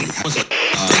What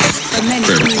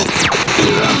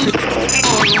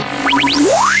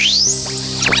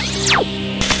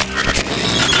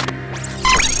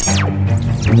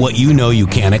you know you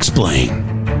can't explain.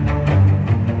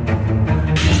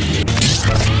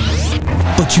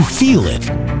 But you feel it.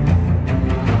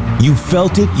 You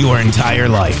felt it your entire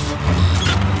life.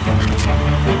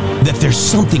 That there's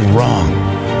something wrong.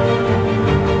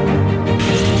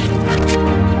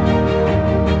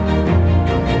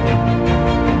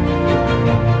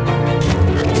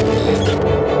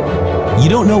 You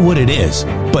don't know what it is,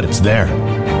 but it's there.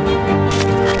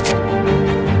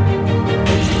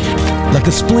 Like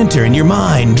a splinter in your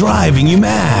mind, driving you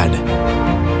mad.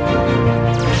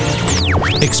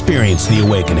 Experience the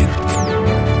awakening.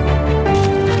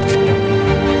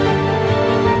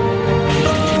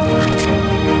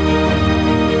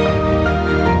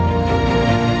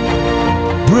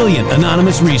 Brilliant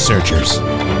anonymous researchers.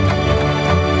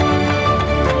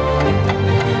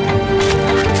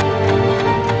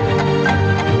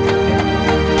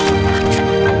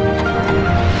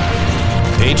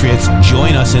 Patriots,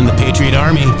 join us in the Patriot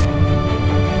Army.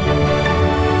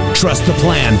 Trust the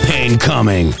plan, pain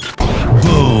coming.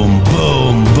 Boom,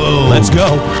 boom, boom. Let's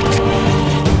go.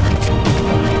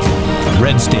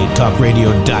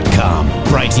 RedStateTalkRadio.com,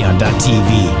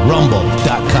 Brighteon.tv,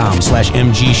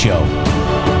 Rumble.com/MG Show.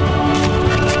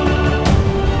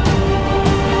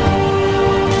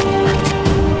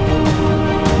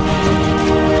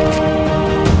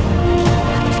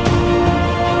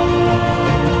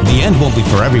 The end won't be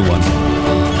for everyone.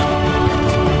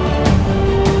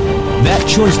 That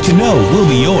choice to know will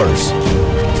be yours.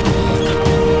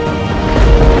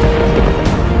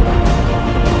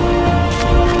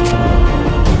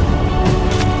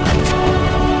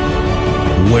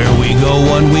 Where we go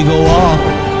one, we go all.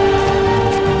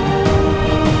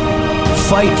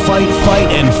 Fight, fight, fight,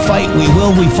 and fight we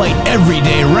will. We fight every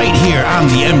day right here on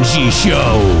the MG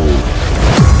Show.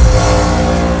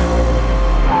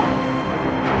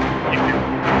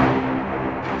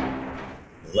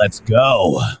 Let's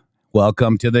go.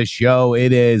 Welcome to the show.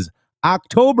 It is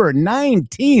October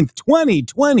 19th,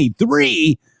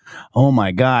 2023. Oh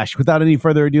my gosh. Without any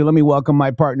further ado, let me welcome my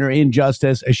partner in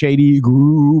justice, Shady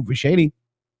Groove. Shady.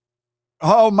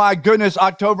 Oh my goodness,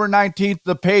 October 19th,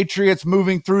 the Patriots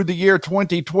moving through the year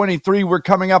 2023. We're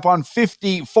coming up on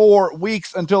 54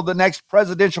 weeks until the next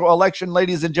presidential election,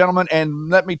 ladies and gentlemen. And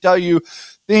let me tell you,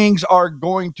 things are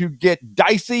going to get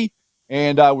dicey.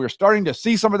 And we're starting to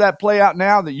see some of that play out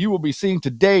now that you will be seeing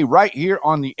today right here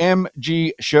on the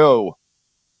MG Show.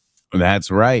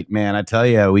 That's right, man. I tell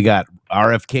you, we got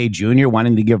RFK Jr.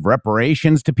 wanting to give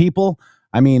reparations to people.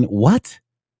 I mean, what?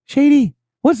 Shady?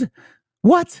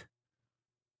 What?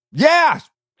 Yeah,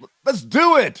 let's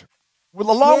do it.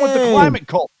 Along with the climate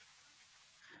cult.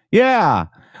 Yeah,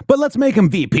 but let's make him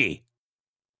VP.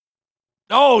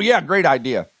 Oh, yeah, great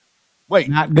idea. Wait.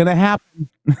 Not going to happen.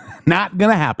 Not going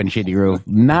to happen, Shitty Groove.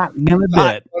 Not going to do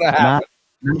it. Not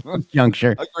this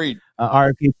juncture. Agreed.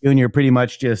 RFK Jr. pretty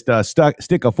much just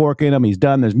stick a fork in him. He's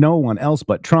done. There's no one else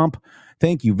but Trump.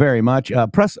 Thank you very much.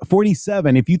 Press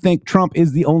 47 if you think Trump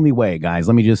is the only way, guys.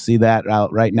 Let me just see that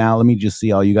out right now. Let me just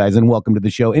see all you guys, and welcome to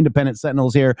the show. Independent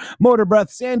Sentinels here. Motor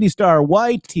Breath, Sandy Star,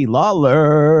 White, T.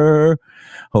 Lawler.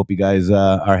 Hope you guys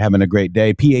are having a great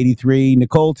day. P83,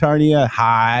 Nicole Tarnia,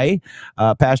 hi.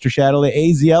 Pastor Shadowley,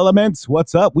 AZ Elements,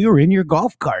 what's up? We were in your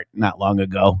golf cart not long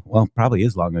ago. Well, probably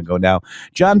is long ago now.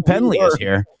 John Penley is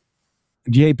here.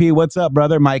 JP, what's up,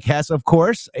 brother? Mike Hess, of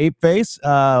course. Ape Face.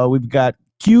 We've got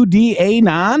QD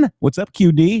Anon. What's up,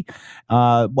 QD?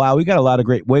 Wow, we got a lot of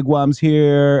great wigwams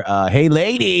here. Hey,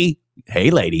 lady.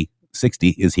 60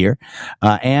 is here.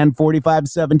 And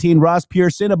 4517, Ross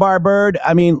Pure, Cinnabar Bird.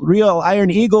 I mean, Real Iron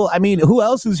Eagle. I mean, who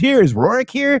else is here? Is Rorik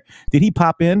here? Did he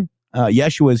pop in?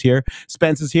 Yeshua is here.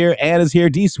 Spence is here. Ann is here.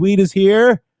 D Sweet is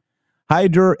here.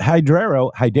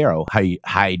 Hydero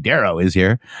is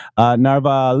here.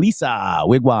 Narva Lisa,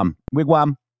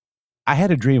 Wigwam. I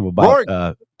had a dream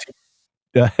about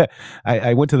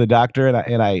I went to the doctor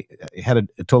and I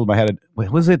told him I had a,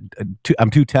 was it I'm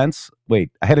 2 tenths?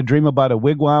 Wait, I had a dream about a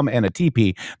wigwam and a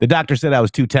teepee. The doctor said I was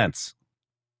 2 tenths.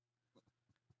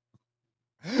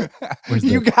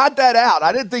 You got that out.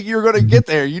 I didn't think you were going to get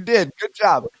there. You did. Good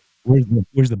job.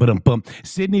 Where's the bump?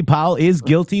 Sidney Powell is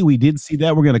guilty. We did see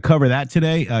that. We're going to cover that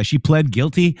today. She pled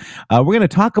guilty. We're going to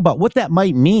talk about what that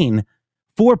might mean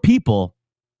for people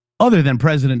other than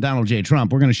President Donald J.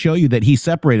 Trump. We're going to show you that he's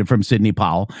separated from Sidney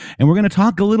Powell, and we're going to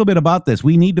talk a little bit about this.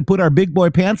 We need to put our big boy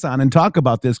pants on and talk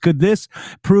about this. Could this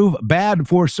prove bad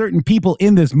for certain people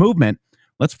in this movement?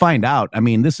 Let's find out. I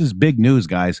mean, this is big news,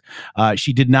 guys.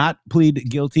 She did not plead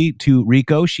guilty to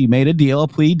RICO. She made a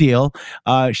plea deal.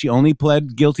 She only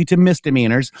pled guilty to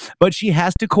misdemeanors, but she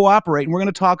has to cooperate. And we're going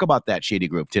to talk about that, Shady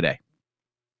Group, today.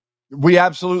 We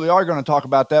absolutely are going to talk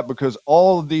about that because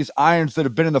all of these irons that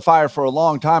have been in the fire for a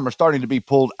long time are starting to be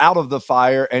pulled out of the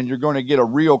fire, and you're going to get a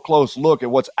real close look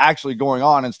at what's actually going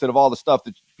on instead of all the stuff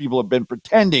that people have been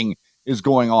pretending is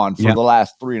going on for the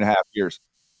last 3.5 years.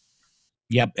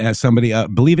 Yep. As somebody,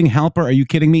 believing helper, are you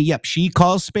kidding me? Yep. She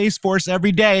calls Space Force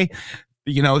every day.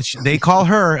 You know, they call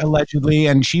her allegedly,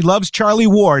 and she loves Charlie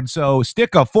Ward. So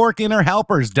stick a fork in her.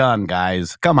 Helper's done,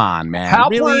 guys. Come on, man.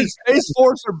 Helper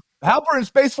and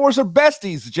Space Force are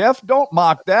besties, Jeff. Don't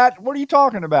mock that. What are you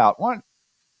talking about? What?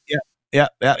 Yeah,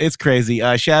 it's crazy.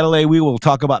 Chatelet, we will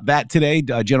talk about that today.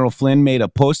 General Flynn made a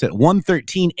post at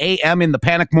 1:13 a.m. in the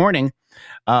panic morning.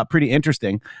 Pretty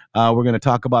interesting. We're going to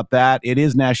talk about that. It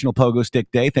is National Pogo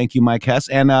Stick Day. Thank you, Mike Hess.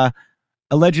 And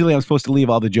allegedly, I'm supposed to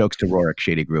leave all the jokes to Rorik,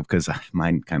 Shady Group, because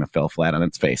mine kind of fell flat on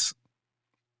its face.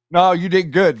 No, you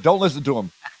did good. Don't listen to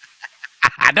him.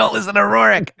 Don't listen to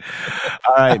Rorik.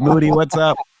 All right, Moody, what's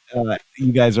up?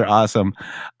 You guys are awesome.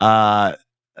 Yeah.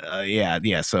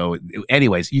 So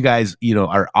anyways, you guys,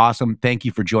 are awesome. Thank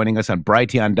you for joining us on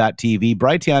Brighteon.tv.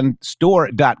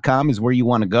 BrighteonStore.com is where you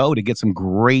want to go to get some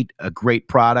great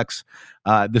products.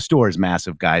 The store is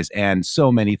massive, guys, and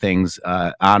so many things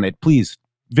on it. Please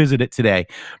visit it today.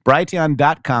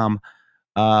 Brighteon.com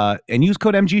and use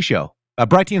code MG Show.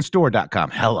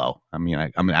 BrighteonStore.com. Hello. I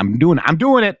mean, I'm doing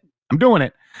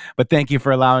it. But thank you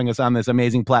for allowing us on this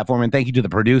amazing platform, and thank you to the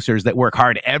producers that work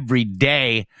hard every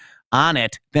day on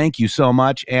it. Thank you so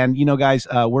much. And, guys,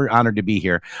 we're honored to be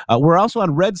here. We're also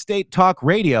on Red State Talk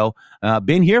Radio.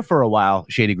 Been here for a while,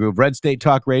 Shady Group. Red State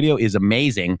Talk Radio is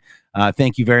amazing.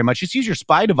 Thank you very much. Just use your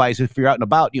spy device if you're out and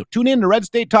about. Tune in to Red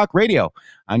State Talk Radio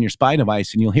on your spy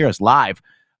device, and you'll hear us live.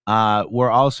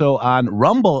 We're also on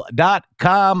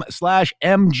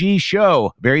rumble.com/MG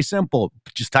show. Very simple.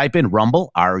 Just type in Rumble,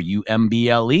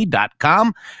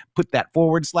 RUMBLE.com, put that /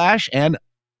 and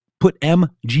put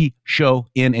MG show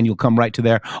in, and you'll come right to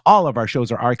there. All of our shows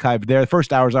are archived there. The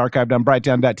first hour is archived on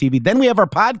Brighteon.tv. Then we have our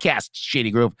podcast, Shady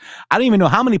Group. I don't even know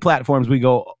how many platforms we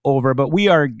go over, but we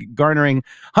are garnering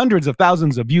hundreds of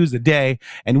thousands of views a day,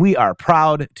 and we are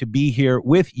proud to be here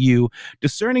with you,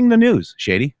 discerning the news,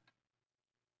 Shady.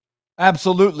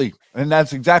 Absolutely. And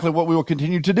that's exactly what we will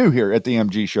continue to do here at the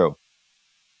MG Show.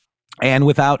 And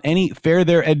without any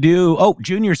further ado,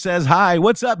 Junior says hi.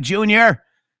 What's up, Junior?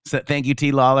 So thank you,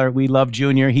 T. Lawler. We love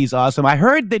Junior. He's awesome. I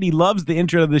heard that he loves the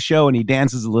intro of the show and he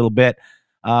dances a little bit,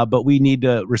 but we need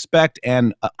to respect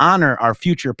and honor our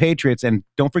future patriots. And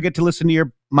don't forget to listen to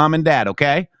your mom and dad,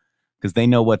 okay? Because they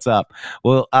know what's up.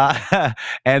 Well,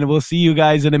 and we'll see you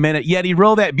guys in a minute. Yeti,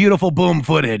 roll that beautiful boom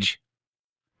footage.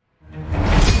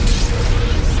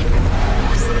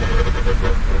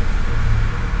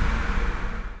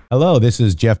 Hello, this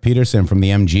is Jeff Peterson from the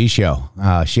MG Show.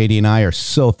 Shady and I are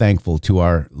so thankful to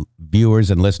our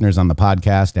viewers and listeners on the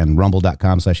podcast and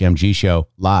rumble.com/MG Show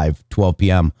live 12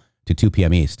 p.m. to 2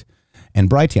 p.m. East and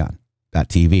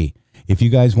Brighteon.tv. If you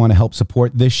guys want to help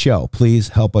support this show, please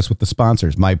help us with the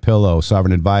sponsors, MyPillow,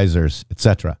 Sovereign Advisors,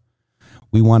 etc.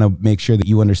 We want to make sure that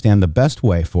you understand the best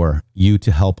way for you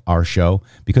to help our show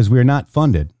because we are not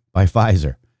funded by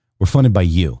Pfizer. We're funded by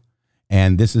you.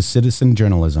 And this is citizen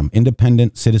journalism,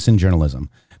 independent citizen journalism.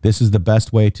 This is the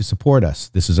best way to support us.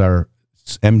 This is our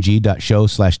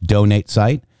mg.show/donate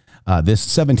site. This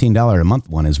 $17 a month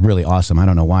one is really awesome. I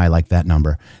don't know why I like that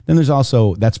number. Then there's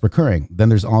also, that's recurring. Then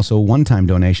there's also one-time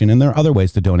donation, and there are other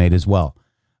ways to donate as well.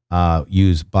 Buy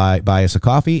us a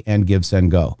coffee and give, send,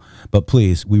 go. But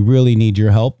please, we really need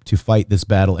your help to fight this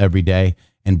battle every day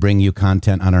and bring you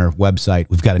content on our website.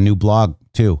 We've got a new blog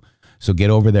too. So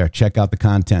get over there, check out the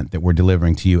content that we're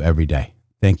delivering to you every day.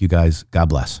 Thank you guys. God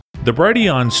bless. The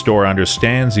Brighteon store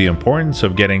understands the importance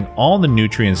of getting all the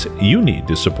nutrients you need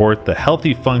to support the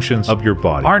healthy functions of your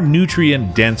body. Our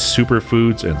nutrient-dense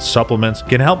superfoods and supplements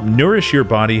can help nourish your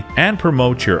body and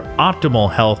promote your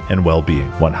optimal health and well-being.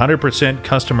 100%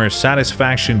 customer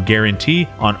satisfaction guarantee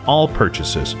on all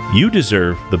purchases. You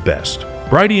deserve the best.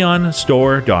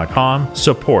 BrighteonStore.com.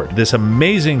 Support this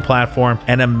amazing platform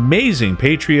and amazing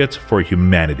patriots for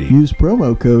humanity. Use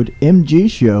promo code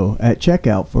MGSHOW at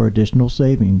checkout for additional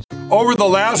savings. Over the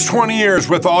last 20 years,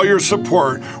 with all your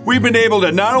support, we've been able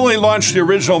to not only launch the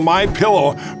original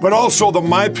MyPillow, but also the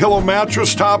MyPillow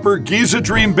mattress topper, Giza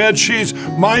Dream bed sheets,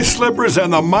 My Slippers,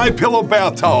 and the MyPillow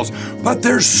bath towels. But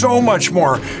there's so much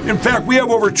more. In fact, we have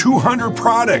over 200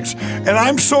 products, and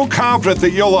I'm so confident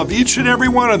that you'll love each and every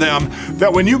one of them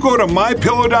that when you go to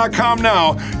mypillow.com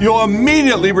now, you'll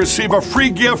immediately receive a free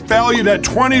gift valued at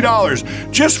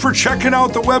 $20 just for checking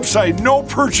out the website. No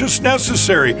purchase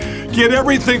necessary. Get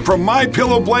everything from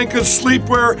MyPillow blankets,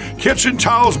 sleepwear, kitchen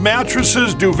towels,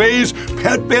 mattresses, duvets,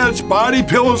 pet beds, body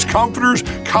pillows, comforters,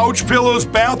 couch pillows,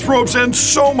 bathrobes, and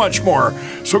so much more.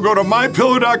 So go to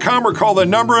mypillow.com or call the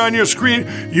number on your screen.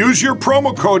 Use your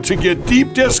promo code to get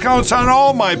deep discounts on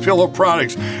all MyPillow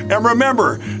products. And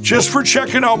remember, just for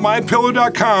checking out mypillow.com,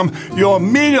 you'll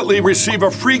immediately receive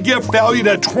a free gift valued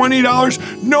at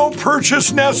 $20. No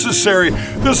purchase necessary.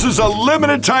 This is a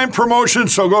limited time promotion,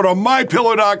 so go to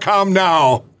mypillow.com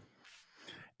now.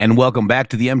 And welcome back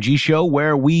to the MG Show,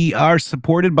 where we are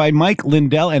supported by Mike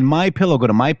Lindell and MyPillow. Go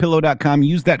to mypillow.com,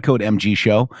 use that code MG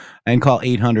Show, and call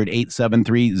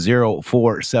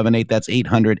 800-873-0478. That's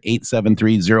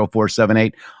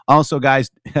 800-873-0478. Also, guys,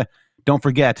 don't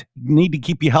forget, you need to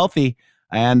keep you healthy.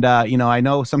 And, I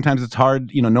know sometimes it's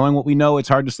hard, knowing what we know, it's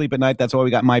hard to sleep at night. That's why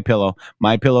we got MyPillow.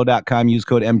 MyPillow.com, use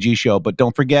code MG Show. But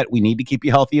don't forget, we need to keep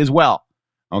you healthy as well.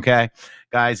 Okay?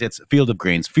 Guys, it's Field of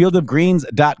Greens.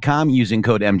 Fieldofgreens.com, using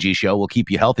code MG Show will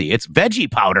keep you healthy. It's veggie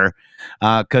powder,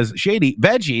 because, Shady,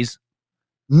 veggies.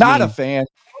 Not a fan.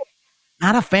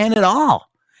 Not a fan at all.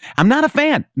 I'm not a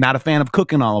fan. Not a fan of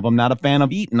cooking all of them. Not a fan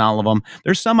of eating all of them.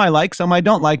 There's some I like, some I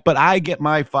don't like, but I get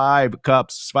my 5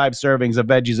 servings of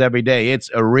veggies every day.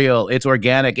 It's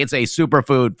organic. It's a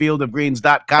superfood.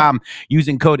 Fieldofgreens.com,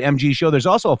 using code MG Show. There's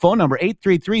also a phone number,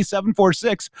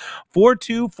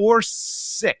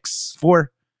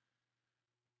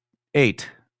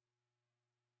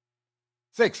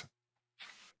 833-746-4246.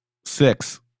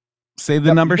 6. Say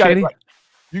the number, Shady.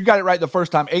 You got it right the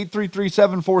first time.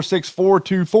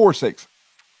 833-746-4246.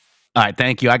 All right,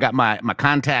 thank you. I got my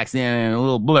contacts in and a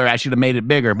little blur. I should have made it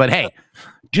bigger, but hey,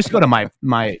 just go to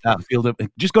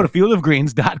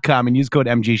fieldofgreens.com and use code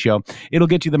MG Show. It'll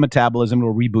get you the metabolism.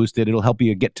 It'll reboost it. It'll help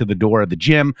you get to the door of the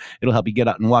gym. It'll help you get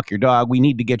out and walk your dog. We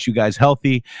need to get you guys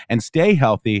healthy and stay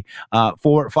healthy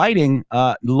for fighting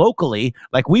locally,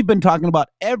 like we've been talking about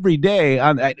every day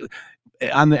on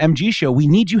the MG Show. We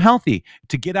need you healthy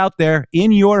to get out there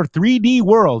in your 3D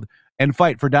world and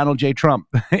fight for Donald J. Trump.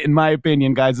 In my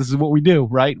opinion, guys, this is what we do,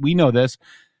 right? We know this.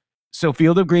 So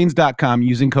fieldofgreens.com,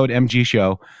 using code MG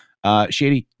Show.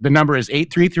 Shady, the number is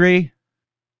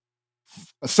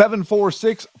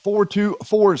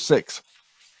 833-746-4246.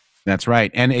 That's right.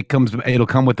 And it'll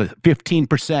come with a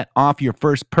 15% off your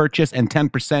first purchase and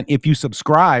 10% if you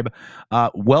subscribe.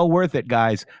 Well worth it,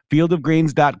 guys.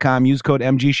 Fieldofgreens.com, use code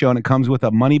MG Show, and it comes with a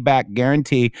money-back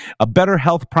guarantee, a better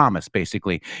health promise,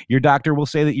 basically. Your doctor will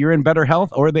say that you're in better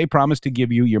health, or they promise to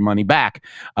give you your money back.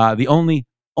 The only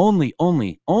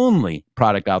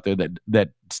product out there that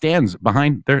stands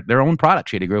behind their own product,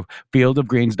 Shady Groove.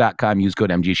 Fieldofgreens.com, use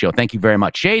code MG Show. Thank you very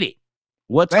much. Shady,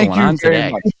 what's going on today?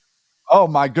 Much. Oh,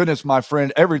 my goodness, my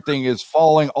friend. Everything is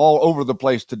falling all over the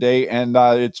place today, and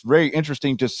it's very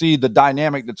interesting to see the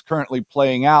dynamic that's currently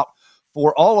playing out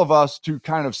for all of us to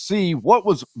kind of see what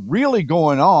was really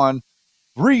going on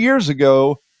 3 years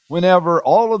ago whenever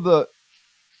all of the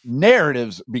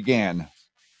narratives began.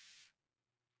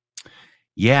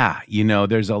 Yeah,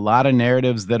 there's a lot of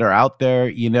narratives that are out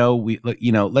there.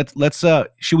 Let's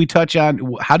should we touch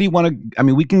on, how do you want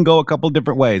to, we can go a couple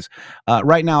different ways.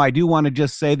 Right now, I do want to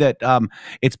just say that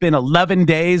it's been 11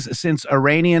 days since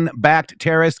Iranian-backed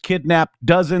terrorists kidnapped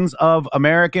dozens of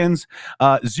Americans,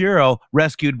 0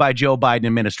 rescued by Joe Biden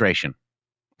administration.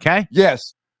 Okay?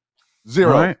 Yes.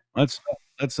 0. All right. Let's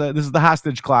this is the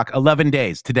hostage clock. 11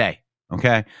 days today.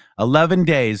 Okay? 11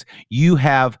 days. You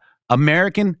have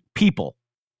American people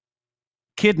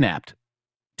kidnapped,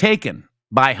 taken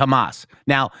by Hamas.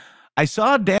 Now, I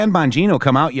saw Dan Bongino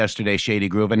come out yesterday, Shady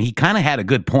Groove, and he kind of had a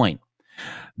good point.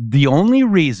 The only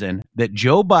reason that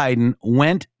Joe Biden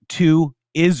went to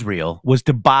Israel was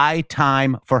to buy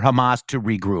time for Hamas to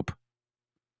regroup.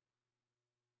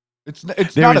 It's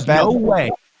not a bad way.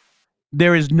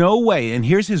 There is no way, and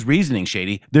here's his reasoning,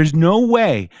 Shady. There's no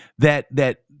way that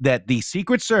the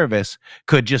Secret Service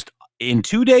could just, in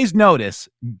 2 days' notice,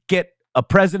 get a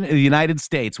president of the United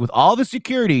States with all the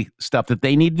security stuff that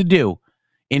they need to do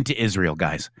into Israel,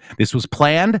 guys. This was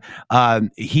planned.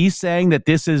 He's saying that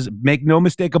this is, make no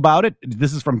mistake about it,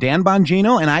 this is from Dan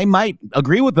Bongino, and I might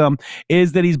agree with him,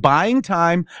 is that he's buying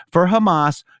time for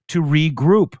Hamas to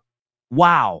regroup.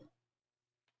 Wow.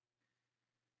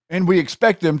 And we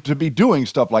expect them to be doing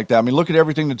stuff like that. Look at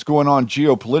everything that's going on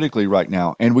geopolitically right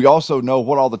now. And we also know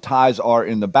what all the ties are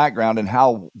in the background and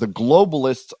how the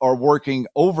globalists are working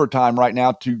overtime right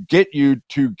now to get you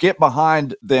to get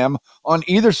behind them on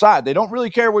either side. They don't really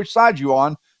care which side you're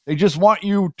on. They just want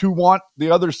you to want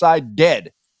the other side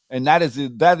dead. And that is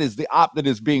the op that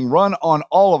is being run on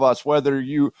all of us, whether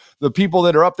the people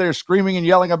that are up there screaming and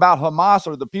yelling about Hamas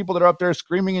or the people that are up there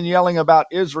screaming and yelling about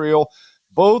Israel.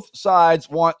 Both sides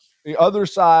want the other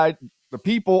side, the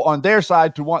people on their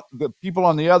side, to want the people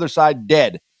on the other side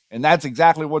dead. And that's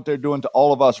exactly what they're doing to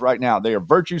all of us right now. They are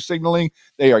virtue signaling,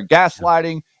 they are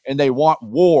gaslighting, and they want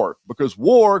war because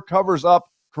war covers up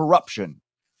corruption.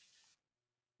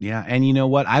 Yeah, and you know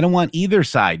what? I don't want either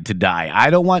side to die.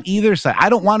 I don't want either side. I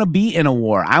don't want to be in a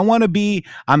war. I want to be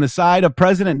on the side of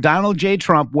President Donald J.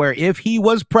 Trump, where if he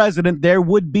was president, there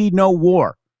would be no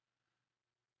war.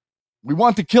 We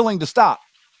want the killing to stop.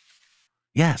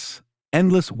 Yes,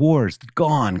 endless wars.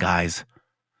 Gone, guys.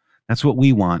 That's what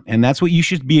we want, and that's what you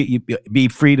should be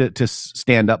free to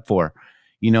stand up for.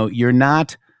 You're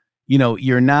not.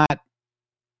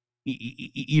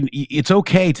 It's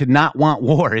okay to not want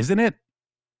war, isn't it?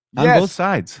 On both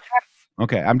sides.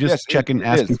 Okay, I'm just checking,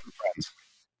 asking for friends.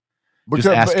 Because,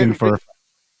 just asking for.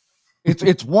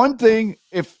 It's one thing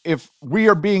if we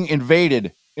are being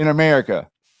invaded in America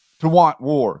to want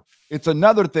war. It's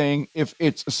another thing if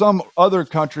it's some other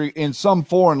country in some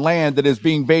foreign land that is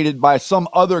being invaded by some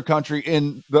other country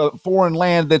in the foreign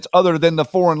land that's other than the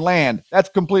foreign land. That's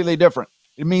completely different.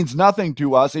 It means nothing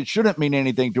to us. It shouldn't mean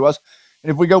anything to us. And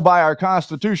if we go by our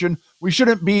Constitution, we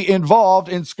shouldn't be involved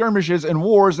in skirmishes and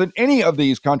wars in any of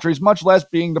these countries, much less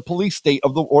being the police state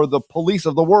or the police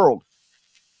of the world.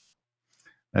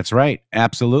 That's right.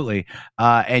 Absolutely.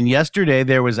 And yesterday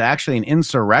there was actually an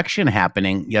insurrection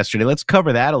happening yesterday. Let's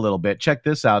cover that a little bit. Check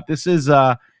this out. This is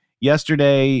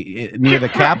yesterday near the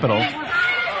Capitol.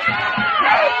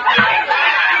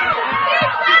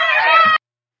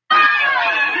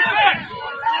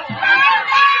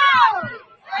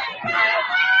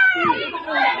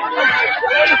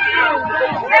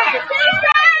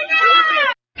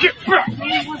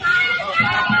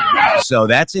 So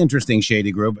that's interesting,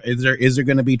 Shady Group. Is there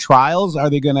going to be trials? Are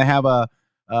they going to have a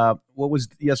what was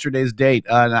yesterday's date?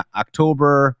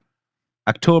 October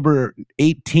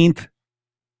 18th,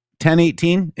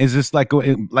 10/18? Is this like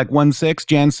 1/6,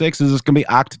 Jan 6? Is this going to be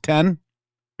Oct 10?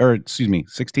 Or excuse me,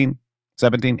 16,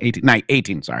 17, 18,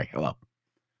 18, sorry. Hello.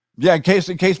 Yeah, in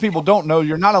case people don't know,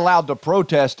 you're not allowed to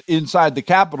protest inside the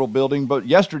Capitol building, but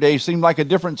yesterday seemed like a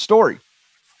different story.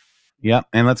 Yep,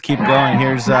 and let's keep going.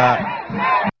 Here's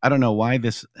I don't know why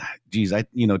this. Geez,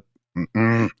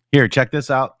 here, check this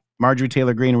out. Marjorie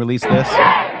Taylor Greene released this,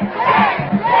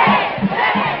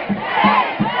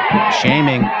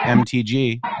 shaming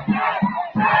MTG.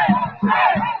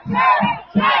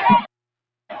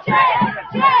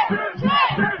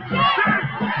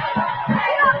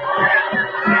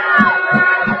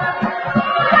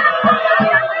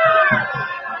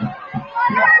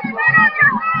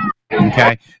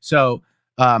 Okay, so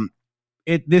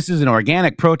this is an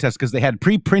organic protest because they had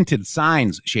pre-printed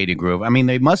signs, Shady Groove. I mean,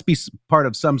 they must be part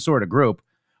of some sort of group,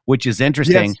 which is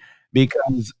interesting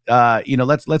because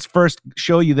let's first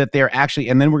show you that they're actually,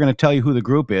 and then we're going to tell you who the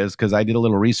group is because I did a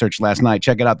little research last night.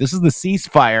 Check it out. This is the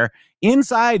ceasefire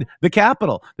inside the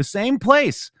Capitol, the same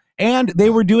place. And they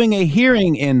were doing a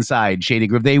hearing inside, Shady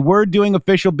Groove. They were doing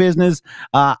official business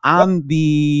on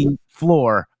the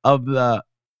floor of the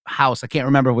House. I can't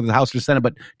remember whether the House or the Senate,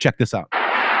 but check this out.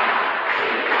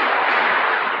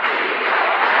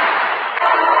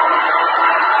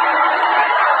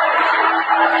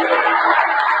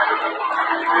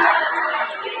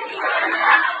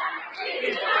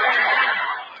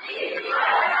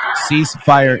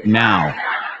 Ceasefire now.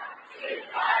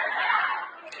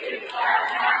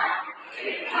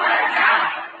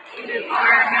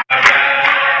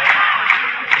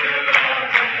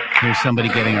 Here's somebody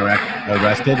getting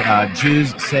arrested.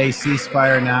 Jews say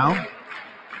ceasefire now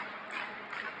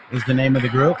is the name of the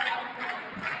group.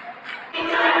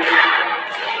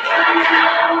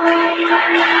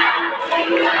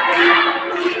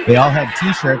 They all had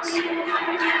T-shirts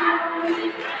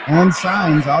and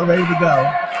signs all ready to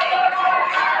go.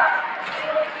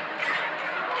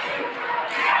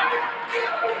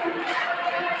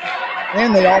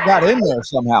 And they all got in there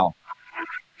somehow.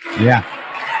 Yeah.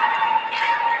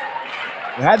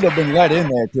 It had to have been let in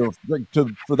there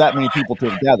for that many people to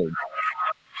have gathered.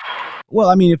 Well,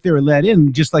 I mean, if they were let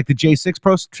in, just like the J6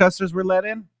 protesters were let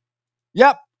in.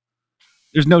 Yep.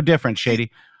 There's no difference, Shady.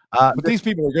 But these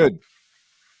people are good.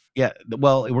 Yeah,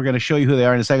 well, we're going to show you who they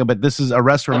are in a second, but this is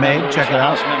Arrests Were Made. Check it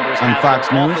out on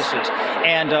Fox News.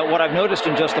 And what I've noticed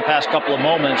in just the past couple of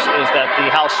moments is that the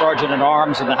House Sergeant at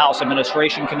Arms and the House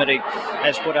Administration Committee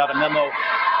has put out a memo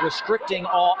restricting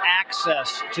all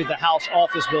access to the House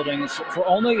office buildings for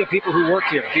only the people who work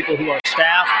here, people who are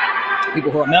staff,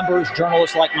 people who are members,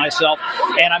 journalists like myself.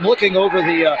 And I'm looking over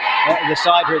the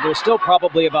side here. There's still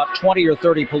probably about 20 or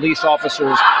 30 police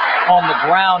officers on the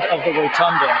ground of the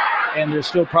rotunda, and there's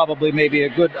still probably maybe a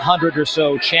good 100 or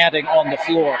so chanting on the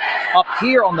floor. Up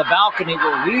here on the balcony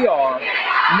where we are,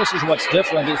 and this is what's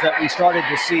different, is that we started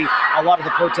to see a lot of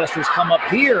the protesters come up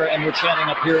here, and we're chanting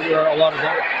up here where a lot of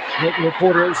the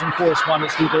reporters and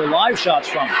correspondents do their live shots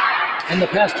from. In the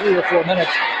past 3 or 4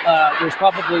 minutes, there's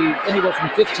probably anywhere from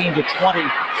 15 to 20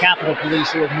 Capitol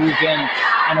Police who have moved in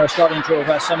and are starting to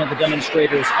arrest some of the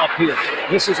demonstrators up here.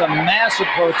 This is a massive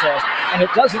protest, and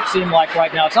it doesn't seem like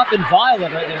right now, it's not been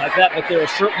violent or anything like that, but there are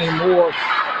certainly more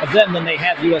of them than they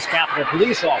have U.S. Capitol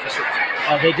Police officers.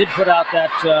 They did put out that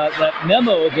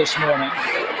memo this morning,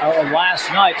 or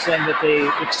last night, saying that they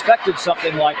expected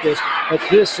something like this, but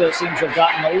this seems to have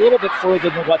gotten a little bit further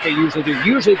than what they usually do.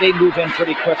 Usually they move in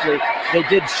pretty quickly. They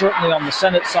did certainly on the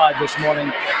Senate side this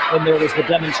morning when there was the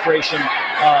demonstration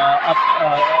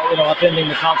upending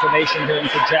the confirmation hearing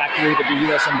for Jack Reed to be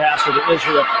U.S. ambassador to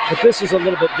Israel. But this is a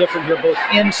little bit different here, both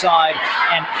inside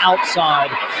and outside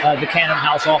the Cannon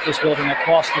House office building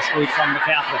across the street from the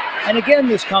Capitol. And again,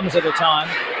 this comes at a time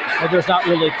where there's not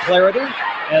really clarity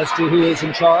as to who is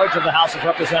in charge of the House of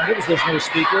Representatives. There's no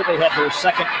speaker. They had their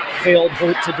second failed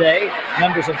vote today.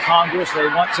 Members of Congress, they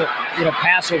want to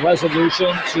pass a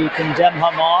resolution to condemn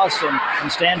Hamas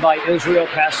and stand by Israel,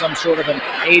 pass some sort of an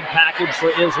aid package for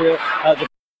Israel.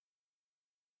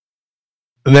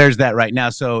 There's that right now.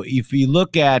 So if you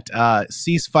look at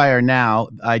ceasefire now,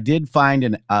 I did find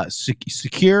an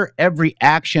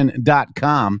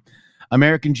secureeveryaction.com.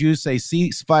 American Jews say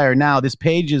ceasefire now. This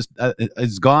page is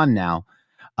gone now.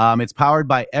 It's powered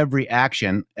by Every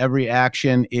Action. Every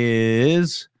Action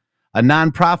is a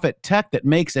nonprofit tech that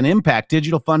makes an impact,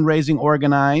 digital fundraising,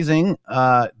 organizing.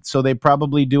 So they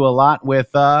probably do a lot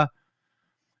with,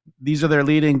 these are their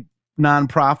leading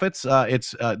nonprofits.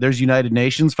 There's United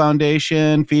Nations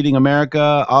Foundation, Feeding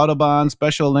America, Audubon,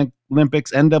 Special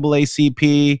Olympics,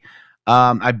 NAACP.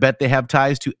 I bet they have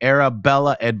ties to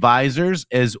Arabella Advisors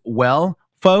as well,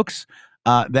 folks.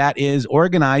 That is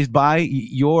organized by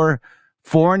your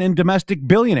foreign and domestic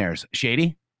billionaires,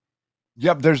 Shady.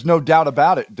 Yep, there's no doubt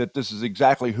about it that this is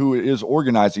exactly who it is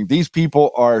organizing. These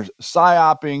people are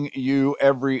psyoping you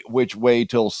every which way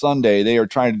till Sunday. They are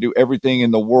trying to do everything in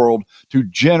the world to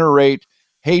generate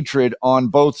hatred on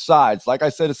both sides. Like I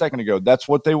said a second ago, that's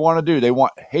what they want to do. They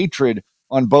want hatred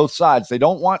on both sides. They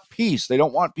don't want peace. They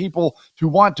don't want people to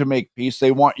want to make peace.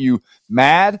 They want you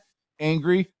mad,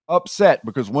 angry, upset,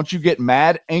 because once you get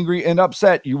mad, angry, and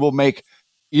upset, you will make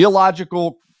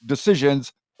illogical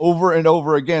decisions over and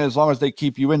over again as long as they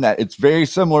keep you in that. It's very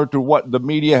similar to what the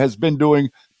media has been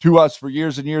doing to us for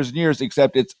years and years and years,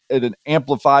 except it's at an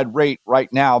amplified rate right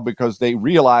now because they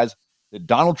realize that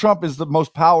Donald Trump is the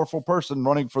most powerful person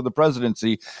running for the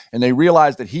presidency, and they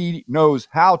realize that he knows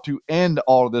how to end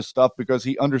all of this stuff because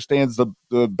he understands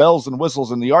the bells and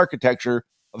whistles and the architecture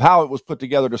of how it was put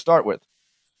together to start with.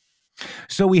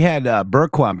 So we had Dan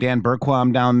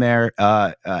Berquam down there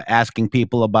asking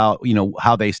people about,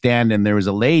 how they stand. And there was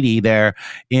a lady there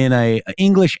in a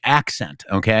English accent.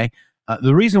 OK,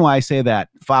 the reason why I say that,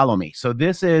 follow me. So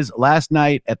this is last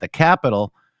night at the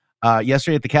Capitol.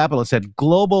 Yesterday at the Capitol, it said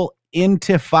Global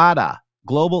Intifada.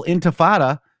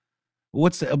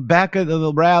 What's back at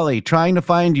the rally? Trying to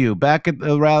find you. Back at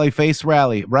the rally, face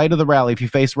rally. Right of the rally if you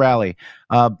face rally.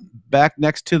 Back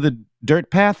next to the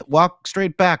dirt path, walk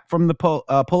straight back from the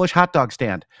Polish hot dog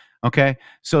stand. Okay,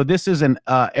 so this is an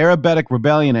Arabic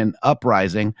rebellion and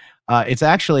uprising. It's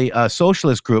actually a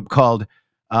socialist group called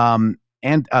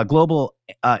Global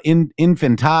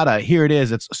Infantada. Here it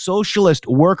is. It's Socialist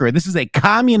Worker. This is a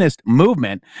communist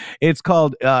movement. It's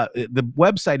called, the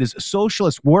website is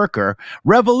Socialist Worker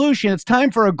Revolution. It's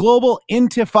time for a global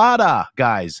intifada,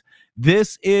 guys.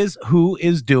 This is who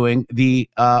is doing the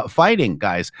fighting,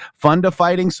 guys. Fund a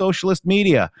fighting socialist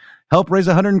media. Help raise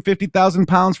 150,000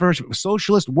 pounds for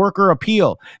Socialist Worker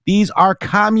Appeal. These are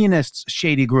communists,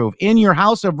 Shady Groove. In your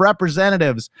House of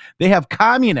Representatives, they have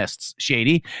communists,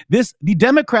 Shady. The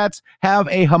Democrats have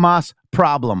a Hamas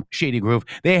problem, Shady Groove.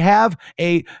 They have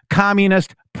a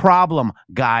communist problem,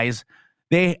 guys.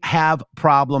 They have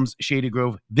problems, Shady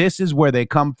Groove. This is where they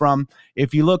come from.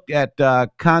 If you look at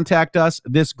Contact Us,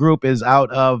 this group is out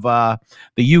of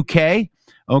the UK,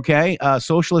 okay?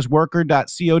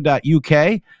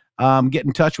 Socialistworker.co.uk. Get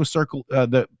in touch with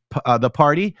the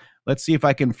party. Let's see if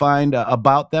I can find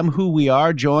about them, who we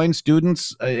are, join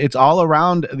students. It's all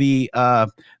around the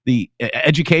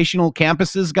educational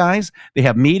campuses, guys. They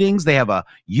have meetings. They have a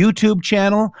YouTube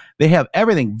channel. They have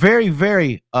everything very,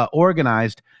 very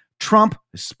organized. Trump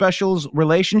specials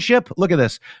relationship. Look at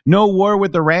this. No war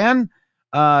with Iran.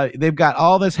 They've got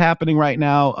all this happening right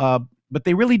now, but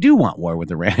they really do want war with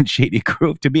Iran, Shady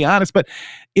Groove, to be honest. But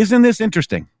isn't this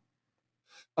interesting?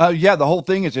 Yeah, the whole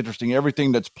thing is interesting.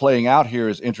 Everything that's playing out here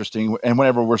is interesting. And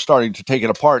whenever we're starting to take it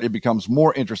apart, it becomes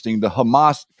more interesting. The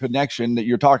Hamas connection that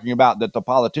you're talking about that the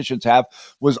politicians have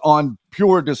was on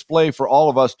pure display for all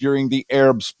of us during the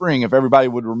Arab Spring. If everybody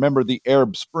would remember the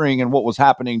Arab Spring and what was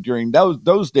happening during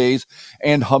those days,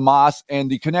 and Hamas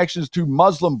and the connections to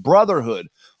Muslim Brotherhood.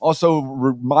 Also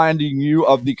reminding you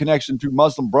of the connection to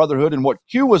Muslim Brotherhood and what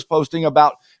Q was posting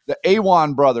about the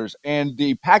Awan brothers and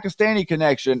the Pakistani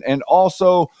connection, and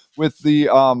also with the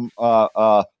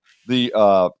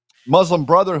Muslim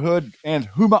Brotherhood and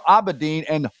Huma Abedin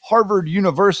and Harvard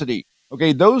University.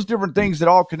 Okay, those different things that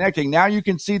all connecting. Now you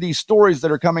can see these stories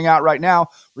that are coming out right now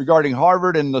regarding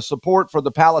Harvard and the support for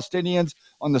the Palestinians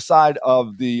on the side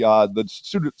of the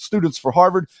students for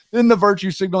Harvard. Then the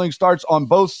virtue signaling starts on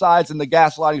both sides, and the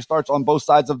gaslighting starts on both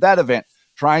sides of that event,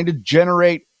 trying to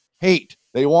generate hate.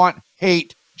 They want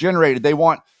hate generated. They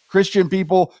want Christian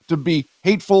people to be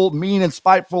hateful, mean, and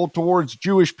spiteful towards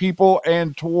Jewish people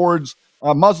and towards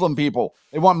Muslim people.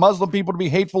 They want Muslim people to be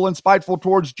hateful and spiteful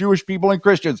towards Jewish people and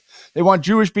Christians. They want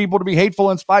Jewish people to be hateful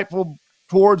and spiteful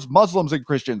towards Muslims and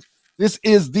Christians. This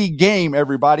is the game,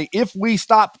 everybody. If we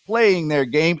stopped playing their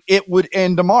game, it would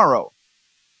end tomorrow.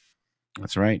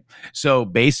 That's right. So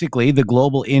basically, the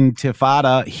global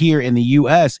intifada here in the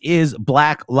U.S. is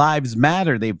Black Lives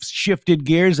Matter. They've shifted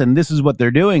gears, and this is what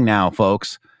they're doing now,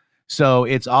 folks. So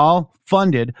it's all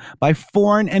funded by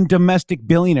foreign and domestic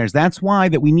billionaires. That's why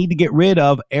that we need to get rid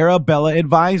of Arabella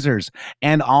Advisors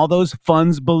and all those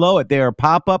funds below it. They are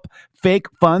pop-up fake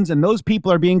funds, and those people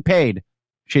are being paid,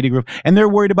 Shady Groove. And they're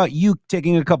worried about you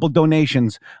taking a couple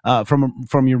donations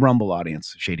from your Rumble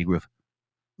audience, Shady Groove.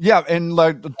 Yeah, and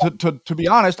like to be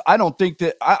honest, I don't think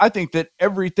that I think that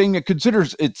everything that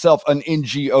considers itself an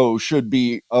NGO should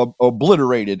be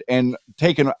obliterated and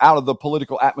taken out of the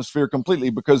political atmosphere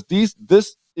completely, because this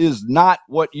is not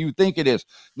what you think it is.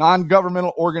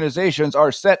 Non-governmental organizations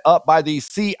are set up by the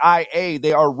CIA.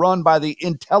 They are run by the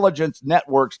intelligence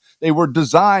networks. They were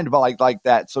designed by like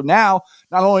that. So now,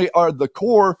 not only are the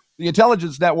core the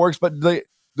intelligence networks, but the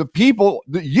people,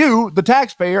 the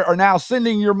taxpayer, are now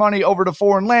sending your money over to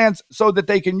foreign lands so that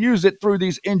they can use it through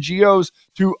these NGOs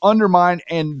to undermine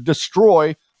and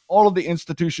destroy all of the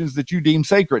institutions that you deem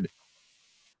sacred.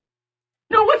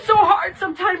 You know what's so hard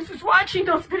sometimes is watching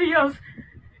those videos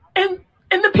and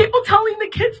the people telling the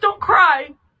kids don't cry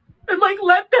and like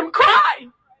let them cry.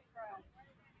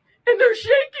 And they're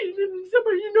shaking, and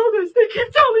somebody, you know this, they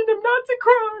keep telling them not to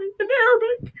cry in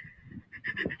Arabic.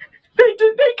 They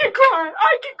can cry.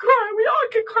 I can cry. We all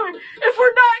can cry. If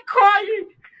we're not crying,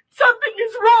 something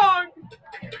is wrong.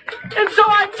 And so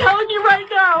I'm telling you right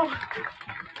now,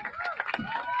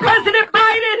 President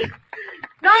Biden,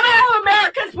 not all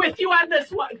America's with you on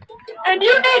this one. And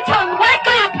you need to wake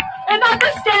up and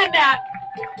understand that.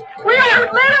 We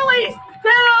are literally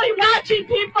watching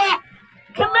people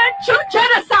commit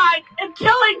genocide and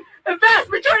killing the vast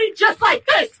majority just like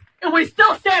this. And we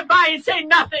still stand by and say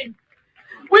nothing.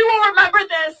 We will remember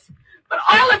this, but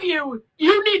all of you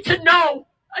need to know,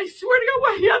 I swear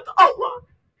to God, Allah,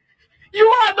 you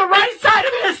are on the right side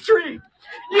of history.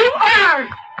 You are.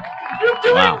 You're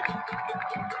doing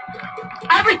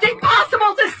everything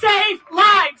possible to save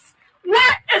lives.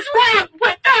 What is wrong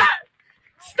with that?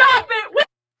 Stop it.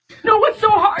 No, what's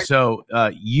so hard? So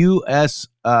U.S.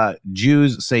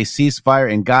 Jews say ceasefire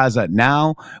in Gaza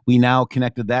now. We now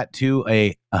connected that to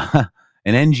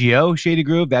an NGO, Shady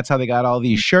Groove. That's how they got all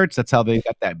these shirts. That's how they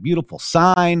got that beautiful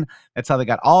sign. That's how they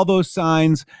got all those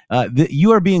signs.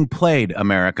 You are being played,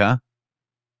 America.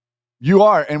 You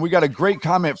are. And we got a great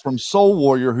comment from Soul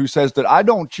Warrior who says that I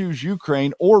don't choose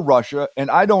Ukraine or Russia,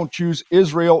 and I don't choose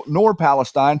Israel nor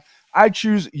Palestine. I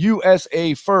choose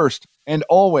USA first and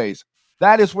always.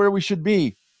 That is where we should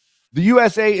be. The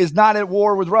USA is not at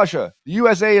war with Russia. The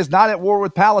USA is not at war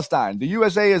with Palestine. The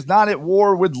USA is not at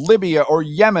war with Libya or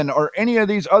Yemen or any of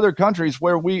these other countries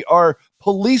where we are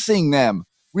policing them.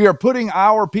 We are putting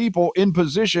our people in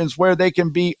positions where they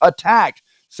can be attacked.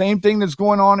 Same thing that's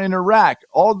going on in Iraq.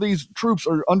 All these troops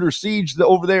are under siege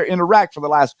over there in Iraq for the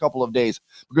last couple of days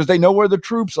because they know where the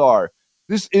troops are.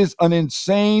 This is an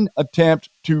insane attempt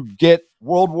to get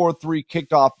World War III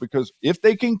kicked off, because if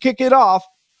they can kick it off,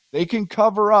 They can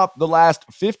cover up the last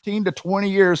 15 to 20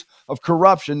 years of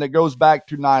corruption that goes back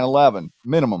to 9/11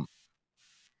 minimum.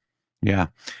 Yeah.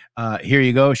 Here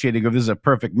you go, Shady Groove. This is a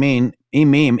perfect meme.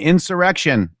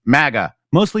 Insurrection, MAGA,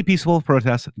 mostly peaceful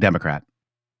protest, Democrat.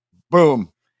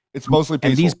 Boom. It's mostly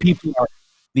peaceful. And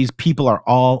these people are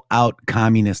all out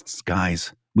communists,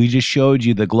 guys. We just showed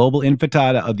you the global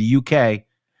intifada of the UK,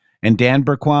 and Dan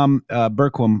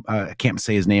Berquam, I can't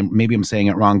say his name. Maybe I'm saying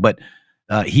it wrong, but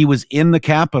he was in the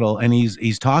Capitol, and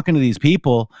he's talking to these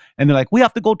people, and they're like, "We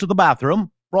have to go to the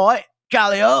bathroom, right?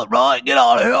 Callie, right? Get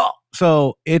out of here."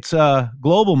 So it's a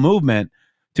global movement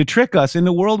to trick us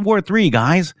into World War III,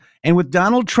 guys. And with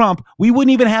Donald Trump, we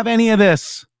wouldn't even have any of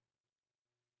this.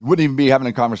 Wouldn't even be having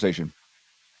a conversation.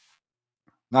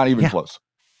 Not even close.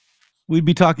 We'd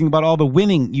be talking about all the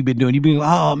winning you've been doing. You'd be like,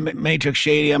 "Oh, Matrix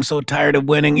Shady, I'm so tired of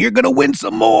winning." You're going to win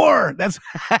some more.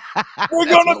 We're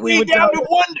going to be down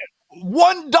to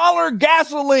 $1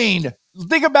 gasoline.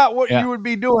 Think about what you would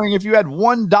be doing if you had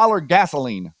 $1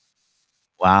 gasoline.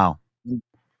 Wow.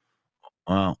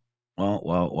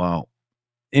 Wow.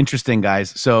 Interesting, guys.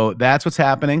 So that's what's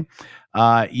happening.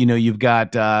 You've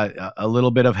got a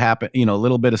little bit of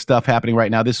stuff happening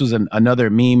right now. This was another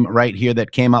meme right here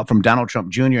that came out from Donald Trump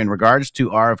Jr. in regards to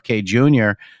RFK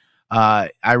Jr.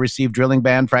 I received drilling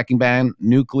ban, fracking ban,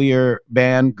 nuclear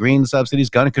ban, green subsidies,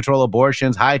 gun control,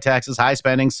 abortions, high taxes, high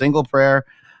spending, single payer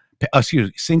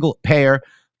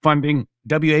funding,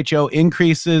 WHO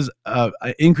increased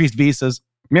visas,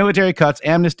 military cuts,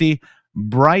 amnesty,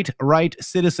 bright right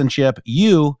citizenship.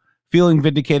 You feeling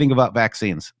vindicating about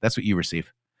vaccines. That's what you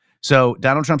receive. So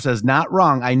Donald Trump says, not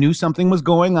wrong. I knew something was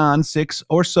going on 6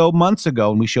 or so months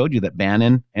ago. And we showed you that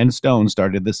Bannon and Stone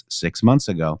started this 6 months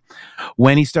ago.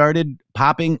 When he started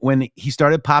popping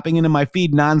into my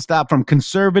feed nonstop from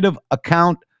conservative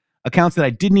accounts that I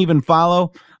didn't even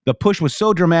follow, the push was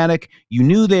so dramatic. You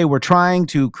knew they were trying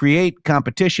to create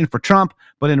competition for Trump,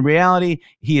 but in reality,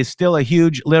 he is still a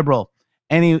huge liberal.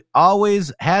 And he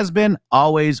always has been,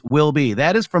 always will be.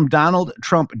 That is from Donald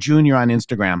Trump Jr. on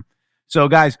Instagram. So,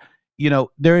 guys,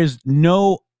 there is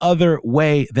no other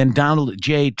way than Donald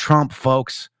J. Trump,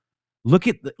 folks. Look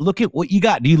at what you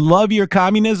got. Do you love your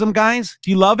communism, guys?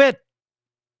 Do you love it?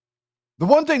 The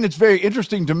one thing that's very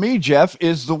interesting to me, Jeff,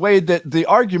 is the way that the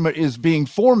argument is being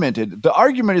fomented. The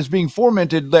argument is being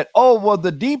fomented that,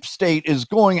 the deep state is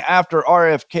going after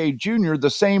RFK Jr. the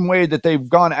same way that they've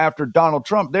gone after Donald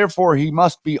Trump. Therefore, he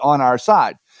must be on our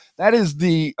side. That is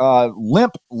the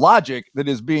limp logic that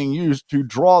is being used to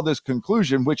draw this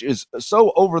conclusion, which is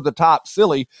so over the top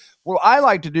silly. What I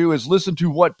like to do is listen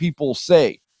to what people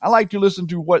say. I like to listen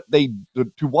to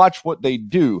to watch what they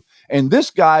do. And this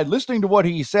guy, listening to what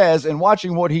he says and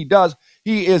watching what he does,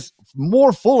 he is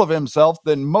more full of himself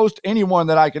than most anyone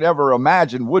that I could ever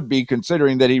imagine would be,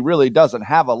 considering that he really doesn't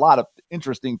have a lot of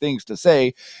interesting things to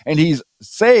say. And he's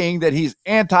saying that he's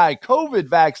anti-COVID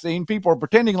vaccine. People are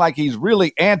pretending like he's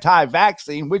really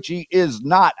anti-vaccine, which he is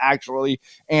not actually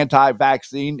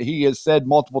anti-vaccine. He has said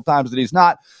multiple times that he's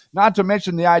not. Not to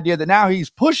mention the idea that now he's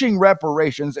pushing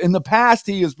reparations. In the past,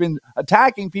 he has been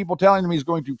attacking people, telling them he's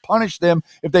going to punish them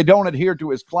if they don't adhere to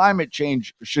his climate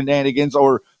change shenanigans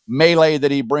or melee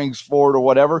that he brings forward or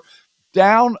whatever.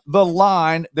 Down the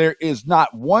line, there is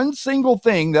not one single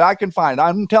thing that I can find.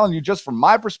 I'm telling you just from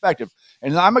my perspective.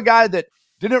 And I'm a guy that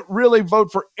didn't really vote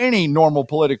for any normal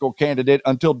political candidate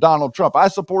until Donald Trump. I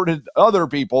supported other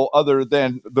people other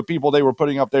than the people they were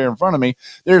putting up there in front of me.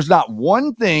 There's not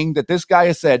one thing that this guy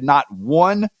has said, not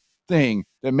one thing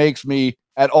that makes me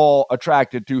at all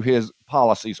attracted to his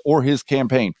policies or his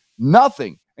campaign.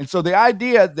 Nothing. And so the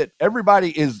idea that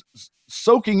everybody is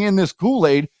soaking in this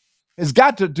Kool-Aid has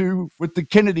got to do with the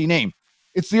Kennedy name.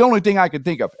 It's the only thing I can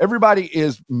think of. Everybody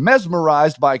is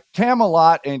mesmerized by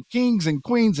Camelot and kings and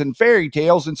queens and fairy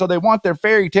tales. And so they want their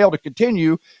fairy tale to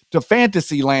continue to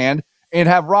fantasy land and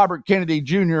have Robert Kennedy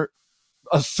Jr.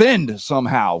 ascend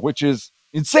somehow, which is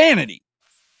insanity.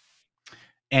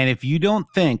 And if you don't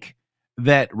think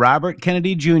that Robert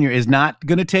Kennedy Jr. is not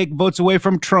going to take votes away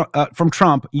from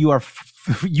Trump, you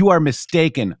are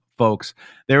mistaken, folks.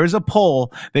 There is a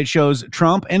poll that shows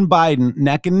Trump and Biden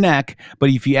neck and neck, but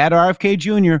if you add RFK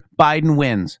Jr., Biden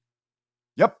wins.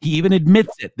 Yep. He even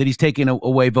admits it, that he's taking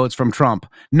away votes from Trump.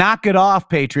 Knock it off,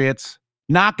 Patriots.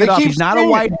 Knock it off. He's not a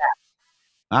white hat.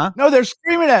 Huh? No, they're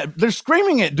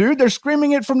screaming it, dude. They're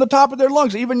screaming it from the top of their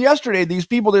lungs. Even yesterday, these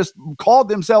people that called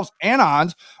themselves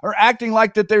Anons are acting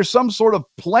like that there's some sort of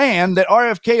plan that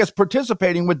RFK is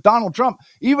participating with Donald Trump.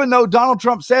 Even though Donald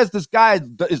Trump says this guy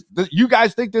is, you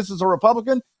guys think this is a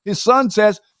Republican? His son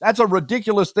says that's a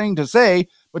ridiculous thing to say,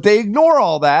 but they ignore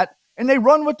all that and they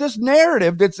run with this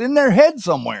narrative that's in their head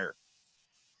somewhere.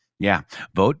 Yeah.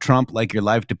 Vote Trump like your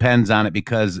life depends on it,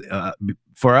 because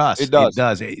for us, it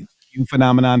does. You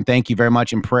phenomenon. Thank you very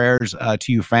much. And prayers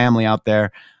to your family out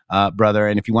there, brother.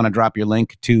 And if you want to drop your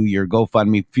link to your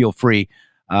GoFundMe, feel free.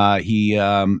 He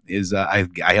is, I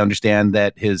understand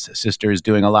that his sister is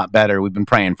doing a lot better. We've been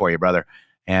praying for you, brother.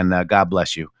 And God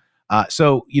bless you.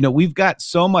 So, we've got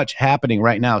so much happening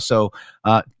right now. So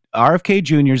RFK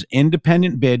Jr.'s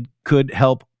independent bid could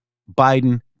help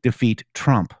Biden defeat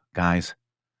Trump, guys.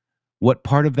 What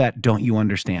part of that don't you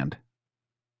understand?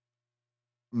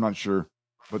 I'm not sure,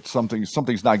 but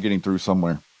something's not getting through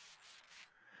somewhere.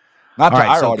 Not All to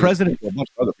right, our so audience, President, but a bunch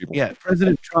of other people. Yeah,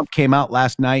 President Trump came out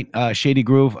last night, Shady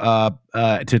Groove,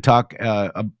 to talk.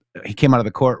 He came out of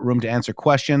the courtroom to answer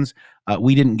questions.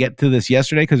 We didn't get to this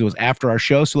yesterday because it was after our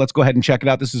show, so let's go ahead and check it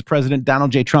out. This is President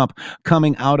Donald J. Trump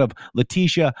coming out of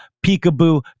Letitia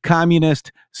Peekaboo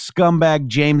Communist Scumbag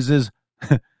James's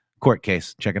court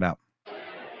case. Check it out.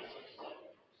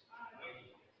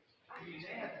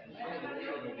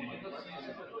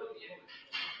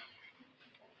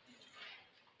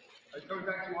 Going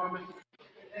back to Armin.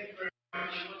 Thank you very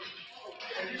much.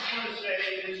 I just want to say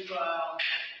this trial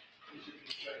is a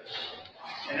disgrace.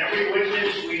 And every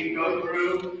witness we go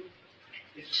through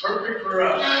is perfect for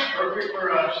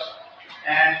us,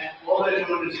 And all they're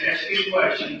doing is asking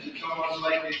questions. It's almost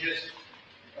like they're just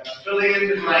filling in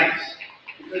the blanks,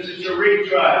 because it's a rigged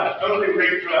trial, totally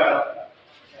rigged trial.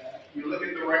 You look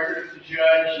at the record of the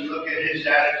judge, you look at his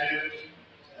attitude,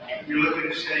 you look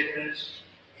at his statements.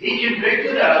 He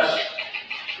convicted us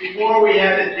before we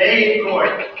had a day in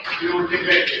court. We were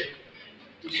convicted.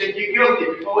 He said, "You're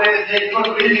guilty." Before we had a day in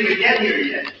court, we didn't even get here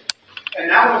yet. And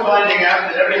now we're finding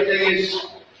out that everything is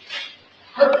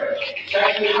perfect. It's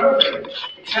actually perfect,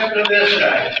 except on their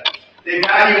side. They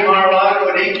value Mar-a-Lago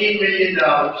at $18 million.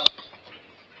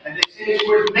 And they say it's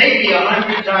worth maybe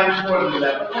 100 times more than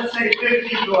that. But let's say 50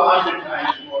 to 100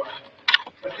 times more.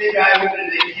 But they value it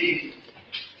at 18.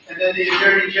 And then the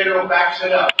Attorney General backs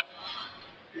it up.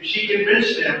 She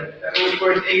convinced him that it was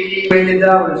worth $18 million.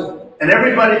 And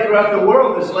everybody throughout the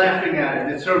world is laughing at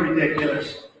it. It's so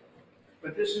ridiculous.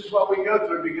 But this is what we go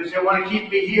through because they want to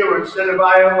keep me here instead of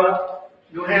Iowa,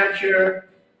 New Hampshire,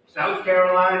 South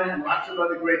Carolina, and lots of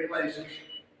other great places.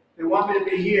 They want me to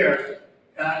be here.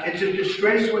 It's a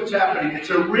disgrace what's happening. It's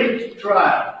a rigged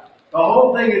trial. The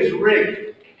whole thing is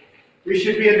rigged. We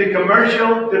should be in the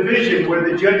commercial division where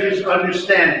the judges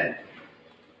understand it.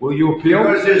 Will you appeal?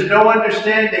 Because there's no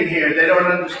understanding here. They don't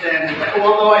understand it.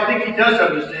 Although I think he does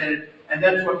understand it, and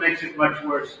that's what makes it much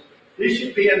worse. This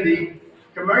should be in the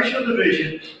commercial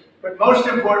division, but most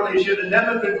importantly, it should have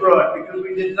never been brought because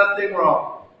we did nothing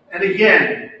wrong. And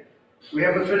again, we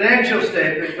have a financial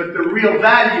statement, but the real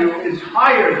value is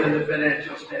higher than the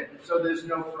financial statement, so there's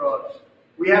no frauds.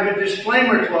 We have a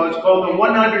disclaimer clause called the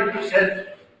 100%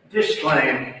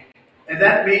 disclaim. And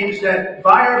that means that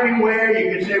buyer beware,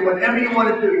 you can say whatever you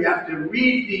want to do. You have to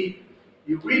read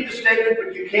the statement,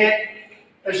 but you can't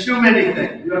assume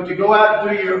anything. You have to go out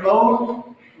and do your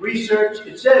own research.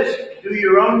 It says do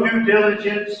your own due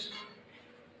diligence.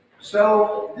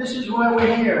 So this is why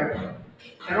we're here.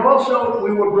 And also,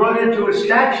 we were brought into a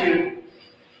statute,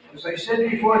 as I said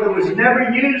before, that was never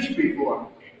used before.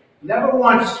 Never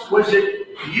once was it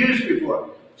used before.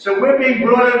 So we're being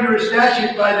brought under a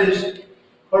statute by this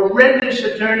horrendous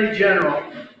attorney general,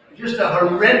 just a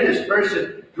horrendous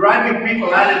person, driving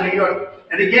people out of New York.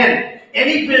 And again,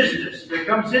 any business that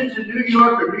comes into New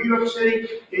York or New York City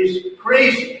is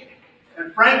crazy.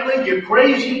 And frankly, you're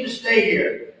crazy to stay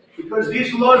here because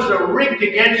these laws are rigged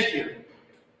against you.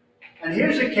 And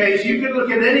here's a case, you can look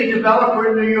at any developer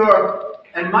in New York,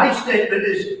 and my statement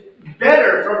is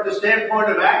better from the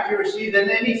standpoint of accuracy than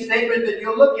any statement that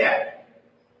you'll look at.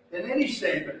 Than any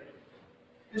statement.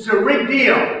 It's a rigged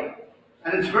deal,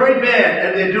 and it's very bad,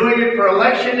 and they're doing it for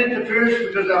election interference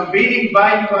because I'm beating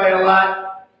Biden by a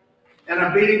lot, and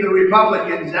I'm beating the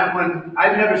Republicans. That one,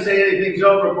 I'd never say anything's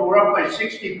over, but we're up by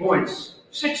 60 points.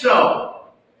 6-0.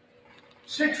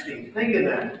 60, think of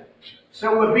that.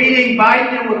 So we're beating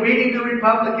Biden and we're beating the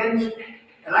Republicans,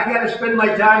 and I got to spend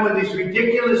my time with these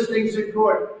ridiculous things in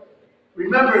court.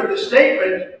 Remember, the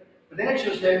statement,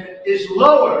 financial statement, is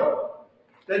lower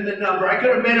than the number. I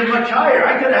could have made it much higher.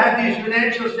 I could have had these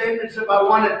financial statements if I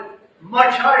wanted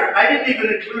much higher. I didn't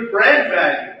even include brand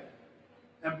value.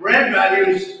 And brand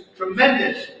value is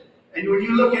tremendous. And when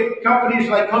you look at companies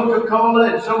like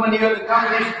Coca-Cola and so many other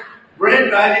companies,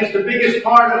 brand value is the biggest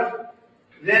part of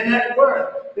their net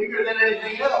worth, bigger than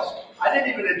anything else. I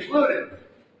didn't even include it.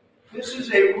 This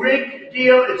is a rigged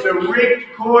deal. It's a rigged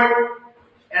court.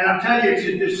 And I'm telling you, it's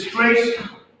a disgrace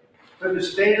for the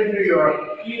state of New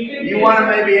York. You want to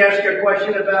maybe ask a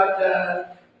question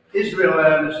about Israel,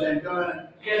 I understand. Go ahead.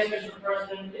 Yes, Mr.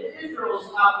 President. Israel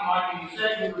is top of mind. You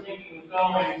said you were thinking of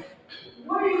going.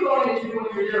 What are you going to do when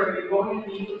you're there? Are you going to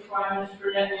meet with Prime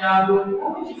Minister Netanyahu?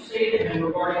 What would you say to him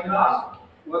regarding Gaza?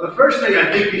 Well, the first thing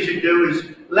I think you should do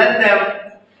is let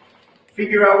them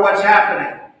figure out what's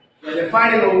happening. They're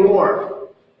fighting a war.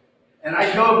 And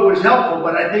I know it was helpful,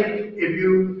 but I think if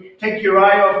you take your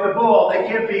eye off the ball, they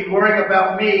can't be worrying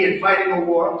about me and fighting a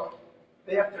war.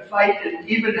 They have to fight, and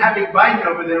even having Biden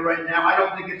over there right now, I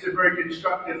don't think it's a very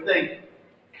constructive thing.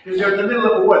 Because they're in the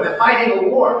middle of a war. They're fighting a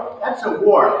war. That's a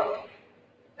war.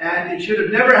 And it should have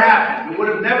never happened. It would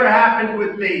have never happened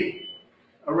with me.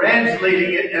 Iran's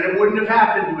leading it, and it wouldn't have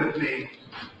happened with me.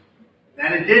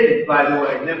 And it didn't, by the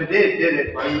way. Never did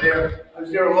it? I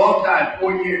was there a long time,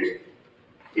 4 years.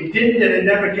 It didn't, and it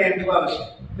never came close.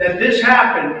 That this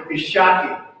happened is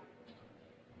shocking.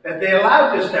 That they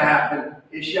allowed this to happen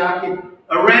is shocking.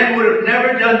 Iran would have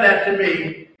never done that to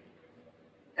me.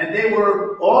 And they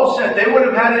were all set. They would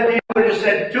have had a deal. Would have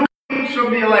said 2 weeks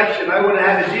from the election, I would have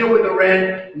had a deal with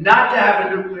Iran not to have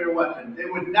a nuclear weapon. They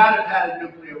would not have had a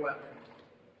nuclear weapon.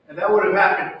 And that would have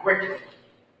happened quickly.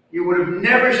 You would have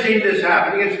never seen this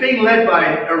happening. It's being led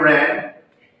by Iran,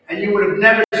 and you would have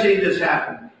never seen this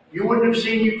happen. You wouldn't have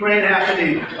seen Ukraine happen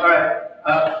either. All right.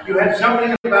 You had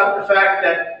something about the fact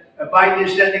that Biden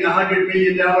is sending $100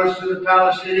 million to the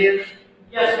Palestinians?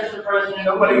 Yes, Mr. President.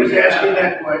 Nobody was asking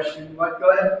that question. But go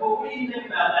ahead. Well, what do you think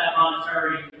about that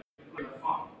monetary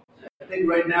fund? I think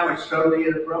right now it's totally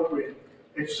inappropriate.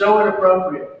 It's so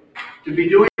inappropriate to be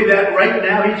doing that right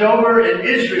now. He's over in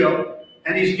Israel,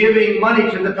 and he's giving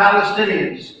money to the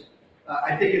Palestinians.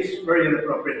 I think it's very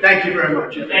inappropriate. Thank you very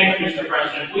much. Thank you, Mr.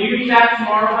 President. Will you be back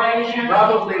tomorrow by any chance?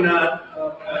 Probably not.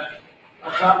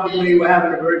 Probably we're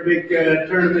having a very big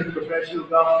tournament, professional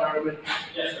golf tournament.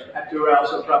 Yes, sir. At Doral,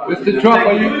 so probably. Mr. Trump,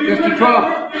 are you, Mr.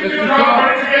 Trump, Where'd you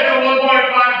get the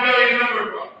 1.5 billion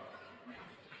number from?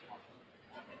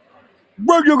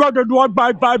 Where you got the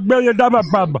 $1.5 million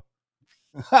from?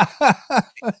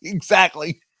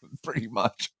 Exactly. Pretty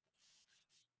much.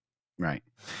 Right.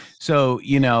 So,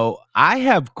 I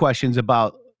have questions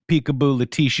about Peekaboo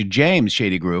Letitia James,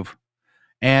 Shady Groove.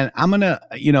 And I'm going to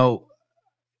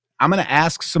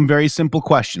ask some very simple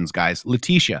questions, guys.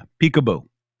 Letitia, Peekaboo.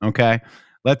 Okay.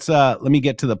 Let me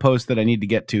get to the post that I need to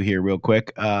get to here real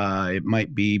quick. It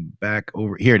might be back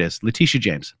over. Here it is. Letitia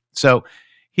James. So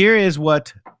here is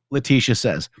what Letitia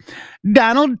says.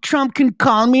 Donald Trump can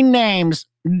call me names.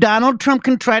 Donald Trump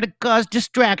can try to cause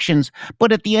distractions,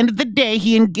 but at the end of the day,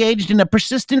 he engaged in a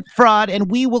persistent fraud,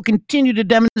 and we will continue to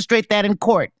demonstrate that in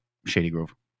court. Shady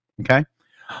Grove. Okay.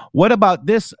 What about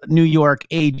this New York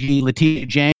AG, Letitia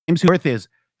James, whose worth is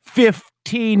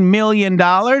 $15 million?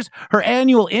 Her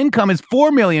annual income is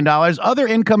 $4 million. Other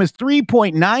income is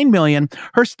 $3.9 million.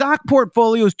 Her stock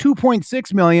portfolio is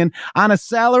 $2.6 million on a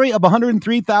salary of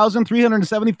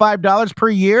 $103,375 per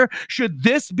year. Should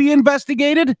this be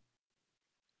investigated?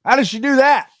 How does she do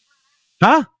that?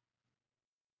 Huh?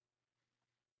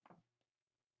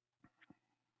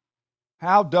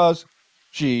 How does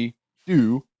she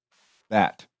do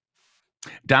that?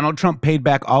 Donald Trump paid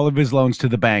back all of his loans to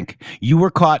the bank. You were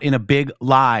caught in a big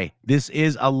lie. This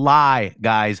is a lie,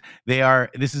 guys.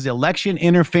 This is election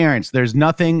interference. There's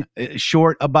nothing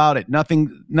short about it.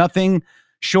 Nothing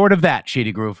short of that,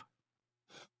 Shady Groove.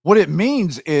 What it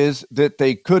means is that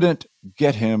they couldn't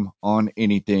get him on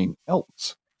anything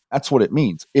else. That's what it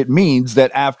means. It means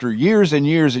that after years and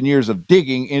years and years of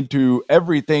digging into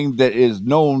everything that is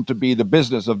known to be the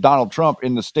business of Donald Trump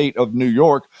in the state of New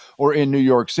York or in New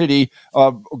York City,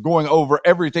 going over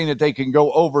everything that they can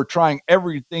go over, trying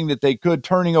everything that they could,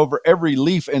 turning over every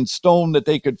leaf and stone that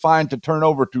they could find to turn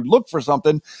over to look for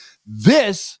something.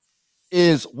 This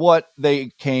is what they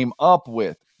came up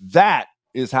with. That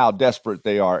is how desperate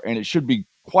they are. And it should be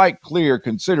quite clear,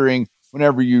 considering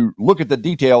whenever you look at the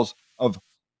details of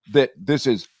that, this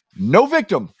is no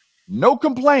victim, no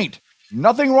complaint,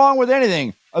 nothing wrong with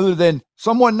anything other than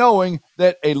someone knowing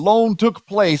that a loan took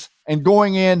place and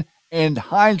going in and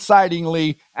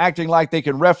hindsightingly acting like they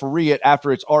can referee it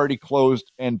after it's already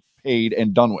closed and paid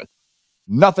and done with.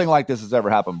 Nothing like this has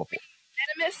ever happened before.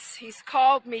 He's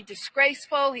called me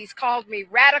disgraceful. He's called me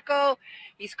radical.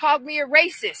 He's called me a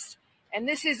racist. And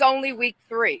this is only week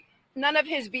 3. None of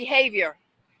his behavior,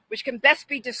 which can best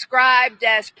be described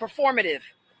as performative,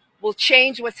 will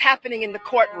change what's happening in the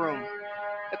courtroom.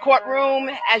 The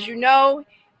courtroom, as you know,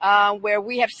 where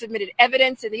we have submitted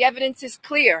evidence, and the evidence is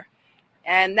clear.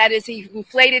 And that is, he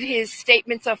inflated his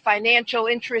statements of financial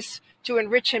interests to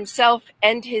enrich himself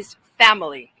and his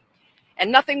family.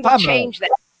 And nothing will change that.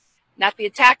 not the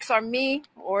attacks on me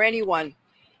or anyone.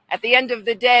 At the end of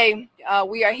the day,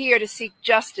 we are here to seek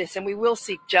justice, and we will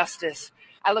seek justice.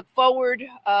 I look forward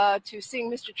to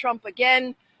seeing Mr. Trump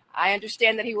again. I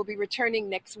understand that he will be returning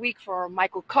next week for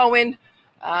Michael Cohen,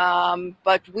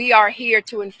 but we are here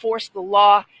to enforce the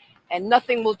law, and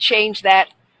nothing will change that.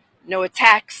 No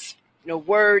attacks, no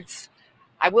words.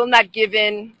 I will not give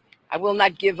in. I will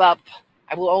not give up.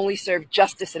 I will only serve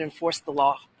justice and enforce the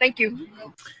law. Thank you.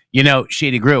 You know,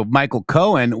 Shady Groove, Michael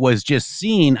Cohen was just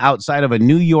seen outside of a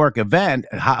New York event,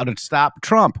 how to stop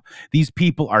Trump. These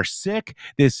people are sick.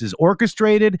 This is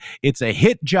orchestrated. It's a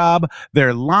hit job.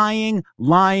 They're lying,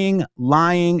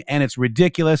 and it's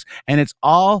ridiculous. And it's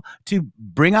all to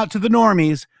bring out to the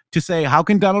normies to say, how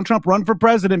can Donald Trump run for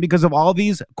president because of all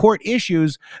these court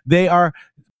issues? They are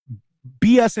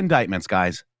BS indictments,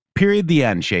 guys. Period. The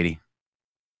end, Shady.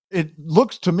 It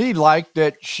looks to me like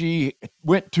that she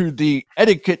went to the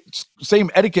same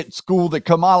etiquette school that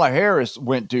Kamala Harris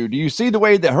went to. Do you see the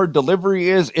way that her delivery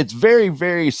is? It's very,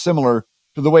 very similar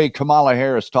to the way Kamala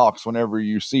Harris talks whenever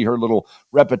you see her little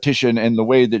repetition and the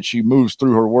way that she moves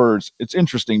through her words. It's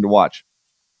interesting to watch.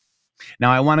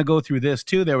 Now, I want to go through this,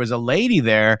 too. There was a lady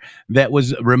there that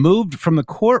was removed from the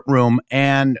courtroom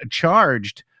and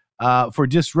charged for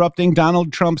disrupting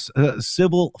Donald Trump's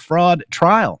civil fraud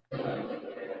trial.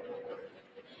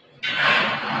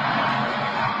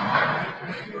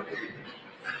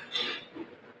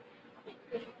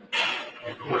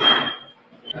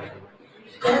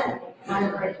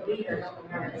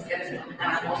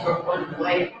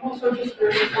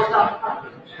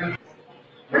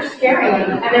 You're scaring me,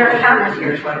 and there are cameras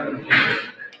here. Do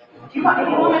you want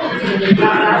anyone to see me?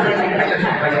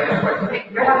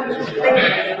 You're having to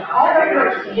say, all of your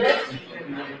kids.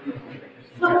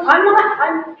 Look,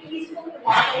 I'm peacefully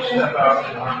watching this.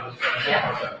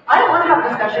 I don't want to have a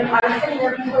discussion. I was sitting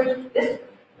there before this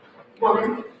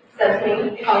woman says to me,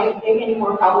 if I make any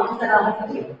more problems, then I'll listen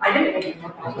to you. I didn't make any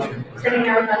more problems. Sitting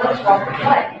there with my lips off the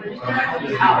play. We're just going to have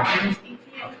you out.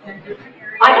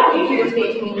 I don't need you to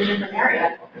speak to me in a different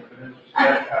area.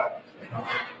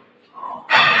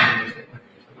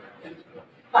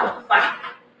 Fine.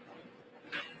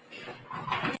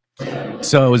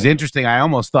 So it was interesting. I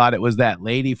almost thought it was that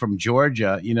lady from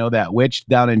Georgia, you know, that witch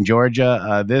down in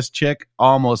Georgia. This chick,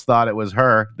 almost thought it was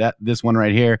her. This one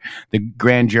right here, the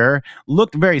grand juror,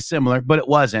 looked very similar, but it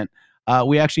wasn't.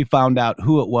 We actually found out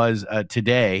who it was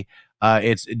today.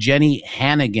 It's Jenny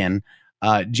Hannigan.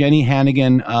 Jenny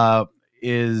Hannigan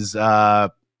is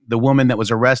the woman that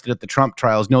was arrested at the Trump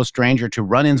trials. No stranger to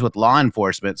run-ins with law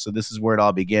enforcement. So this is where it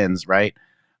all begins, right?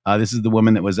 This is the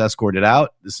woman that was escorted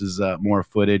out. This is more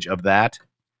footage of that.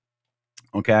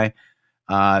 Okay.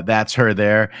 That's her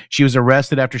there. She was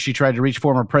arrested after she tried to reach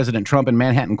former President Trump in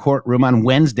Manhattan courtroom on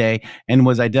Wednesday and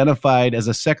was identified as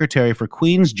a secretary for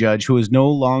Queens judge who is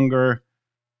no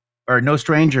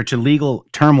stranger to legal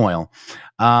turmoil.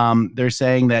 They're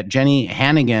saying that Jenny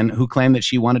Hannigan, who claimed that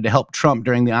she wanted to help Trump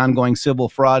during the ongoing civil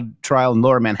fraud trial in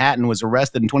Lower Manhattan, was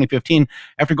arrested in 2015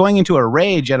 after going into a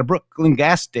rage at a Brooklyn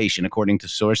gas station, according to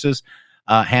sources.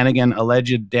 Hannigan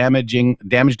alleged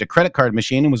damaged a credit card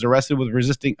machine and was arrested with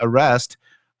resisting arrest.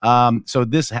 So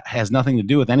this has nothing to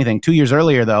do with anything. 2 years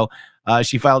earlier, though,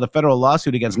 she filed a federal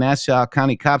lawsuit against Nassau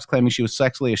County cops claiming she was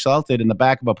sexually assaulted in the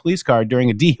back of a police car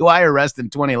during a DUI arrest in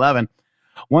 2011.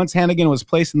 Once Hannigan was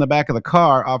placed in the back of the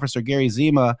car, Officer Gary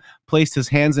Zima placed his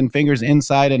hands and fingers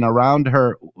inside and around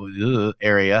her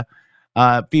area.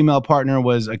 Female partner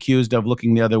was accused of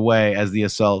looking the other way as the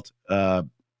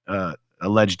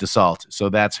alleged assault. So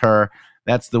that's her.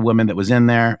 That's the woman that was in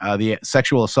there. The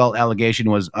sexual assault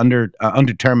allegation was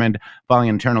undetermined following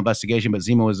an internal investigation, but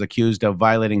Zima was accused of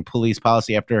violating police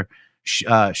policy after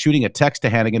shooting a text to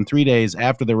Hannigan 3 days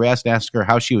after the arrest and asked her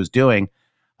how she was doing.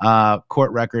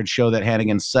 Court records show that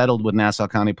Hannigan settled with Nassau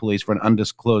County Police for an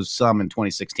undisclosed sum in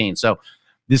 2016. So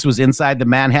this was inside the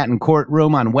Manhattan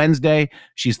courtroom on Wednesday.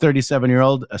 She's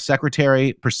 37-year-old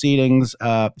secretary proceedings.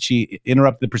 She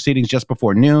interrupted the proceedings just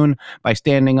before noon by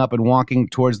standing up and walking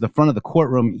towards the front of the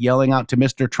courtroom, yelling out to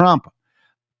Mr. Trump.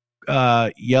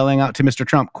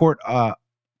 Court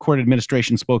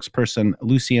administration spokesperson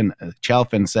Lucien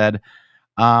Chalfin said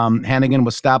Hannigan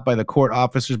was stopped by the court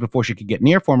officers before she could get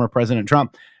near former President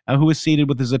Trump, who was seated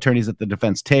with his attorneys at the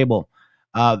defense table.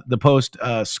 The Post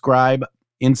scribe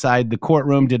inside the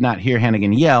courtroom did not hear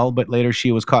Hannigan yell, but later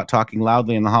she was caught talking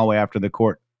loudly in the hallway after the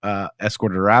court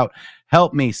escorted her out.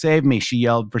 "Help me, save me," she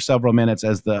yelled for several minutes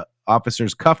as the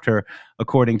officers cuffed her,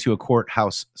 according to a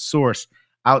courthouse source.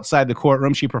 Outside the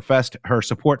courtroom, she professed her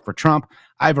support for Trump.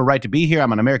 "I have a right to be here.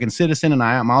 I'm an American citizen, and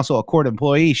I am also a court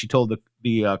employee," she told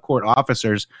the court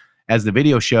officers as the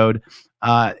video showed.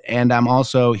 And I'm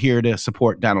also here to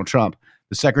support Donald Trump.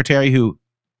 The secretary who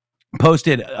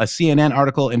posted a CNN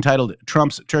article entitled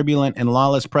 "Trump's Turbulent and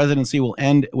Lawless Presidency Will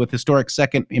End with Historic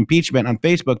Second Impeachment" on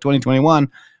Facebook 2021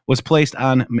 was placed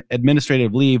on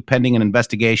administrative leave pending an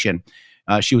investigation.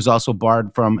 She was also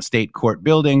barred from state court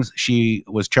buildings. She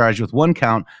was charged with one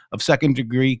count of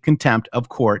second-degree contempt of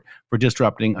court for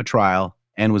disrupting a trial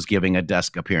and was giving a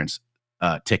desk appearance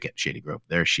ticket. Shady Grove.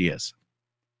 There she is.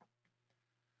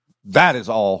 That is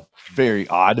all very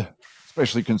odd,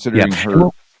 especially considering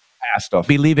her past stuff.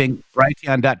 Be leaving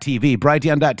Brighteon.tv.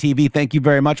 Brighteon.tv, thank you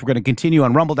very much. We're going to continue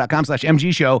on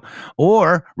rumble.com/MG show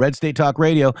or Red State Talk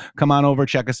Radio. Come on over,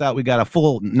 check us out. We got a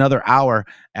full another hour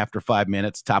after 5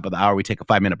 minutes. Top of the hour, we take a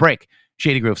 5-minute break.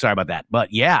 Shady Groove, sorry about that.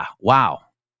 But yeah, wow.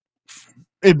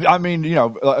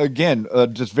 Again,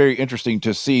 just very interesting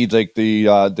to see like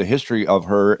the history of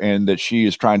her and that she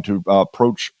is trying to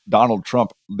approach Donald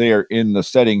Trump there in the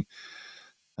setting.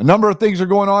 A number of things are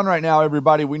going on right now,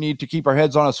 everybody. We need to keep our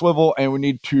heads on a swivel, and we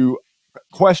need to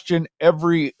question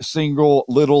every single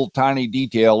little tiny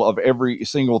detail of every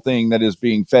single thing that is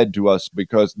being fed to us,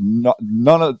 because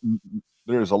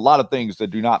there's a lot of things that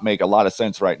do not make a lot of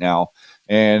sense right now,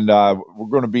 and we're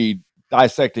going to be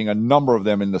dissecting a number of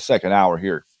them in the second hour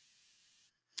here.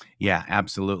 Yeah,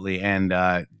 absolutely. And,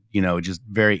 just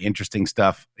very interesting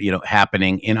stuff,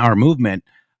 happening in our movement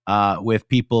with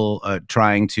people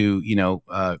trying to,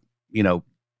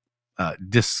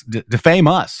 defame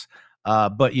us.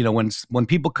 But, when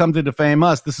people come to defame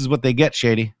us, this is what they get,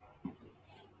 Shady.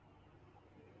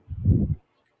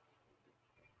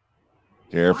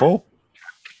 Careful.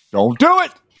 Don't do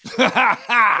it.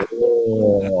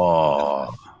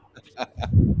 Oh.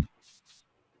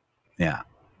 Yeah.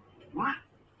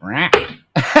 I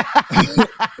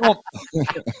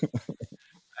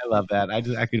love that.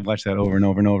 I could watch that over and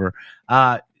over and over.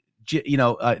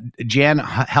 Jan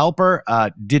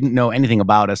Halper didn't know anything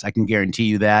about us. I can guarantee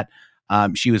you that.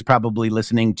 She was probably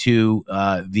listening to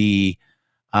the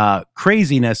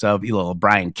craziness of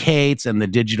Brian Cates and the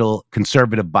digital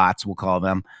conservative bots, we'll call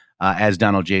them, as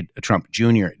Donald J. Trump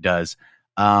Jr. does.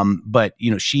 But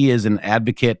she is an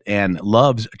advocate and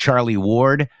loves Charlie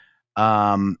Ward.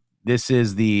 This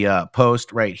is the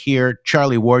post right here.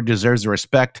 Charlie Ward deserves the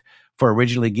respect for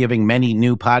originally giving many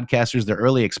new podcasters their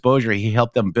early exposure. He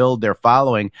helped them build their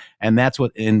following, and that's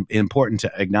what important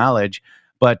to acknowledge.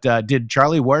 But did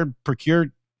Charlie Ward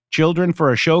procure children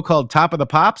for a show called Top of the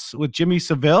Pops with Jimmy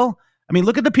Savile? I mean,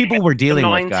 look at the people we're dealing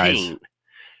with, guys.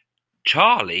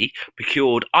 Charlie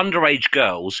procured underage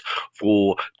girls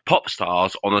for pop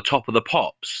stars on the Top of the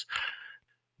Pops.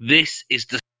 This is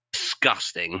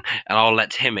disgusting, and I'll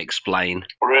let him explain.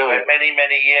 Really?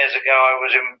 Many years ago, I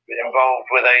was involved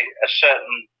with a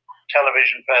certain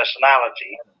television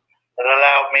personality that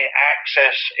allowed me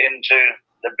access into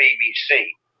the BBC.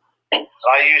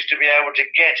 I used to be able to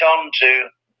get onto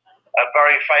a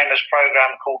very famous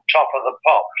program called Top of the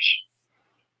Pops.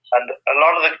 And a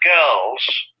lot of the girls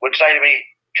would say to me,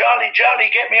 Charlie,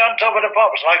 get me on Top of the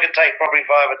Pops. And I could take probably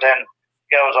 5 or 10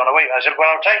 girls on a week. And I said,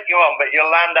 well, I'll take you on, but you'll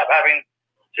end up having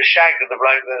to shag the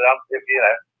bloke that,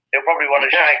 he'll probably want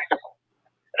to shag.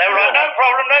 And they were like, no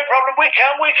problem, we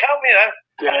come, And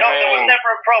there was never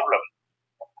a problem.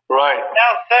 Right.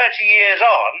 Now 30 years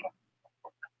on,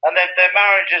 and their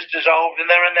marriage is dissolved, and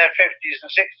they're in their 50s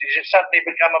and 60s, it's suddenly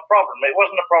become a problem. It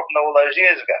wasn't a problem all those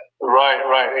years ago. Right,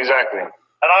 exactly.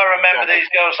 And I remember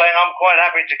these girls saying, I'm quite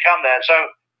happy to come there. So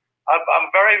I'm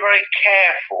very, very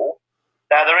careful.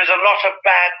 Now, there is a lot of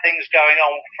bad things going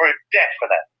on for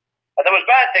definite. And there was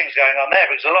bad things going on there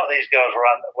because a lot of these girls were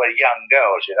young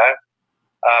girls,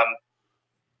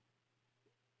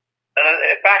 And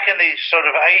back in the sort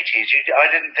of 80s, I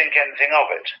didn't think anything of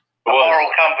it. The moral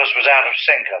compass was out of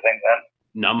sync, I think,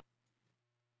 then.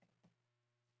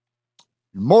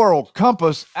 Moral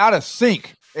compass out of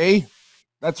sync, eh?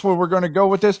 That's where we're going to go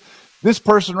with this. This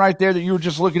person right there that you were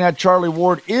just looking at, Charlie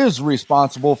Ward, is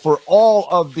responsible for all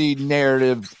of the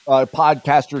narrative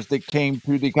podcasters that came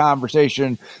to the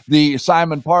conversation. The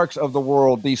Simon Parks of the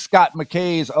world, the Scott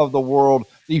McKays of the world,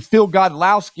 the Phil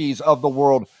Godlowskis of the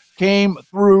world came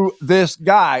through this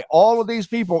guy. All of these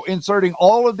people inserting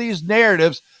all of these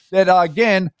narratives that,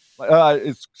 again,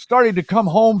 is starting to come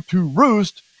home to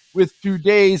roost with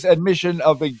today's admission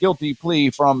of a guilty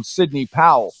plea from Sidney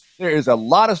Powell. There is a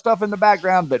lot of stuff in the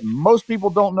background that most people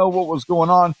don't know what was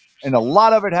going on, and a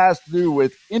lot of it has to do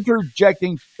with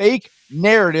interjecting fake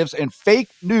narratives and fake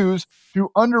news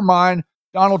to undermine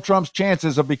Donald Trump's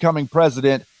chances of becoming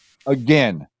president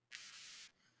again.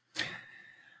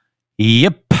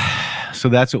 Yep. So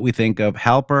that's what we think of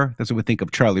Halper. That's what we think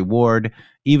of Charlie Ward.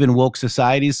 Even Woke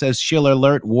Society says, Schiller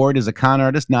alert, Ward is a con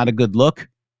artist, not a good look.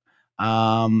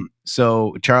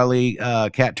 So Charlie,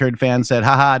 Cat Turd fan said,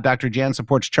 haha, Dr. Jan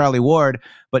supports Charlie Ward,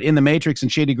 but In the Matrix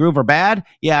and Shady Groove are bad.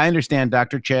 Yeah, I understand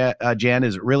Dr. Jan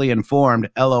is really informed.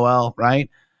 LOL, right?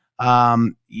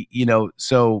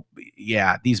 So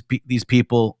yeah, these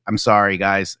people, I'm sorry,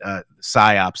 guys,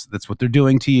 psyops, that's what they're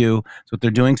doing to you. That's what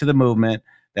they're doing to the movement.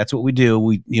 That's what we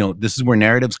do. This is where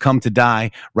narratives come to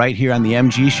die, right here on the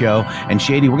MG show. And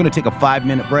Shady, we're going to take a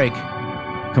 5-minute break.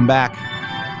 Come back.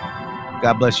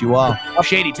 God bless you all.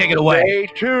 Shady, take it away. Stay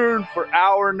tuned for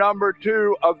hour number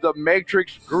 2 of the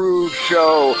Matrix Groove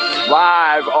Show,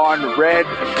 live on Red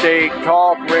State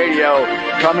Talk Radio.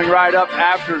 Coming right up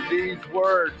after these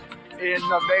words in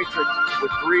the Matrix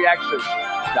with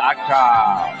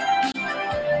 3X's.com.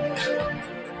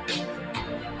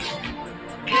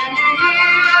 Can you hear me?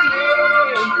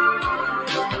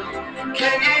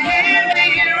 Can you hear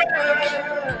me running?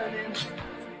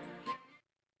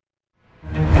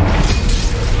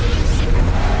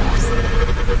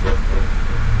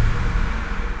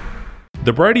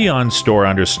 The Brighteon store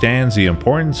understands the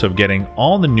importance of getting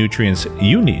all the nutrients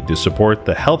you need to support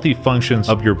the healthy functions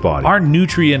of your body. Our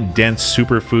nutrient-dense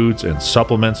superfoods and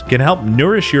supplements can help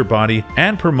nourish your body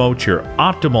and promote your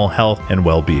optimal health and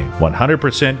well-being.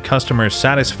 100% customer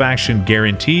satisfaction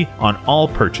guarantee on all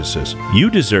purchases. You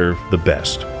deserve the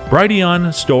best.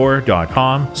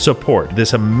 BrighteonStore.com. Support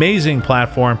this amazing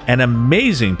platform and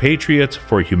amazing patriots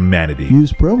for humanity.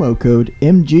 Use promo code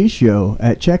MGSHOW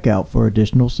at checkout for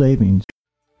additional savings.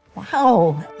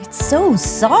 Wow, it's so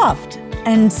soft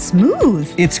and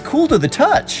smooth. It's cool to the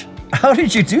touch. How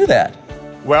did you do that?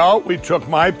 Well, we took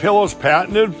MyPillow's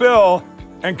patented fill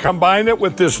and combined it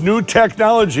with this new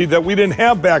technology that we didn't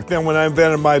have back then when I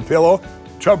invented MyPillow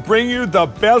to bring you the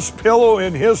best pillow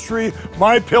in history,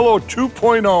 MyPillow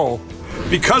 2.0.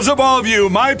 Because of all of you,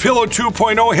 MyPillow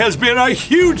 2.0 has been a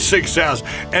huge success,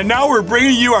 and now we're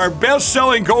bringing you our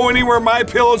best-selling Go Anywhere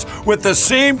MyPillows with the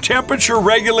same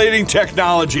temperature-regulating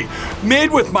technology.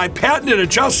 Made with my patented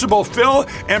adjustable fill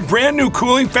and brand new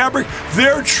cooling fabric,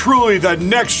 they're truly the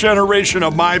next generation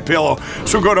of MyPillow.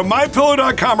 So go to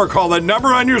MyPillow.com or call the number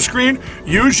on your screen.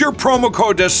 Use your promo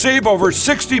code to save over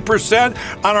 60%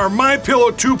 on our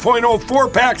MyPillow 2.0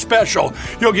 4-pack special.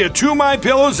 You'll get 2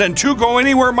 MyPillows and 2 Go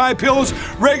Anywhere MyPillows.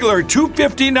 Regular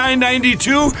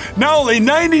 $259.92, now only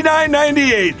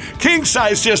 $99.98. King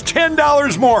size just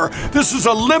 $10 more. This is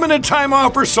a limited time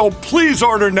offer, so please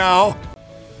order now.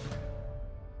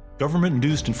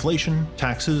 Government-induced inflation,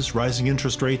 taxes, rising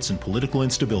interest rates, and political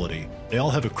instability. They all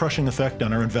have a crushing effect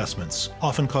on our investments,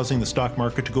 often causing the stock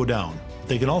market to go down.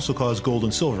 They can also cause gold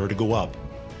and silver to go up.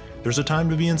 There's a time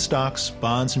to be in stocks,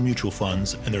 bonds, and mutual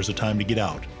funds, and there's a time to get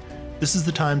out. This is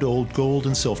the time to hold gold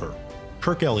and silver.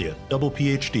 Kirk Elliott, double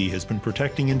PhD, has been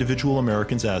protecting individual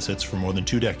Americans' assets for more than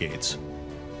 2 decades.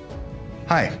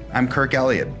 Hi, I'm Kirk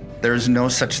Elliott. There is no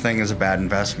such thing as a bad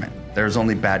investment. There is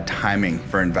only bad timing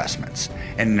for investments.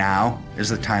 And now is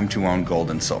the time to own gold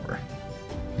and silver.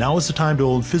 Now is the time to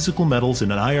hold physical metals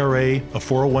in an IRA, a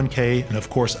 401k, and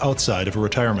of course outside of a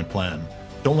retirement plan.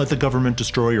 Don't let the government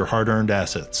destroy your hard-earned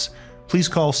assets. Please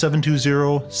call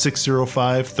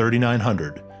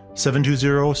 720-605-3900.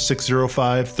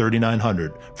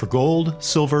 720-605-3900 for gold,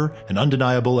 silver, and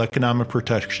undeniable economic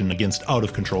protection against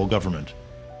out-of-control government.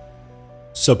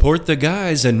 Support the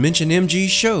guys and mention MG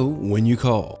Show when you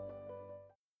call.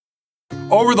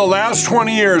 Over the last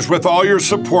 20 years, with all your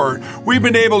support, we've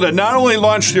been able to not only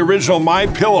launch the original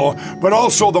MyPillow, but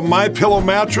also the MyPillow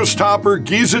mattress topper,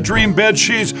 Giza Dream bed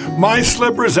sheets, My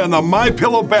Slippers, and the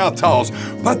MyPillow bath towels.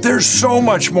 But there's so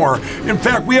much more. In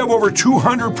fact, we have over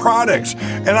 200 products,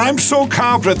 and I'm so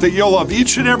confident that you'll love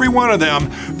each and every one of them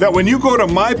that when you go to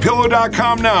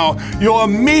MyPillow.com now, you'll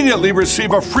immediately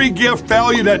receive a free gift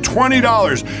valued at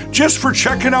 $20 just for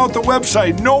checking out the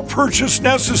website. No purchase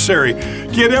necessary.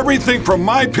 Get everything from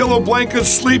MyPillow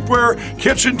blankets, sleepwear,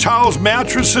 kitchen towels,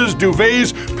 mattresses,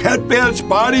 duvets, pet beds,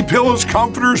 body pillows,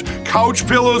 comforters, couch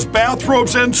pillows,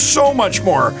 bathrobes, and so much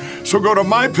more. So go to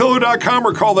MyPillow.com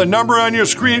or call the number on your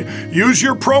screen. Use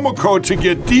your promo code to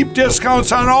get deep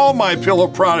discounts on all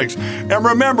MyPillow products. And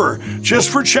remember, just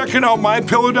for checking out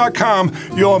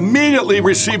MyPillow.com, you'll immediately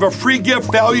receive a free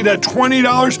gift valued at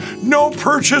 $20. No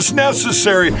purchase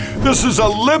necessary. This is a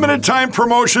limited time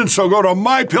promotion, so go to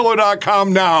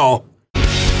MyPillow.com now.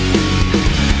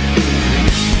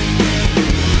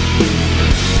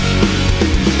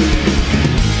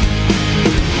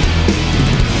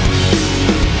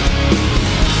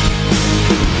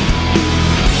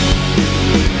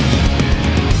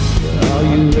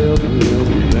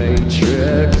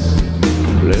 Matrix.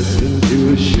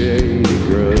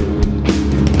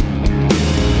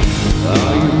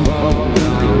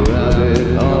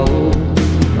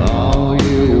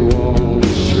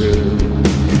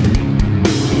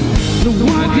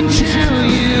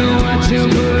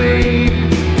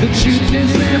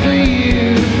 just there for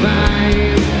you to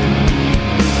find.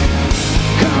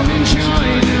 Come and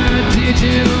join our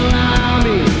digital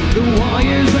army, the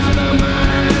warriors of the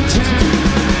modern time.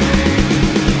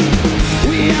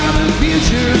 We are the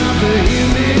future of the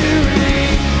human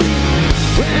race,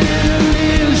 where it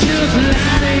lives just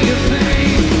lighting a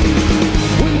flame.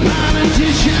 When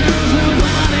politicians are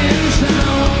bought and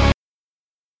sold,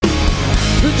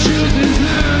 the truth is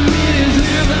learned, it is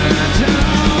never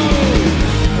told.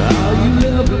 Are you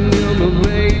living in the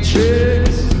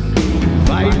matrix,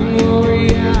 fighting for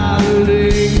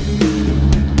reality?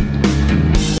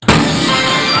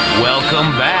 Welcome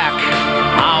back.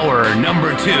 Hour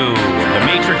number 2, the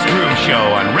Matrix Groove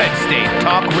Show on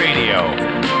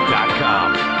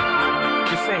RedStateTalkRadio.com.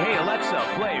 Just say, hey Alexa,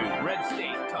 play Red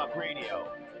State Talk Radio.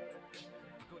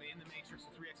 Go to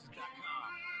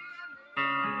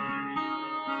InTheMatrix3x's.com.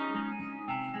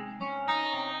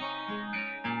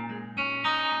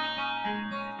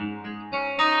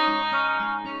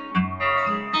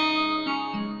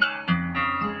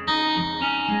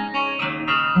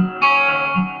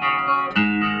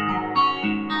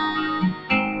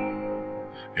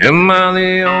 Am I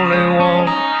the only one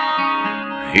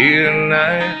here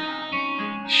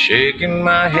tonight, shaking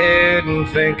my head and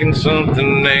thinking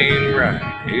something ain't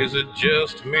right? Is it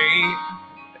just me?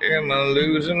 Am I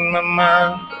losing my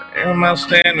mind? Am I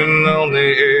standing on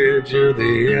the edge of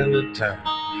the end of time?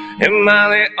 Am I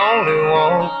the only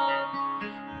one?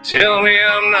 Tell me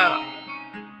I'm not.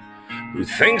 Who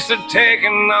thinks of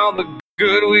taking all the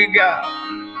good we got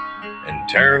and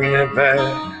turning it back?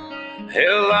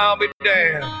 Hell, I'll be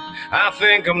damned. I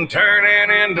think I'm turning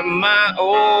into my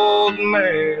old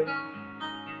man.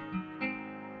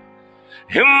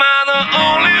 Am I the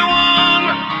only one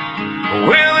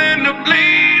willing to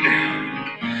bleed,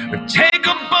 or take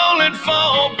a bullet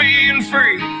for being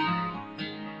free?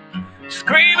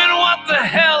 Screaming, what the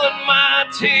hell am my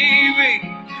TV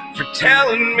for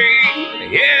telling me?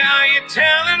 Yeah, are you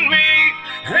telling me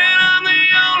that I'm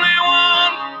the only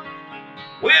one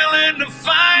willing to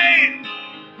fight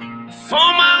for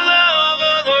my love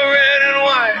of the red and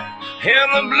white and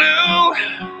the blue?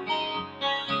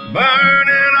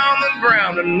 Burning on the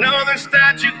ground, another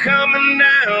statue coming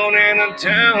down in a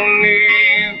town near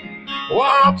you.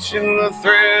 Watching the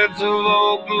threads of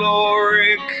old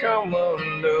glory come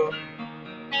undone.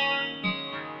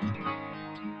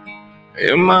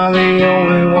 Am I the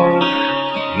only one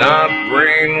not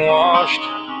brainwashed,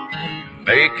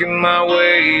 making my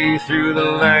way through the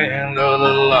land of the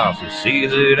lost, who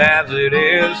sees it as it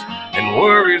is and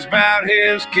worries about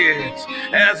his kids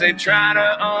as they try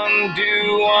to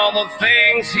undo all the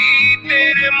things he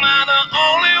did? Am I the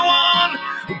only one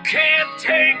who can't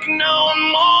take no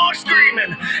more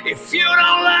screaming? If you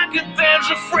don't like it, there's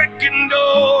a frickin'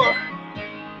 door.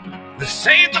 This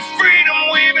ain't the freedom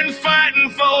we've been fighting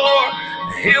for.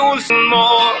 It was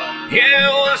more, yeah,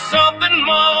 it was something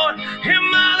more.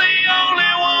 Am I the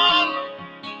only one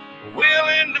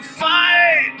willing to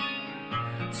fight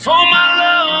for my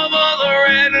love of the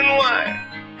red and white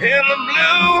and the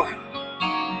blue?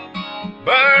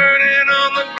 Burning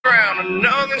on the ground,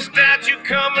 another statue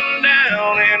coming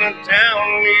down in a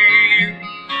town near you.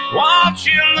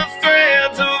 Watching the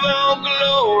threads of old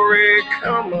glory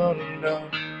come undone.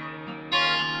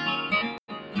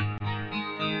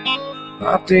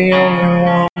 Not the only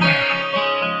one.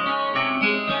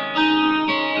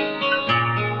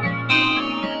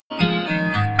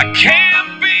 I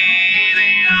can't be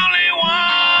the only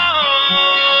one.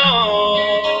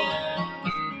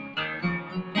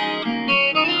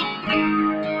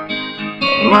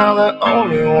 Am I the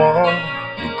only one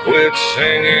who quit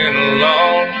singing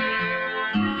along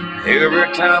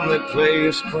every time they play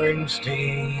a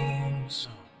Springsteen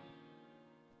song?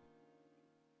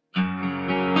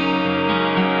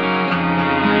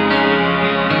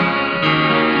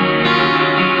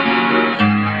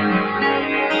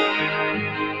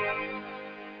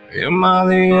 Am I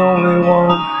the only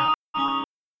one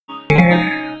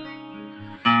here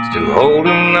still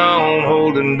holding on,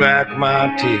 holding back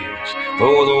my tears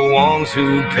for the ones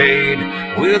who paid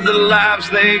with the lives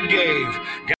they gave?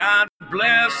 God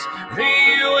bless the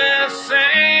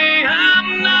USA.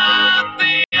 I'm not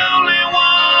the only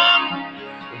one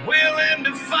willing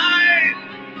to fight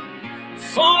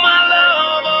for my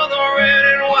love of the red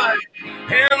and white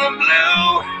and the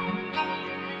blue.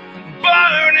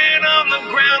 Burning on the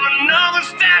ground, another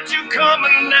statue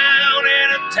coming down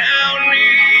in a town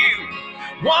near you.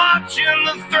 Watching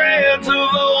the threads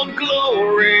of old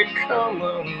glory come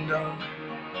undone.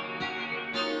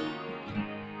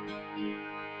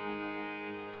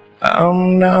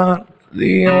 I'm not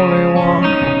the only one.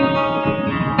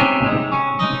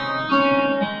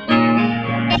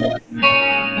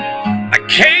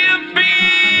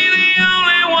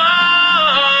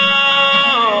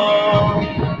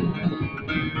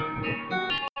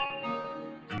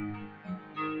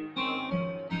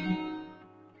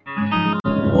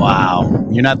 Wow.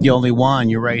 You're not the only one.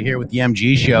 You're right here with the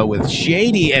MG Show with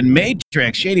Shady and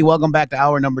Matrix. Shady, welcome back to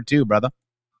hour number 2, brother.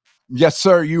 Yes,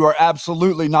 sir. You are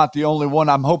absolutely not the only one.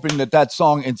 I'm hoping that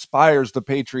song inspires the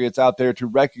patriots out there to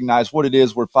recognize what it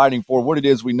is we're fighting for, what it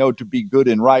is we know to be good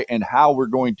and right, and how we're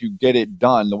going to get it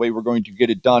done. The way we're going to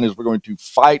get it done is we're going to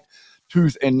fight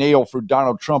tooth and nail for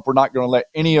Donald Trump. We're not going to let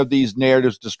any of these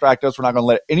narratives distract us. We're not going to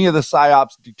let any of the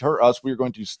psyops deter us. We're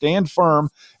going to stand firm,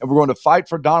 and we're going to fight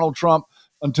for Donald Trump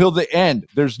until the end.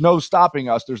 There's no stopping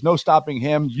us. There's no stopping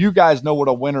him. You guys know what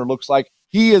a winner looks like.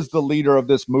 He is the leader of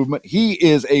this movement. He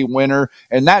is a winner,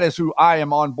 and that is who I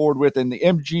am on board with, and the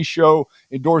MG Show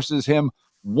endorses him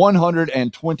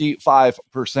 125%.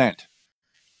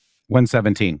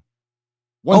 117.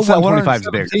 125 is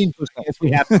bigger. We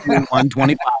have to do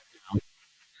 125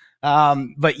 now.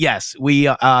 But yes, we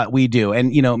do.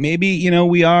 And, maybe,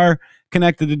 we are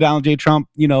connected to Donald J. Trump,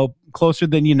 closer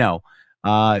than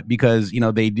because,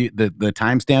 they do the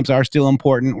timestamps are still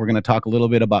important. We're going to talk a little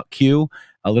bit about Q,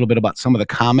 a little bit about some of the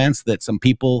comments that some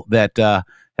people that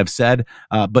have said.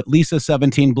 But Lisa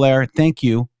 17 Blair, thank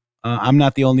you. I'm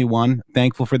not the only one.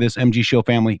 Thankful for this MG Show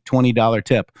family $20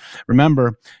 tip.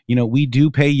 Remember, we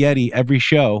do pay Yeti every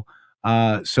show.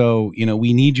 So,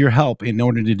 we need your help in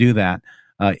order to do that.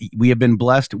 We have been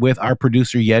blessed with our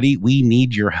producer, Yeti. We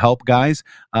need your help, guys.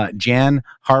 Jan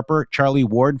Harper, Charlie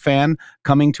Ward fan,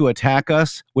 coming to attack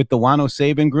us with the Wano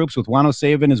Saban groups. With Wano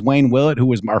Saban is Wayne Willett, who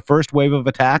was our first wave of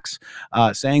attacks,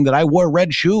 saying that I wore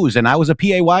red shoes and I was a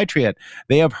patriot.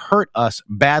 They have hurt us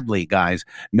badly, guys.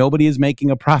 Nobody is making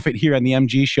a profit here on the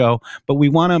MG Show, but we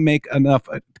want to make enough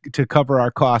to cover our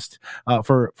cost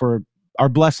for our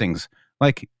blessings.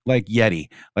 Like Yeti,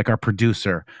 like our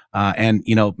producer, and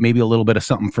maybe a little bit of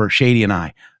something for Shady and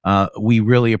I. We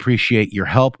really appreciate your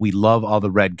help. We love all the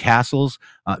red castles.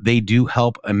 They do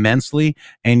help immensely,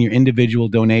 and your individual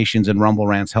donations and Rumble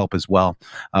Rants help as well.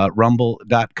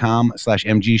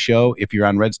 Rumble.com/MG Show. If you're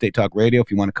on Red State Talk Radio, if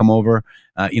you want to come over,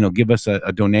 give us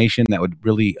a donation. That would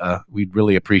really, we'd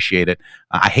really appreciate it.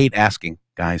 I hate asking,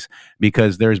 guys,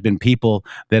 because there's been people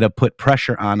that have put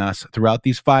pressure on us throughout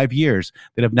these 5 years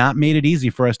that have not made it easy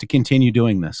for us to continue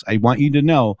doing this. I want you to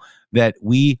know that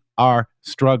we are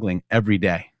struggling every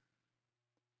day.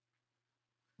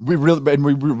 We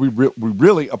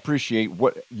really appreciate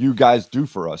what you guys do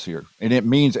for us here, and it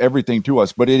means everything to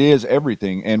us. But it is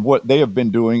everything, and what they have been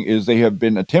doing is they have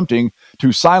been attempting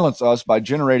to silence us by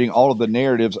generating all of the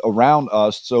narratives around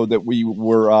us, so that we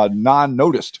were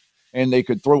non-noticed, and they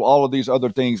could throw all of these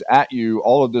other things at you.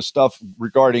 All of this stuff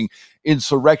regarding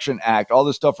Insurrection Act, all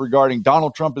this stuff regarding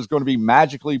Donald Trump is going to be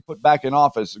magically put back in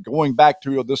office. Going back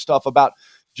to this stuff about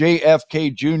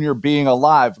JFK Jr. being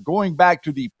alive, going back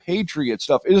to the Patriot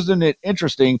stuff. Isn't it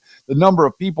interesting the number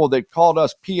of people that called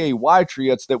us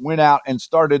patriots that went out and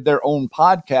started their own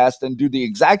podcast and do the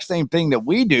exact same thing that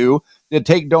we do, that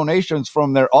take donations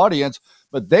from their audience,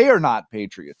 but they are not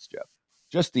patriots, Jeff.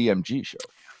 Just the MG Show.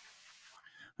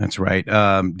 That's right.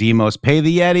 Demos, pay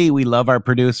the Yeti. We love our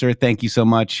producer. Thank you so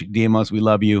much, Demos. We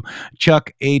love you. Chuck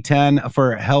A10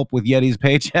 for help with Yeti's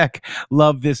paycheck.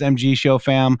 Love this MG Show,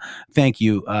 fam. Thank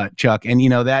you, Chuck. And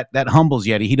that humbles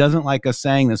Yeti. He doesn't like us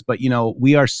saying this, but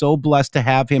we are so blessed to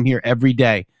have him here every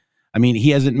day. I mean, he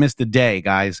hasn't missed a day,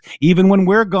 guys. Even when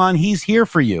we're gone, he's here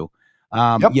for you.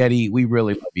 Yep. Yeti, we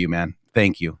really love you, man.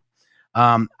 Thank you.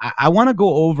 I want to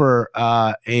go over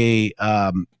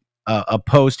a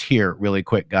post here really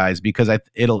quick, guys, because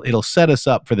it'll set us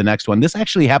up for the next one. This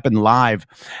actually happened live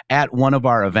at one of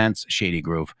our events, Shady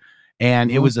Groove,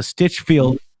 and it was a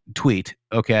Stitchfield tweet,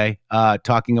 okay,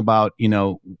 talking about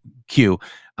Q,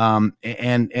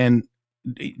 and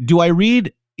do I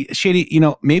read, Shady?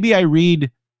 Maybe I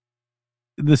read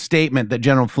the statement that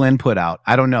General Flynn put out.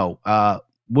 I don't know.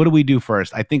 What do we do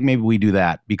first? I think maybe we do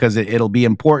that, because it'll be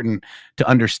important to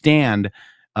understand.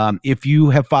 If you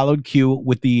have followed Q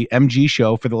with the MG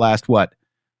Show for the last,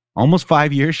 almost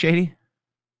 5 years, Shady?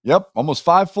 Yep, almost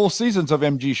 5 full seasons of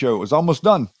MG Show. It was almost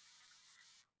done.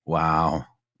 Wow,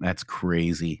 that's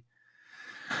crazy.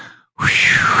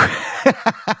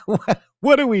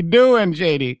 What are we doing,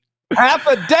 Shady? Half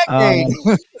a decade.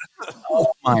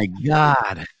 Oh, my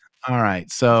God. All right,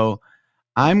 so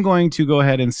I'm going to go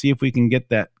ahead and see if we can get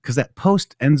that, because that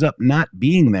post ends up not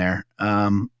being there.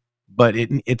 But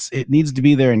it needs to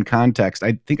be there in context.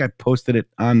 I think I posted it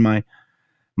on my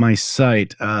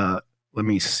site. Let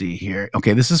me see here.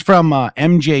 Okay, this is from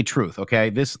MJ Truth. Okay,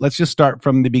 let's just start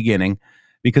from the beginning,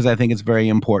 because I think it's very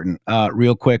important.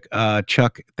 Real quick,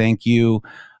 Chuck, thank you.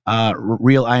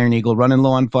 Real Iron Eagle, running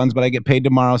low on funds, but I get paid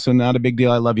tomorrow, so not a big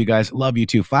deal. I love you guys. Love you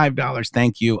too. $5.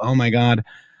 Thank you. Oh my God.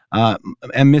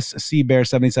 And Miss C Bear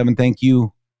 77, thank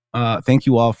you. Thank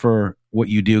you all for what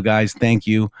you do, guys. Thank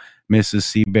you, Mrs.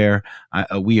 Seabear.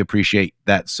 We appreciate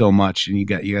that so much. And you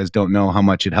guys don't know how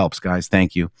much it helps, guys.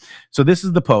 Thank you. So this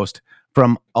is the post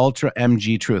from Ultra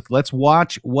MG Truth. Let's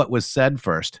watch what was said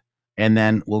first, and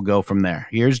then we'll go from there.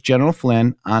 Here's General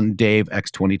Flynn on Dave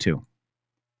X22.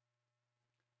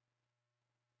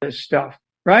 This stuff,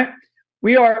 right?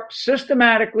 We are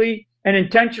systematically and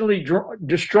intentionally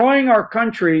destroying our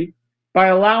country by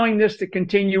allowing this to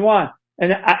continue on.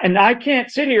 And I can't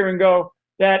sit here and go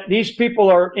that these people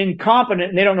are incompetent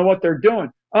and they don't know what they're doing.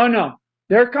 Oh, no.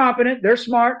 They're competent, they're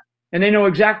smart, and they know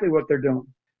exactly what they're doing.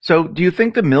 So do you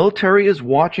think the military is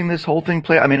watching this whole thing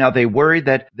play? I mean, are they worried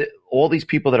that all these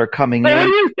people that are coming But in? what do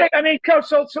you think? I mean,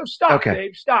 so stop, Okay.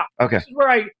 Dave, stop. Okay. This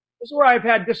is where I've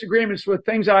had disagreements with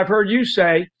things that I've heard you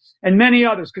say and many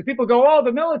others, because people go, oh,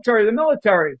 the military.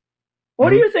 What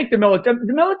do you think the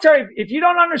military, if you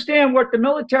don't understand what the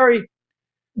military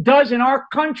does in our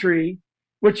country,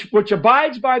 which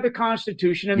abides by the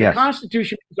Constitution, and Yes. the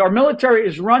Constitution is our military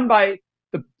is run by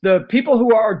the people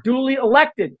who are duly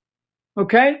elected.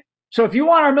 Okay? So if you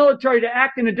want our military to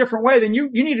act in a different way, then you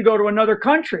need to go to another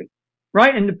country,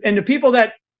 right? And the people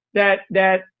that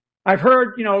I've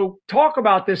heard, talk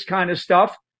about this kind of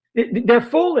stuff, they're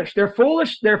foolish. They're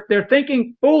foolish. They're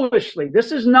thinking foolishly.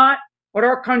 This is not what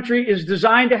our country is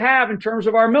designed to have in terms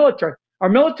of our military. Our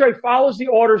military follows the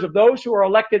orders of those who are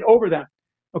elected over them.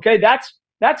 Okay, that's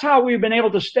how we've been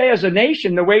able to stay as a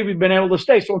nation the way we've been able to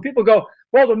stay. So when people go,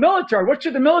 well, the military, what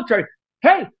should the military?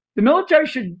 Hey, the military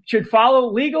should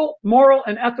follow legal, moral,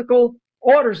 and ethical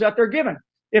orders that they're given.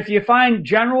 If you find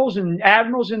generals and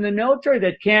admirals in the military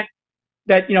that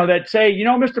say,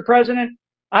 Mr. President,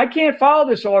 I can't follow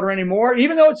this order anymore,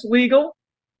 even though it's legal,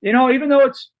 even though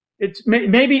it's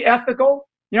maybe ethical,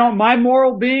 my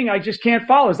moral being, I just can't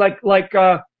follow. It's like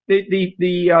the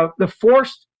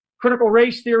forced critical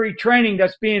race theory training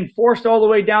that's being forced all the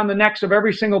way down the necks of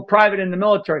every single private in the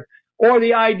military, or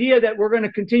the idea that we're going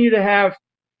to continue to have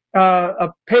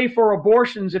pay for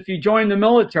abortions if you join the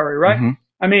military, right? Mm-hmm.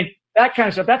 I mean, that kind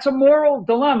of stuff. That's a moral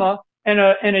dilemma, and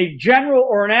a general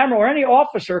or an admiral or any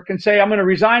officer can say, I'm going to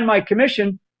resign my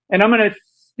commission and I'm going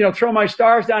to throw my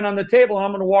stars down on the table and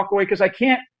I'm going to walk away because I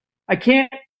can't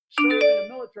serve in a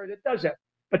military that does that.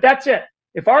 But that's it.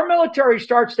 If our military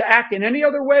starts to act in any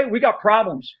other way, we got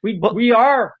problems. We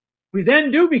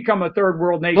then do become a third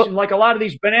world nation, like a lot of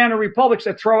these banana republics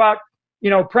that throw out,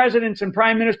 presidents and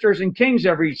prime ministers and kings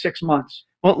every 6 months.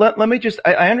 Well, let me just,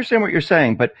 I understand what you're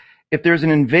saying, but if there's an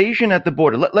invasion at the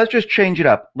border, let's just change it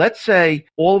up. Let's say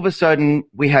all of a sudden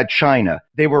we had China.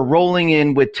 They were rolling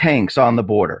in with tanks on the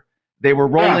border. They were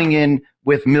rolling in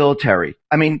with military.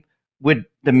 I mean, would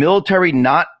the military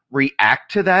not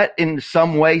react to that in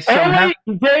some way, somehow?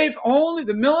 Dave,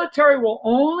 the military will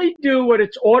only do what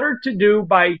it's ordered to do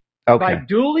by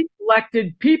duly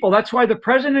elected people. That's why the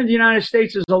president of the United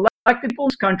States is elected in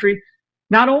this country,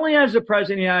 not only as the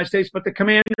president of the United States, but the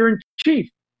commander in chief.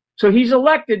 So he's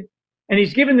elected and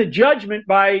he's given the judgment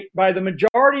by the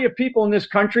majority of people in this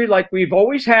country, like we've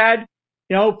always had,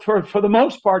 for the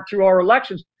most part through our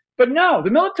elections. But no, the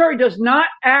military does not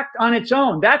act on its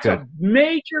own. That's a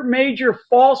major, major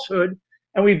falsehood.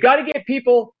 And we've got to get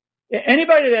people,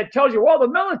 anybody that tells you, well, the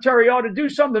military ought to do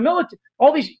something,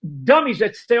 all these dummies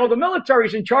that say, oh, the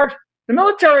military's in charge. The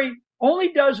military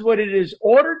only does what it is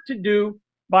ordered to do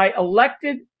by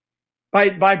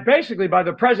basically by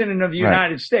the president of the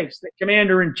United States, the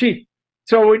commander in chief.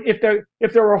 So if there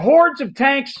were hordes of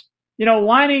tanks,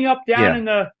 lining up down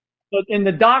in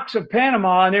the docks of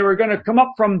Panama, and they were going to come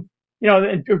up from,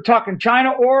 we're talking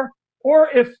China, or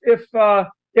if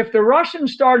the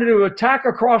Russians started to attack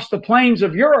across the plains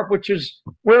of Europe, which is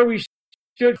where we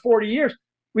stood 40 years,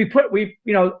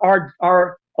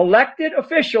 our elected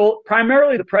official,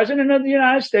 primarily the president of the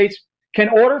United States, can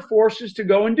order forces to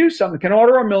go and do something, can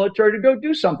order our military to go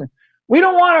do something. We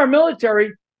don't want our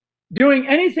military doing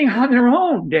anything on their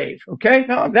own, Dave, okay?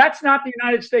 No, that's not the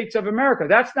United States of America.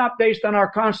 That's not based on our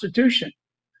Constitution.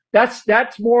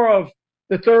 That's more of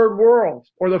the third world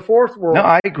or the fourth world. No,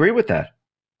 I agree with that.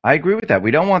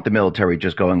 We don't want the military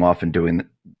just going off and doing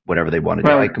whatever they want to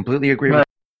do. I completely agree with that.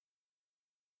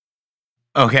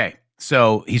 Okay.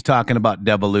 So he's talking about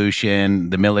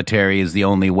devolution. The military is the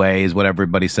only way, is what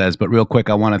everybody says. But real quick,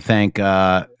 I want to thank,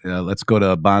 let's go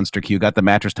to Bonster Q. Got the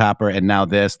mattress topper, and now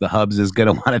this. The Hubs is going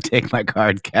to want to take my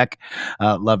card, Keck.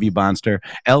 Love you, Bonster.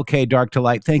 LK Dark to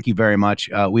Light, thank you very much.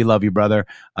 We love you, brother.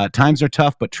 Times are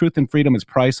tough, but truth and freedom is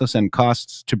priceless, and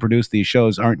costs to produce these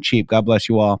shows aren't cheap. God bless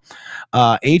you all.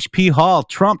 HP Hall,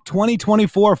 Trump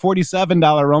 2024,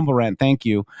 $47 Rumble Rant. Thank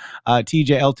you.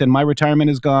 TJ Elton, my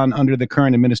retirement is gone under the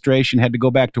current administration. Had to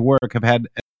go back to work. Have had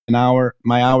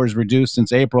my hours reduced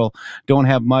since April. Don't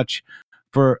have much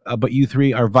but you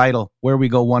three are vital. Where we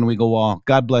go one, we go all.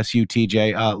 God bless you,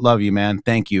 TJ. Love you, man.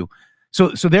 Thank you. So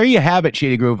there you have it,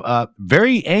 Shady Groove.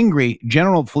 Very angry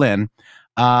General Flynn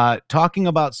talking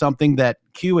about something that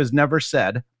Q has never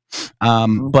said.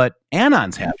 But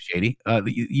Anons have, Shady.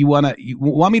 You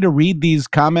want me to read these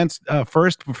comments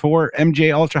first before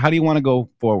MJ Ultra? How do you want to go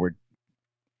forward?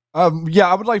 Yeah,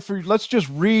 I would like let's just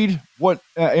read what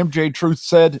MJ Truth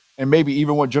said and maybe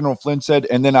even what General Flynn said,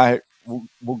 and then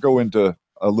we'll go into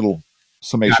a little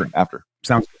summation after.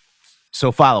 Sounds good.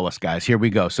 So follow us, guys. Here we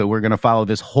go. So we're going to follow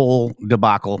this whole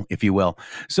debacle, if you will.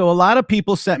 So a lot of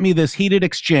people sent me this heated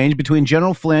exchange between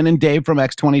General Flynn and Dave from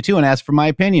X22 and asked for my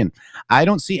opinion. I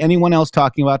don't see anyone else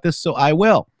talking about this, so I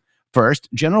will. First,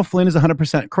 General Flynn is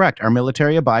 100% correct. Our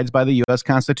military abides by the U.S.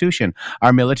 Constitution.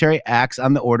 Our military acts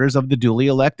on the orders of the duly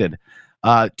elected.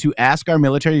 To ask our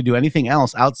military to do anything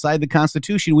else outside the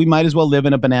Constitution, we might as well live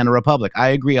in a banana republic. I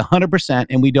agree 100%,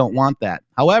 and we don't want that.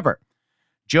 However,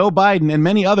 Joe Biden and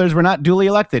many others were not duly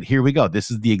elected. Here we go.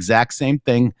 This is the exact same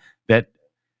thing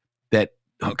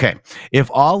okay.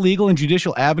 If all legal and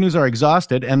judicial avenues are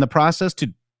exhausted and the process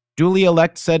to duly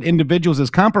elect said individuals is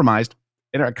compromised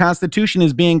and our Constitution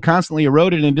is being constantly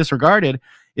eroded and disregarded,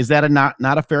 is that not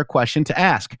a fair question to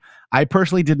ask? I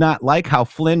personally did not like how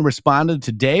Flynn responded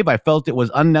to Dave. I felt it was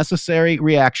unnecessary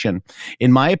reaction.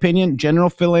 In my opinion, General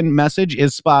Flynn's message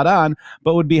is spot on,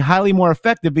 but would be highly more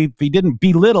effective if he didn't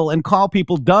belittle and call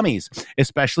people dummies,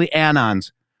 especially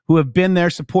Anons, who have been there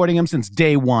supporting him since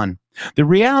day one. The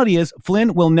reality is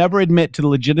Flynn will never admit to the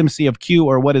legitimacy of Q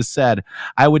or what is said.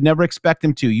 I would never expect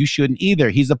him to. You shouldn't either.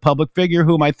 He's a public figure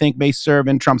whom I think may serve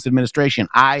in Trump's administration.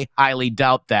 I highly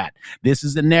doubt that. This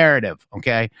is a narrative,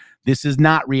 okay? This is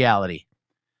not reality.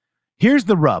 Here's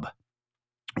the rub.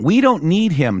 We don't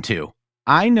need him to.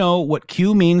 I know what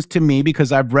Q means to me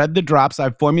because I've read the drops.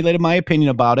 I've formulated my opinion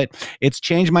about it. It's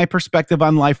changed my perspective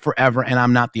on life forever, and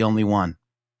I'm not the only one.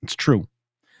 It's true.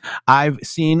 I've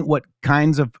seen what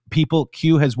kinds of people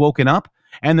Q has woken up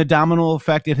and the domino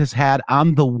effect it has had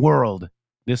on the world.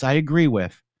 This I agree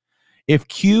with. If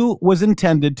Q was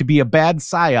intended to be a bad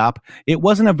psyop, it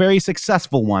wasn't a very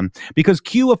successful one because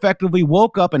Q effectively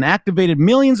woke up and activated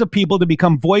millions of people to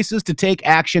become voices to take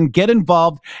action, get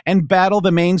involved, and battle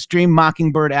the mainstream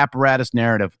Mockingbird apparatus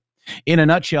narrative. In a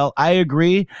nutshell, I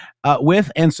agree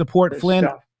with and support Flynn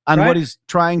on what he's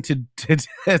trying to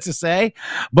say,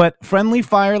 but friendly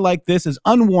fire like this is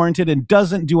unwarranted and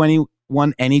doesn't do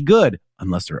anyone any good,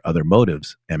 unless there are other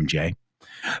motives, MJ.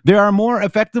 There are more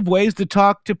effective ways to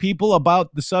talk to people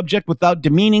about the subject without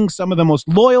demeaning some of the most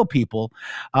loyal people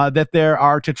that there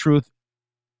are to truth.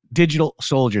 Digital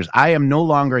soldiers. I am no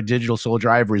longer a digital soldier.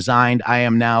 I've resigned. I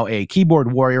am now a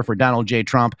keyboard warrior for Donald J.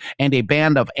 Trump and a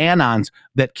band of Anons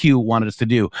that Q wanted us to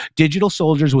do. Digital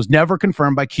soldiers was never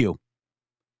confirmed by Q.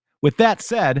 With that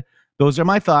said, those are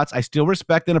my thoughts. I still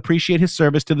respect and appreciate his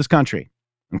service to this country.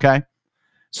 Okay?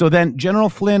 So then General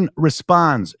Flynn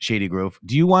responds, Shady Groove.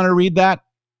 Do you want to read that?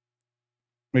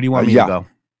 Or do you want me to go?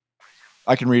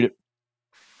 I can read it.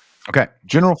 Okay.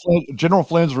 General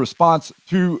Flynn's response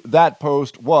to that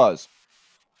post was,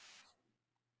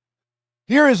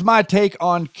 here is my take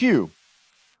on Q.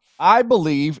 I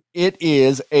believe it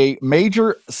is a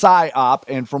major psyop,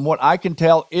 and from what I can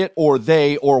tell, it or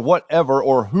they or whatever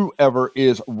or whoever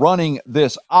is running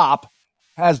this op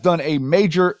has done a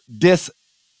major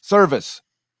disservice.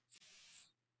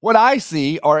 What I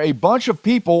see are a bunch of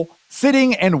people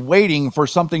sitting and waiting for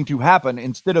something to happen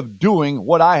instead of doing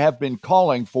what I have been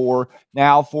calling for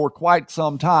now for quite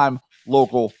some time,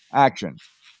 local action.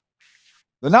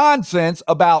 The nonsense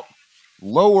about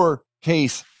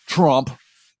lowercase Trump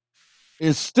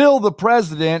is still the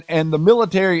president and the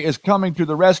military is coming to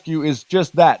the rescue is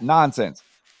just that nonsense.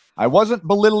 I wasn't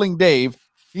belittling Dave.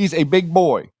 He's a big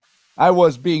boy. I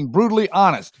was being brutally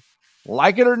honest.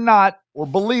 Like it or not, or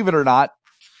believe it or not,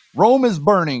 Rome is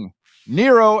burning.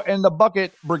 Nero and the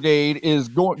bucket brigade is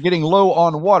getting low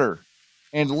on water.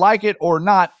 And like it or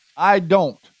not, I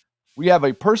don't. We have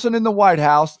a person in the White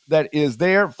House that is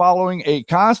there following a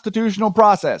constitutional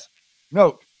process.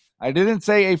 Note, I didn't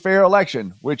say a fair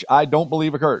election, which I don't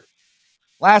believe occurred.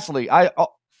 Lastly,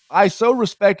 I so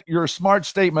respect your smart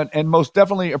statement and most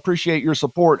definitely appreciate your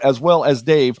support as well as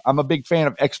Dave. I'm a big fan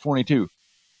of X22.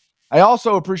 I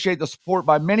also appreciate the support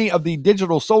by many of the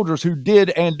digital soldiers who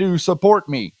did and do support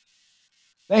me.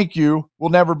 Thank you will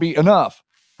never be enough.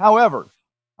 However,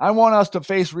 I want us to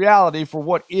face reality for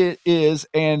what it is,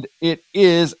 and it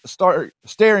is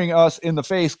staring us in the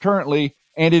face currently,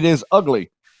 and it is ugly.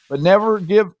 But never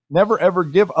ever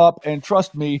give up, and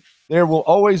trust me, there will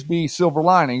always be silver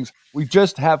linings. We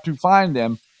just have to find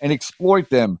them and exploit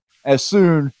them as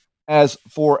soon and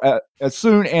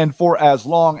for as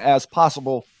long as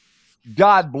possible.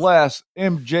 God bless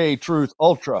MJ Truth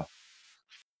Ultra.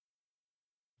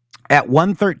 At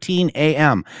 1:13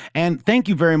 a.m. And thank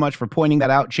you very much for pointing that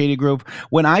out, Shady Groove.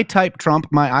 When I type Trump,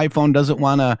 my iPhone doesn't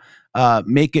want to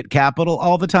make it capital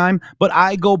all the time, but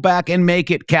I go back and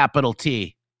make it capital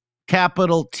T.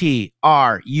 Capital T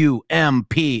R U M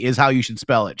P is how you should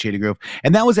spell it, Shady Groove.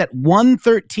 And that was at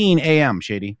 1:13 a.m.,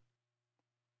 Shady.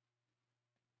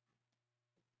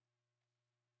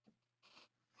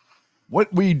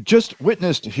 What we just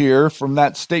witnessed here from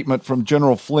that statement from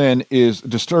General Flynn is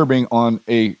disturbing on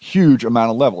a huge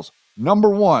amount of levels. Number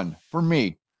one, for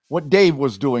me, what Dave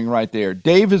was doing right there.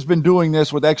 Dave has been doing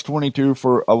this with X-22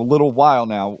 for a little while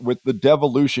now with the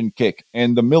devolution kick,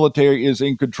 and the military is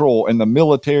in control, and the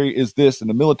military is this, and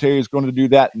the military is going to do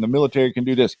that, and the military can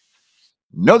do this.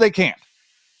 No, they can't.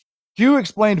 Q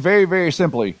explained very, very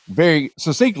simply, very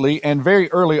succinctly, and very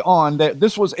early on that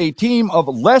this was a team of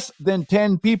less than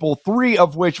 10 people, 3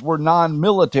 of which were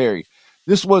non-military.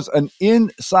 This was an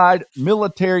inside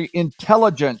military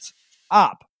intelligence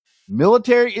op.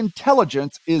 Military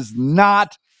intelligence is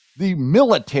not the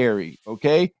military,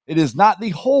 okay? It is not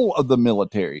the whole of the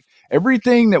military.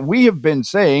 Everything that we have been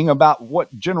saying about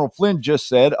what General Flynn just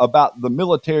said about the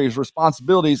military's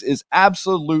responsibilities is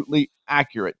absolutely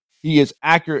accurate. He is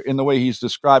accurate in the way he's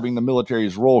describing the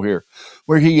military's role here.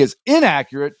 Where he is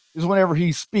inaccurate is whenever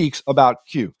he speaks about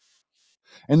Q,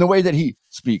 and the way that he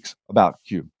speaks about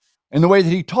Q, and the way that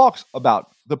he talks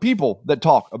about the people that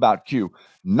talk about Q.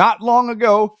 Not long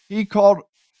ago, he called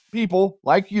people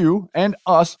like you and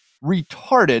us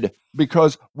retarded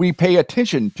because we pay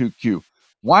attention to Q.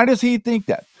 Why does he think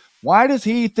that? Why does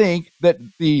he think that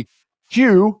the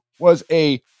Q was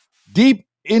a deep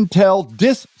intel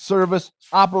disservice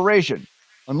operation?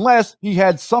 Unless he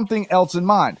had something else in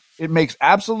mind. It makes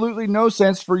absolutely no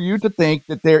sense for you to think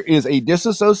that there is a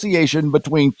disassociation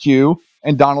between Q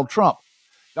and Donald Trump.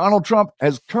 Donald Trump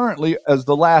has currently, over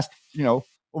the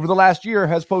last year,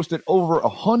 has posted over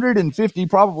 150,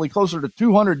 probably closer to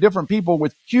 200 different people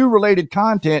with Q-related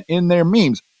content in their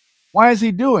memes. Why is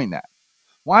he doing that?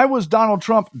 Why was Donald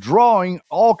Trump drawing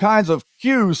all kinds of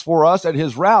cues for us at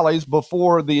his rallies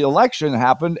before the election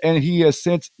happened, and he has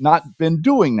since not been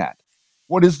doing that?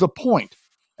 What is the point?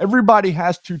 Everybody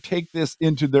has to take this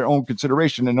into their own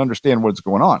consideration and understand what's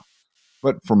going on.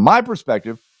 But from my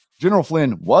perspective, General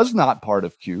Flynn was not part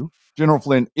of Q. General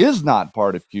Flynn is not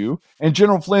part of Q. And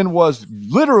General Flynn was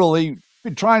literally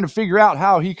trying to figure out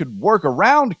how he could work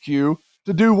around Q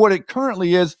to do what it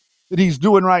currently is that he's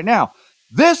doing right now.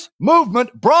 This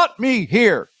movement brought me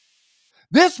here.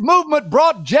 This movement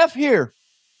brought Jeff here.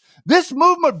 This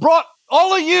movement brought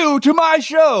all of you to my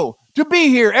show to be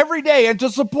here every day and to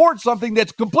support something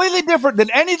that's completely different than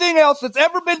anything else that's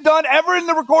ever been done ever in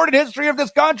the recorded history of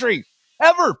this country.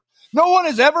 Ever. No one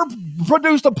has ever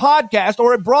produced a podcast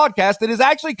or a broadcast that has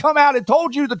actually come out and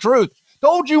told you the truth.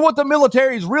 Told you what the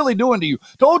military is really doing to you.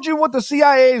 Told you what the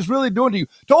CIA is really doing to you.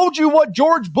 Told you what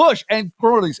George Bush and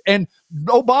Corley's and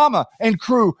Obama and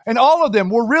crew and all of them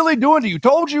were really doing to you.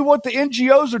 Told you what the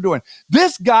NGOs are doing.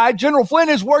 This guy, General Flynn,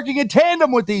 is working in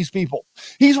tandem with these people.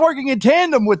 He's working in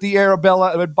tandem with the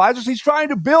Arabella advisors. He's trying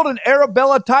to build an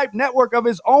Arabella type network of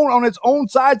his own on its own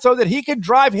side so that he can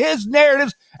drive his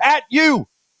narratives at you.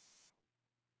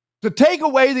 To take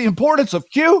away the importance of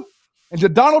Q and to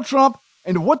Donald Trump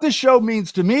and to what this show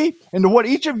means to me and to what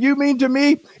each of you mean to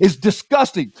me is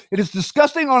disgusting. It is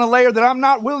disgusting on a layer that I'm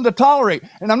not willing to tolerate.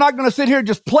 And I'm not going to sit here and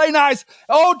just play nice.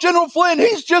 Oh, General Flynn,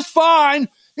 he's just fine.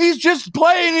 He's just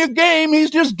playing a game. He's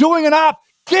just doing an op.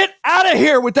 Get out of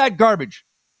here with that garbage.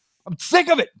 I'm sick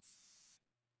of it.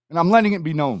 And I'm letting it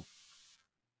be known.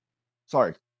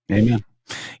 Sorry. Amen.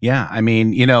 Yeah, I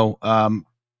mean,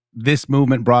 this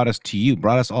movement brought us to you,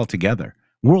 brought us all together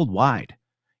worldwide.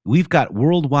 We've got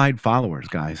worldwide followers,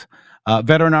 guys.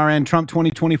 Veteran RN, Trump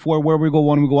 2024, where we go,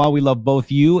 when we go out. We love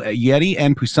both you, Yeti,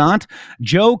 and Poussant.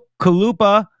 Joe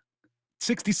Kalupa,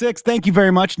 66, thank you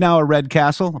very much. Now a Red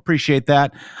Castle, appreciate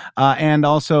that. And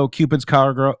also Cupid's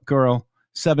Car Girl,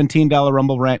 $17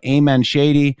 Rumble Rant, Amen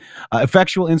Shady.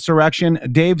 Effectual Insurrection,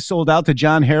 Dave sold out to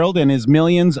John Harold and his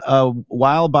millions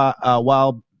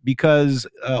while because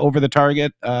over the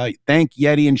target. Thank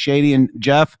Yeti and Shady and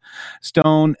Jeff.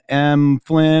 Stone M.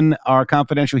 Flynn are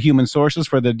confidential human sources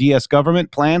for the DS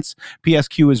government. Plants.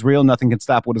 PSQ is real. Nothing can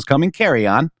stop what is coming. Carry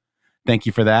on. Thank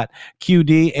you for that.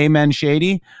 QD. Amen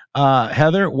Shady.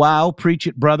 Heather. Wow. Preach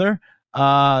it, brother.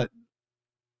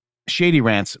 Shady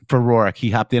rants for Rorik.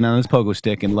 He hopped in on his pogo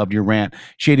stick and loved your rant.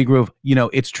 Shady Groove,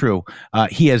 it's true.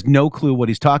 He has no clue what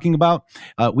he's talking about.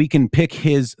 We can pick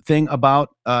his thing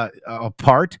about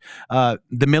apart. The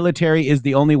military is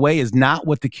the only way is not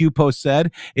what the Q post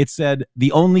said. It said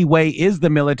the only way is the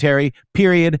military,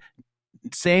 period.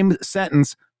 Same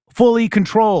sentence, fully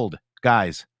controlled,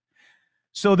 guys.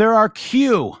 So there are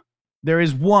Q. There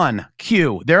is one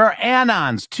Q. There are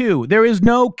Anons, two. There is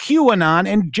no QAnon,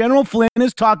 and General Flynn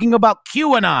is talking about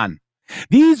QAnon.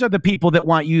 These are the people that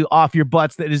want you off your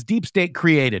butts that is deep state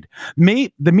created.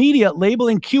 The media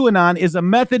labeling QAnon is a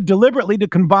method deliberately to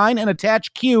combine and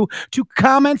attach Q to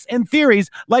comments and theories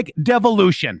like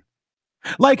devolution,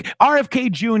 like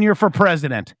RFK Jr. for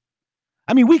president.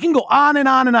 I mean, we can go on and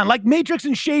on and on, like Matrix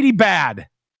and Shady bad.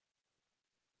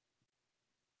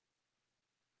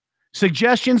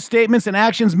 Suggestions, statements, and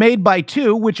actions made by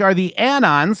two, which are the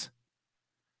Anons.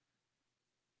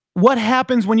 What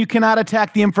happens when you cannot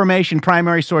attack the information?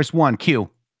 Primary source one, Q.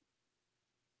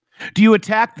 Do you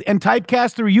attack and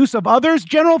typecast through use of others,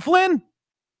 General Flynn?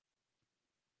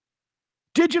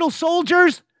 Digital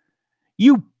soldiers?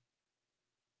 You.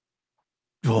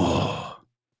 Oh.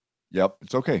 Yep,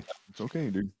 it's okay. It's okay,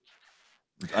 dude.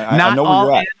 Not I know where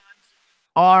you're at.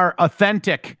 Are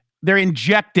authentic. They're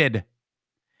injected.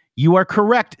 You are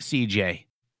correct, CJ.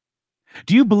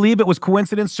 Do you believe it was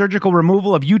coincidence surgical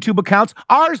removal of YouTube accounts?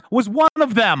 Ours was one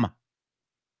of them.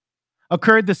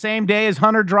 Occurred the same day as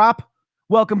Hunter drop?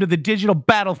 Welcome to the digital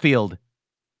battlefield.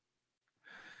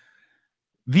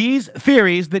 These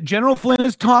theories that General Flynn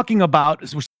is talking about,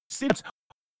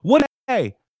 what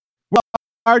hey, well,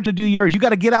 hard to do yours. You got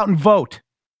to get out and vote.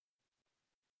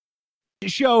 The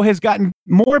show has gotten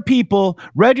more people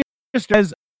registered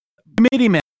as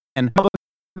committeemen and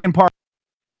Park.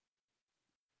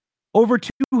 Over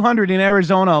 200 in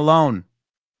Arizona alone.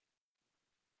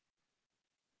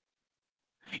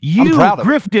 You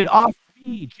grifted off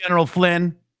me, General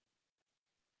Flynn.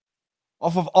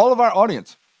 Off of all of our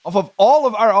audience. Off of all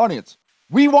of our audience.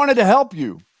 We wanted to help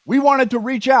you. We wanted to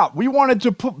reach out. We wanted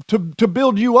to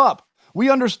build you up. We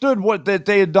understood what that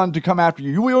they had done to come after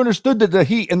you. We understood the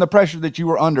heat and the pressure that you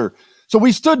were under. So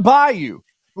we stood by you.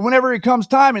 But whenever it comes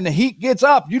time and the heat gets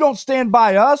up, you don't stand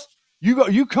by us.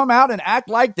 You come out and act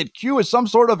like that Q is some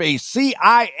sort of a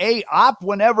CIA op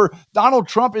whenever Donald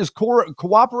Trump is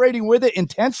cooperating with it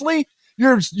intensely.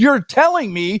 You're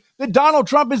telling me that Donald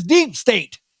Trump is deep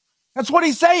state. That's what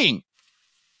he's saying.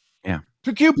 Yeah.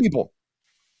 To Q people.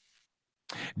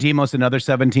 Demos, another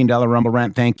 $17 Rumble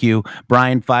rant. Thank you.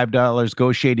 Brian, $5.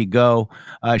 Go Shady, go.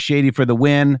 Shady for the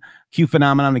win. Q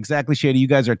Phenomenon, exactly, Shady. You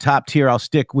guys are top tier. I'll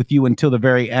stick with you until the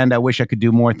very end. I wish I could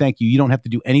do more. Thank you. You don't have to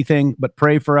do anything but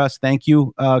pray for us. Thank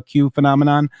you, Q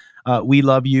Phenomenon. We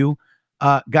love you.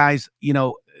 Guys,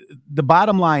 the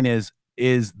bottom line is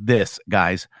this,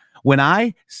 guys. When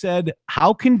I said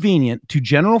how convenient to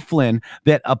General Flynn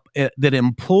that that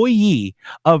employee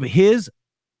of his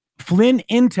Flynn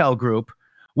Intel Group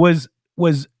was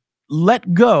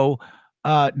let go,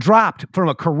 dropped from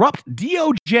a corrupt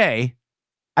DOJ.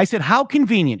 I said, how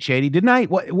convenient, Shady, didn't I?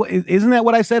 What isn't that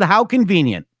what I said? How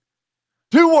convenient.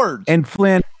 2 words. And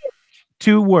Flynn,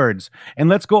 2 words. And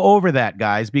let's go over that,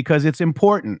 guys, because it's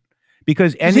important.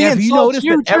 Because and have you noticed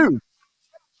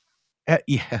that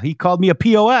yeah, he called me a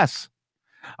POS.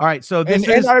 All right, so this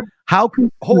is how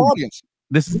whole audience.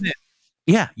 This is it.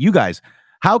 Yeah, you guys.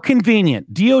 How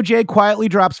convenient. DOJ quietly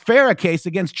drops FARA case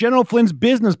against General Flynn's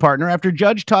business partner after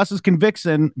judge tosses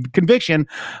conviction.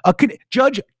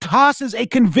 Judge tosses a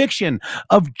conviction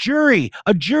of jury.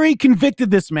 A jury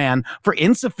convicted this man for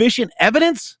insufficient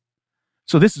evidence.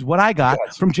 So this is what I got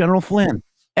from General Flynn.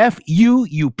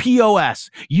 FUUPOS.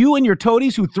 You and your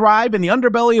toadies who thrive in the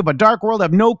underbelly of a dark world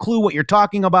have no clue what you're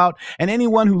talking about. And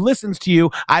anyone who listens to you,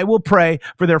 I will pray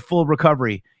for their full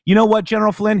recovery. You know what,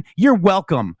 General Flynn? You're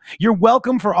welcome. You're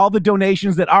welcome for all the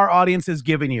donations that our audience has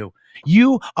given you.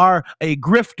 You are a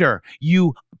grifter.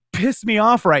 You piss me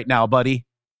off right now, buddy.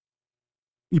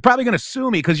 You're probably going to sue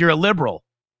me because you're a liberal.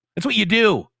 That's what you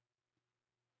do.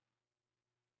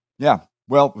 Yeah.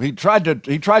 Well, he tried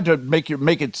to make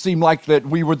it seem like that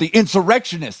we were the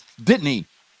insurrectionists, didn't he?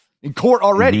 In court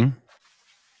already. Mm-hmm.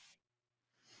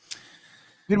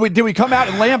 Did we come out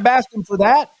and lambast him for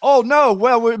that? Oh no!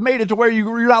 Well, we made it to where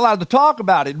you're not allowed to talk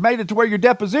about it. Made it to where your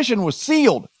deposition was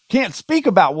sealed. Can't speak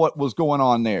about what was going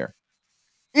on there.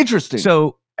 Interesting.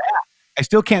 So I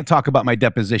still can't talk about my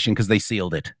deposition because they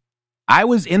sealed it. I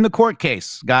was in the court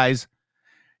case, guys.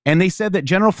 And they said that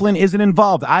General Flynn isn't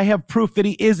involved. I have proof that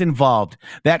he is involved.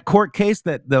 That court case,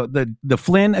 that the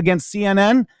Flynn against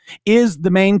CNN, is the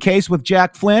main case with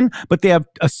Jack Flynn, but they have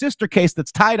a sister case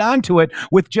that's tied onto it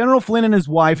with General Flynn and his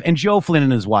wife and Joe Flynn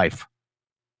and his wife.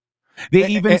 They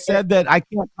even said that I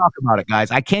can't talk about it, guys.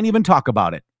 I can't even talk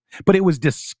about it. But it was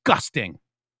disgusting.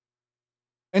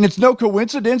 And it's no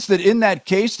coincidence that in that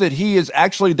case that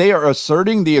they are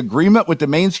asserting the agreement with the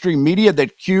mainstream media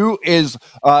that Q is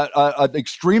an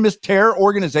extremist terror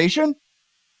organization.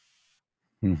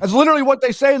 That's literally what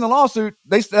they say in the lawsuit.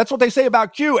 That's what they say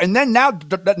about Q. And then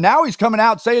now he's coming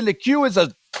out saying that Q is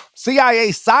a CIA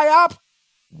psyop.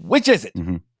 Which is it?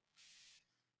 Mm-hmm.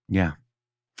 Yeah.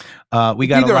 We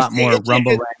got a lot more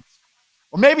rumble.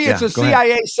 Or maybe it's a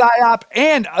CIA psyop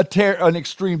and an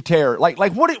extreme terror. Like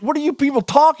what are you people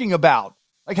talking about?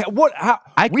 Like what? How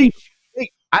I can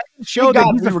show that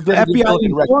he's an FBI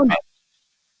informant.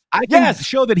 I can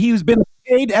show that he's been a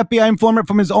paid FBI informant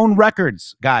from his own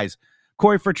records, guys.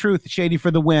 Corey for Truth, Shady for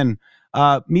the win.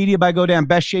 Media by Go Down,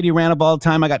 best Shady rant of all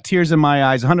time. I got tears in my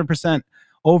eyes. 100%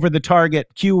 over the target.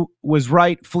 Q was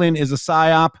right. Flynn is a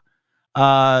psyop.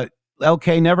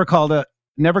 LK never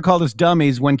called us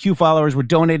dummies when Q followers were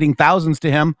donating thousands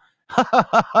to him.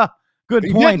 Good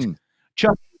point.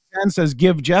 Chuck says,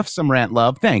 give Jeff some rant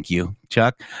love. Thank you,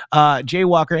 Chuck.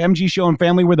 Jaywalker, MG Show and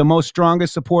family were the most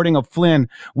strongest supporting of Flynn.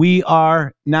 We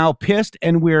are now pissed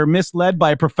and we're misled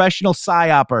by a professional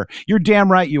psyoper. You're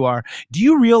damn right you are. Do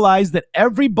you realize that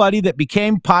everybody that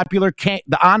became popular,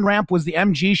 the on-ramp was the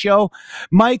MG Show?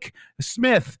 Mike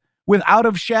Smith with Out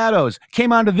of Shadows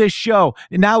came onto this show,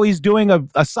 and now he's doing a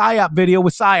psyop video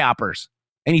with psyopers,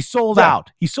 and he sold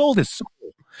out. He sold his soul.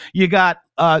 You got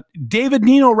David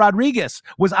Nino Rodriguez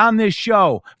was on this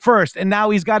show first, and now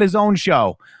he's got his own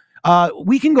show.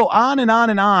 We can go on and on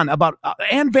and on about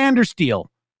Ann Vandersteel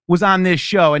was on this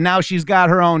show, and now she's got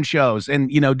her own shows and,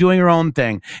 doing her own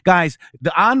thing. Guys,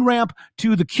 the on-ramp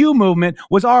to the Q movement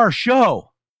was our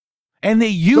show, and they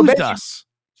used us.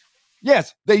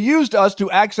 Yes, they used us to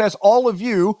access all of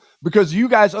you because you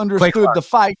guys understood the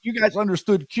fight. You guys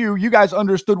understood Q. You guys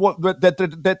understood what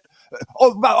the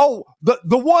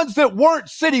ones that weren't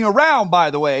sitting around, by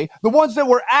the way, the ones that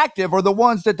were active are the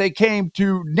ones that they came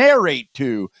to narrate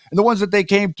to, and the ones that they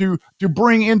came to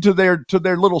bring into their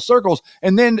little circles,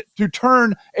 and then to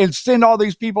turn and send all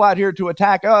these people out here to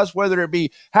attack us, whether it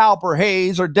be Halp or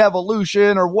Hayes or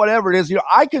Devolution or whatever it is.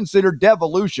 I consider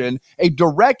Devolution a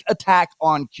direct attack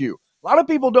on Q. A lot of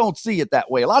people don't see it that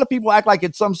way. A lot of people act like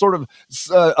it's some sort of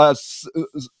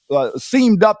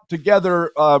seamed up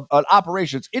together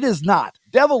operations. It is not.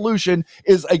 Devolution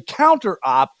is a counter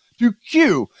op to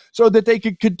Q so that they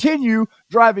could continue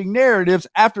driving narratives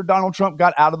after Donald Trump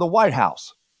got out of the White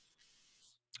House.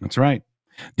 That's right.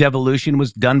 Devolution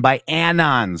was done by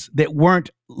Anons that weren't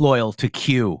loyal to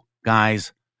Q,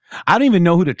 guys. I don't even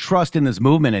know who to trust in this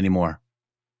movement anymore.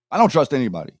 I don't trust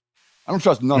anybody. I don't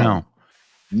trust none of them.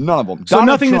 None of them. So Donald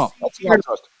nothing Trump. That's who I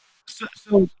trust.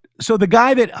 So the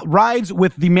guy that rides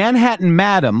with the Manhattan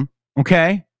Madam,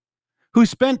 okay, who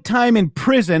spent time in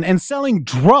prison and selling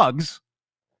drugs,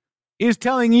 is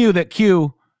telling you that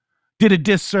Q did a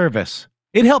disservice.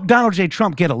 It helped Donald J.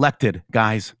 Trump get elected,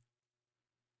 guys.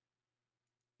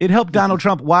 It helped Donald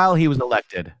Trump while he was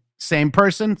elected. Same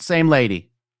person, same lady.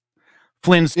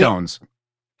 Flintstones.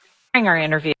 Our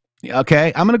interview.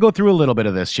 Okay, I'm going to go through a little bit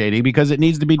of this, Shady, because it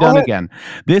needs to be done again.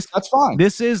 That's fine.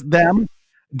 This is them.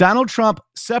 Donald Trump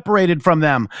separated from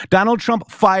them. Donald Trump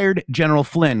fired General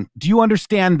Flynn. Do you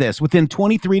understand this? Within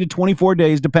 23 to 24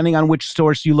 days, depending on which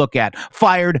source you look at,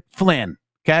 fired Flynn.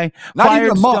 Okay, not fired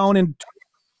even a month. Stone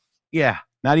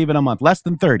not even a month. Less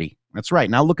than 30. That's right.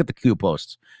 Now look at the Q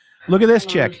posts. Look at this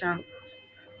chick.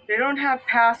 They don't have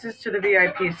passes to the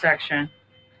VIP section.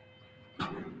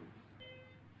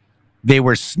 They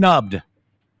were snubbed.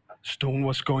 Stone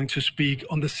was going to speak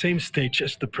on the same stage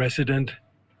as the president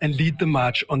and lead the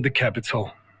march on the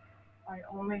Capitol. I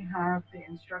only have the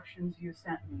instructions you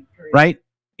sent me. Period. Right?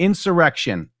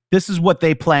 Insurrection. This is what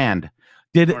they planned.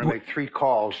 I want to make 3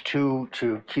 calls, 2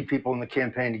 to keep people in the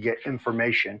campaign to get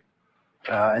information,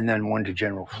 and then 1 to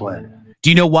General Flynn. Do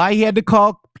you know why he had to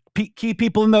call key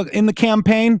people in the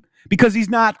campaign? Because he's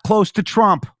not close to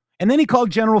Trump. And then he called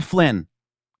General Flynn.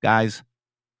 Guys,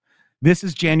 this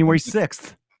is January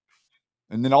 6th.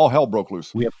 And then all hell broke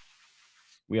loose.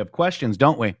 We have questions,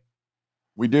 don't we?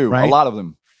 We do. Right? A lot of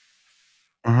them.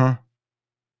 Uh-huh.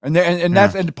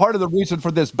 And part of the reason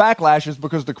for this backlash is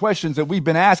because the questions that we've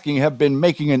been asking have been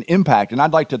making an impact. And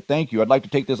I'd like to thank you. I'd like to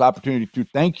take this opportunity to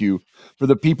thank you for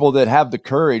the people that have the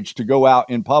courage to go out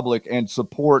in public and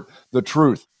support the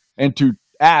truth and to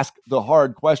ask the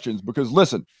hard questions. Because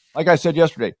listen, like I said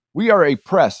yesterday, we are a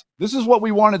press. This is what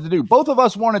we wanted to do. Both of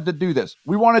us wanted to do this.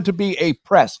 We wanted to be a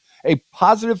press, a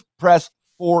positive press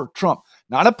for Trump,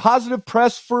 not a positive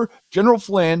press for General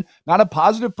Flynn, not a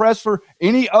positive press for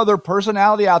any other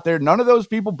personality out there. None of those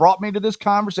people brought me to this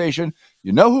conversation.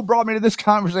 You know who brought me to this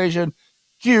conversation?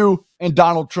 Q and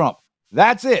Donald Trump.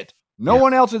 That's it. No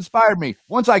one else inspired me.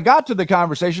 Once I got to the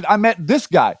conversation, I met this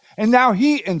guy, and now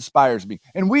he inspires me,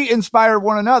 and we inspire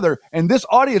one another, and this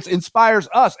audience inspires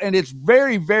us, and it's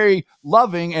very, very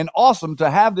loving and awesome to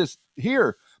have this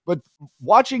here. But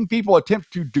watching people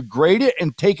attempt to degrade it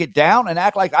and take it down and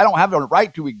act like I don't have a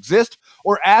right to exist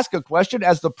or ask a question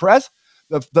as the press,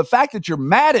 the fact that you're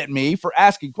mad at me for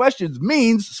asking questions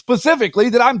means specifically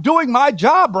that I'm doing my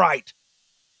job right.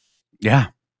 Yeah.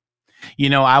 You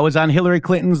know, I was on Hillary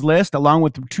Clinton's list along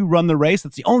with To Run the Race.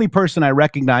 That's the only person I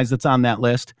recognize that's on that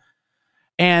list.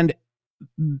 And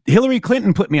Hillary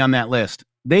Clinton put me on that list.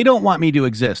 They don't want me to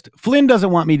exist. Flynn doesn't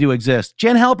want me to exist.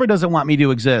 Jen Halper doesn't want me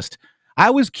to exist.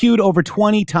 I was queued over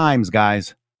 20 times,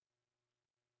 guys.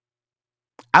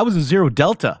 I was a Zero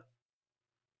Delta.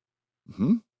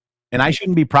 Mm-hmm. And I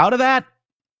shouldn't be proud of that?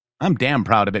 I'm damn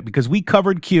proud of it because we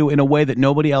covered Q in a way that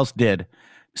nobody else did.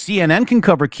 CNN can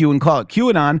cover Q and call it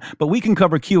QAnon, but we can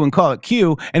cover Q and call it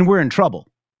Q, and we're in trouble.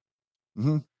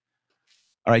 Mm-hmm.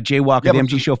 All right, Jay Walker, the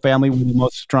MG Show family, we're the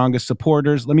most strongest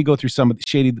supporters. Let me go through some of the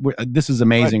shady. This is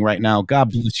amazing right now.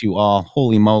 God bless you all.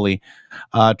 Holy moly.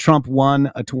 Trump won.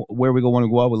 Where we go, want to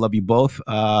go out. We love you both.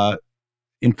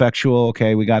 Infectual.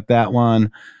 Okay, we got that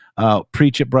one.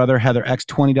 Preach it, brother. Heather X,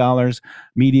 $20.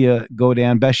 Media go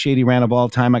down. Best shady rant of all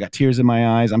time. I got tears in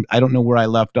my eyes. I don't know where I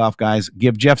left off, guys.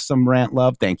 Give Jeff some rant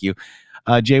love. Thank you.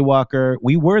 Jay Walker,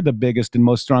 we were the biggest and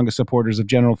most strongest supporters of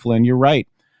General Flynn. You're right.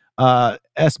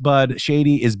 S. Bud,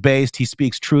 shady is based. He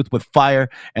speaks truth with fire,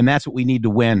 and that's what we need to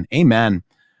win. Amen.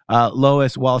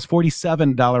 Lois Wallace,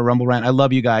 $47 Rumble rant. I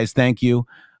love you guys. Thank you.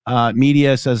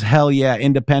 Media says, hell yeah,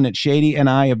 independent. Shady and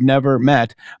I have never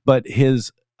met, but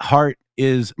his heart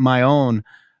is my own.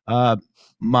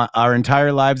 Our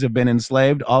entire lives have been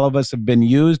enslaved. All of us have been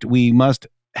used. We must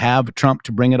have Trump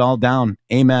to bring it all down.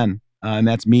 Amen. And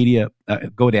that's Media.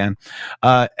 Go Dan.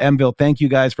 Mville, thank you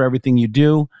guys for everything you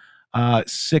do.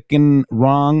 Sick and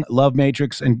Wrong, Love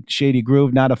Matrix, and Shady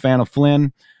Groove. Not a fan of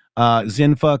Flynn.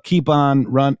 Zinfa, keep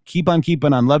on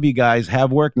keeping on. Love you guys.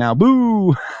 Have work now.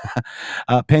 Boo.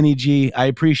 Penny G, I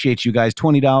appreciate you guys.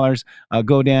 $20.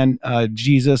 Go Dan.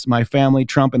 Jesus, my family,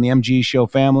 Trump, and the MG Show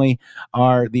family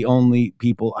are the only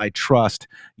people I trust.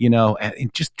 You know,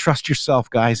 and just trust yourself,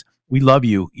 guys. We love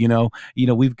you. You know,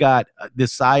 we've got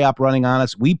this psyop running on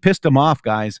us. We pissed them off,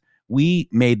 guys. We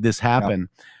made this happen.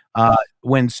 Yeah.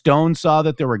 When Stone saw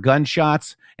that there were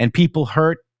gunshots and people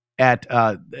hurt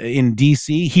in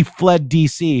DC, he fled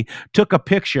DC, took a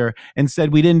picture and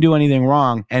said we didn't do anything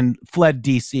wrong and fled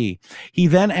DC. He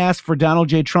then asked for Donald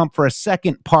J. Trump for a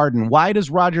second pardon. Why does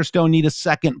Roger Stone need a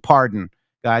second pardon?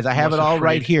 Guys, I have it all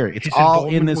right here. It's all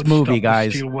in this movie,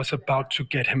 guys. Was about to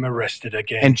get him arrested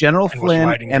again. And General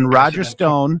Flynn and Roger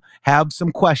Stone have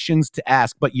some questions to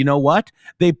ask. But you know what?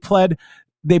 They pled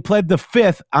the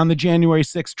fifth on the January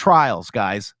 6th trials,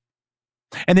 guys.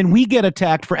 And then we get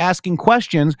attacked for asking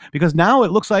questions because now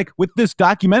it looks like with this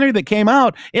documentary that came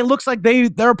out, it looks like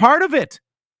they're a part of it.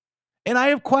 And I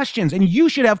have questions, and you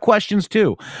should have questions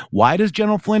too. Why does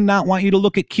General Flynn not want you to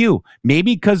look at Q?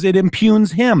 Maybe because it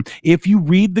impugns him. If you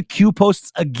read the Q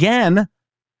posts again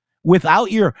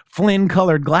without your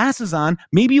Flynn-colored glasses on,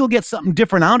 maybe you'll get something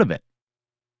different out of it.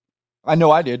 I know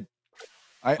I did.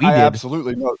 I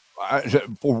absolutely know.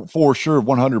 For sure,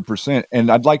 100%.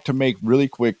 And I'd like to make really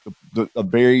quick a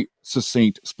very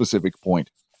succinct, specific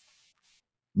point.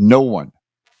 No one.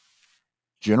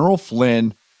 General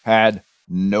Flynn had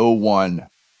no one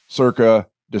circa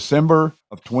December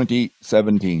of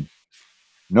 2017.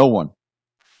 No one.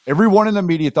 Everyone in the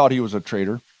media thought he was a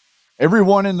traitor.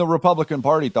 Everyone in the Republican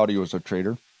Party thought he was a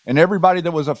traitor. And everybody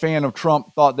that was a fan of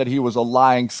Trump thought that he was a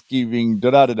lying, scheming,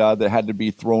 that had to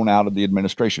be thrown out of the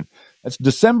administration. That's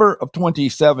December of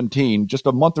 2017, just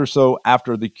a month or so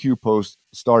after the Q post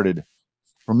started.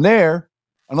 From there,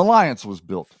 an alliance was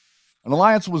built. An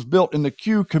alliance was built in the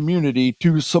Q community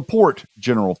to support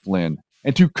General Flynn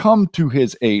and to come to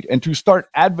his aid and to start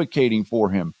advocating for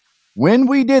him. When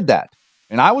we did that,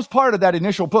 and I was part of that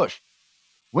initial push,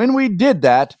 when we did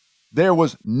that, there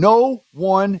was no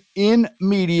one in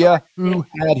media who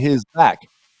had his back.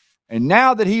 And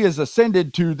now that he has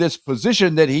ascended to this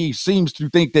position that he seems to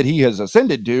think that he has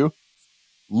ascended to,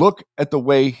 look at the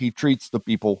way he treats the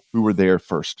people who were there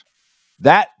first.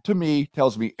 That, to me,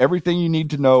 tells me everything you need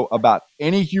to know about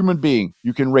any human being.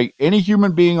 You can rate any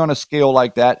human being on a scale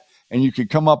like that, and you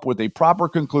could come up with a proper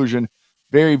conclusion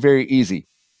very, very easy.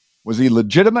 Was he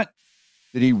legitimate?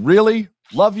 Did he really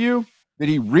love you? Did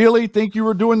he really think you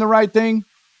were doing the right thing?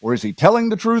 Or is he telling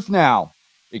the truth now?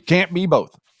 It can't be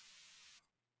both.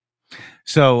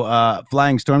 So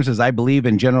Flying Storm says, I believe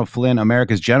in General Flynn,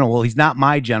 America's general. Well, he's not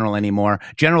my general anymore.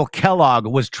 General Kellogg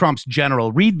was Trump's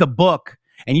general. Read the book,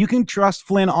 and you can trust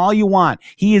Flynn all you want.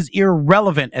 He is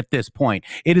irrelevant at this point.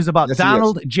 It is about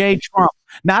Donald J. Trump,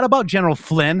 not about General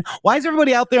Flynn. Why is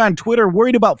everybody out there on Twitter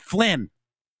worried about Flynn?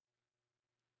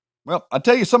 Well, I'll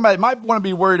tell you, somebody might want to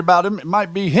be worried about him. It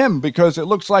might be him, because it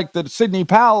looks like that Sidney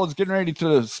Powell is getting ready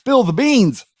to spill the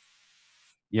beans.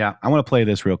 Yeah, I want to play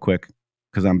this real quick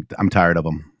because I'm tired of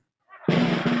them.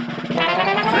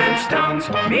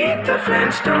 Flintstones, meet the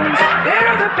Flintstones.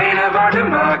 They're the bane of our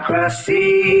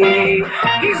democracy.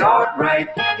 He's alt-right,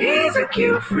 he's a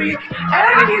cute freak,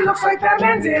 and he looks like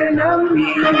Batman's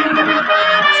enemy.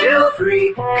 Still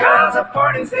free, cause of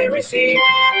pardons they receive.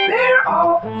 They're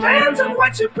all fans of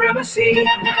white supremacy.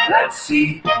 Let's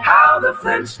see how the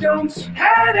Flintstones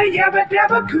had a yabba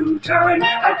dabba coo time.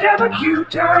 A dabba coo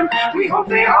time. We hope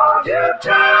they all do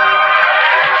time.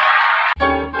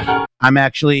 I'm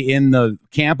actually in the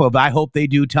camp of I hope they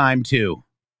do time too.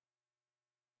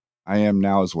 I am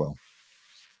now as well.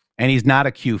 And he's not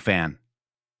a Q fan,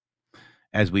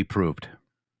 as we proved.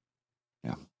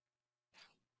 Yeah.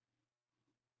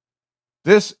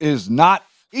 This is not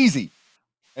easy.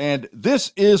 And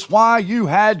this is why you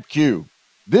had Q.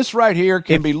 This right here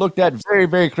can be looked at very,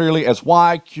 very clearly as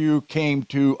why Q came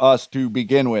to us to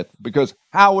begin with. Because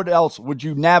how else would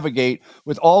you navigate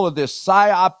with all of this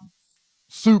psyop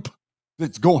soup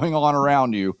that's going on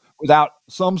around you without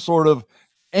some sort of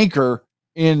anchor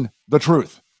in the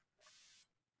truth?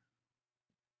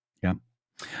 Yeah.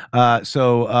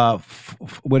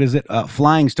 What is it?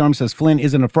 Flying Storm says Flynn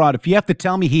isn't a fraud. If you have to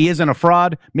tell me he isn't a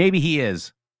fraud, maybe he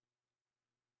is.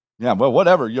 Yeah, well,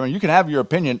 whatever. You can have your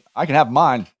opinion. I can have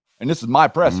mine. And this is my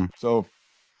press. Mm-hmm. So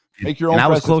make your own press. I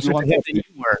was closer to him than you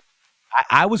were.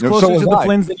 I was closer to the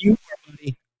Flynns than you were,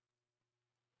 buddy.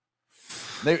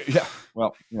 Yeah.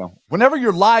 Well, whenever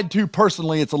you're lied to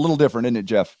personally, it's a little different, isn't it,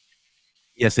 Jeff?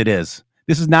 Yes, it is.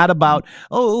 This is not about,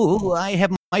 I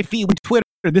have my feet on Twitter.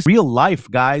 This is real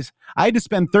life, guys. I had to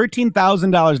spend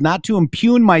 $13,000 not to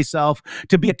impugn myself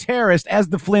to be a terrorist, as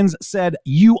the Flynns said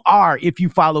you are if you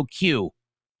follow Q.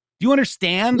 Do you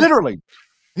understand? Literally.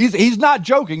 He's not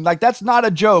joking. Like, that's not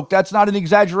a joke. That's not an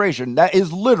exaggeration. That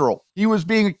is literal. He was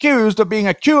being accused of being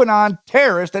a QAnon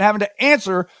terrorist and having to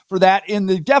answer for that in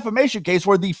the defamation case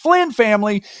where the Flynn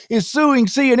family is suing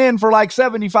CNN for like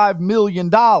 $75 million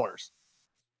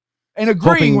and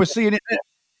agreeing with CNN.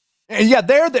 And yeah,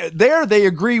 there they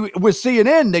agree with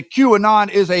CNN that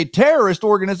QAnon is a terrorist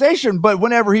organization. But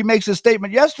whenever he makes a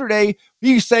statement yesterday,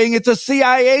 he's saying it's a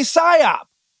CIA psyop.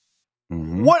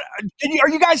 Mm-hmm. What are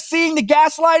you guys seeing the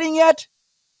gaslighting yet?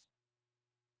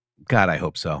 God, I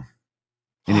hope so.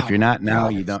 And if you're not now,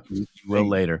 you don't. You will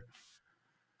later.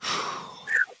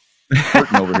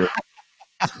 Hurting over here.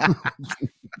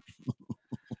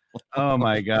 Oh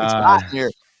my God! It's hot here.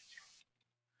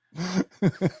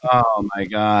 Oh my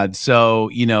God. So,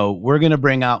 we're going to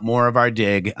bring out more of our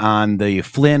dig on the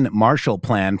Flynn Marshall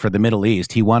Plan for the Middle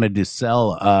East. He wanted to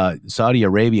sell Saudi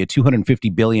Arabia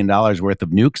 $250 billion worth of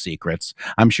nuke secrets.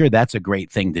 I'm sure that's a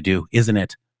great thing to do, isn't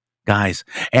it, guys?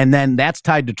 And then that's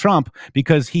tied to Trump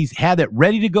because he's had it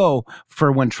ready to go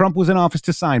for when Trump was in office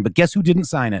to sign. But guess who didn't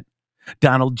sign it?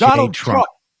 Donald J. Trump.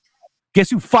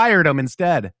 Guess who fired him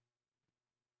instead?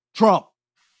 Trump.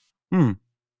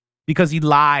 Because he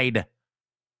lied.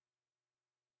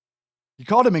 He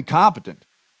called him incompetent.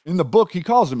 In the book, he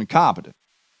calls him incompetent.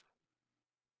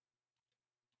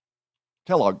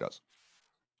 Kellogg does.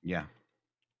 Yeah.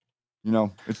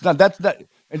 It's not that.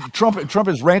 And Trump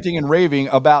is ranting and raving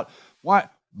about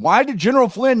why did General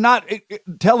Flynn not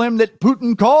tell him that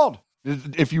Putin called?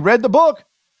 If you read the book,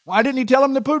 why didn't he tell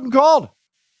him that Putin called?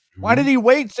 Why did he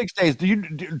wait 6 days?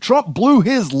 Trump blew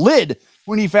his lid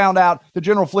when he found out that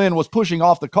General Flynn was pushing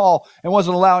off the call and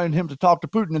wasn't allowing him to talk to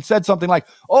Putin, and said something like,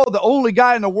 the only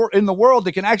guy in the world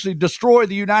that can actually destroy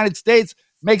the United States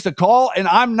makes a call and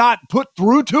I'm not put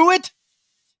through to it?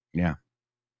 Yeah.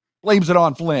 Blames it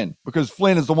on Flynn because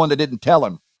Flynn is the one that didn't tell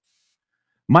him.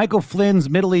 Michael Flynn's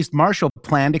Middle East Marshall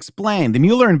Plan explained the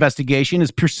Mueller investigation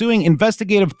is pursuing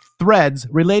investigative threads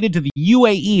related to the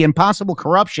UAE and possible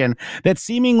corruption that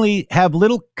seemingly have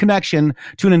little connection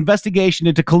to an investigation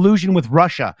into collusion with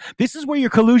Russia. This is where your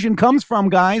collusion comes from,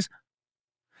 guys.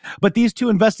 But these two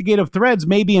investigative threads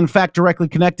may be, in fact, directly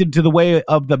connected to the way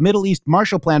of the Middle East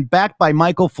Marshall Plan backed by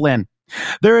Michael Flynn.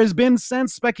 There has been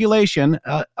since speculation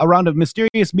around a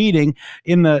mysterious meeting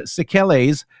in the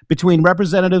Seychelles between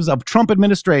representatives of Trump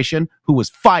administration, who was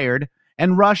fired,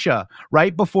 and Russia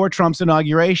right before Trump's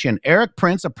inauguration. Eric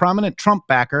Prince, a prominent Trump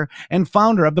backer and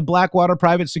founder of the Blackwater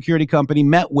private security company,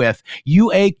 met with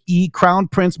UAE Crown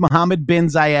Prince Mohammed bin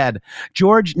Zayed.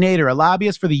 George Nader, a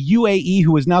lobbyist for the UAE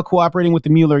who is now cooperating with the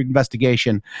Mueller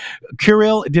investigation.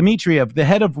 Kirill Dmitriev, the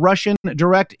head of Russian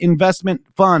Direct Investment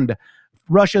Fund,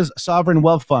 Russia's sovereign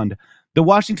wealth fund. The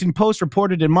Washington Post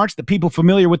reported in March that people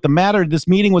familiar with the matter, this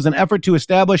meeting was an effort to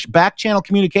establish back-channel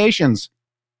communications.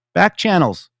 Back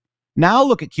channels. Now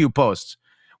look at Q posts.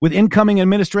 With incoming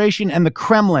administration and the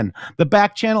Kremlin, the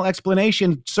back-channel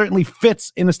explanation certainly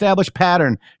fits an established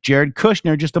pattern. Jared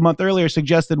Kushner, just a month earlier,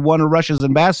 suggested one of Russia's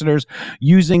ambassadors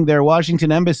using their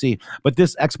Washington embassy, but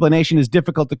this explanation is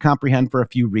difficult to comprehend for a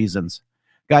few reasons.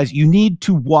 Guys, you need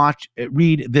to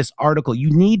read this article. You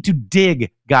need to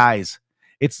dig, guys.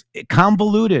 It's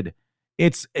convoluted.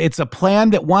 It's a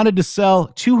plan that wanted to sell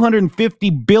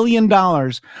 $250 billion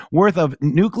worth of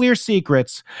nuclear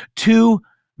secrets to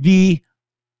the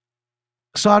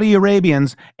Saudi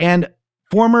Arabians, and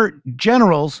former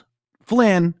generals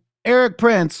Flynn, Eric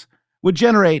Prince would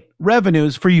generate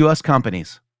revenues for U.S.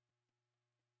 companies.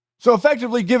 So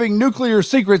effectively giving nuclear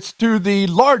secrets to the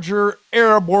larger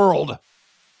Arab world.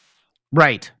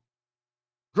 Right.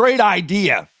 Great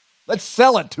idea. Let's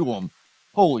sell it to them.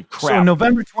 Holy crap. So in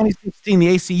November 2016,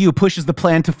 the ACU pushes the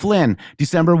plan to Flynn.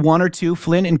 December 1 or 2,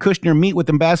 Flynn and Kushner meet with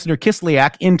Ambassador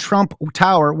Kislyak in Trump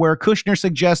Tower, where Kushner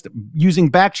suggests using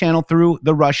back channel through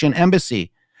the Russian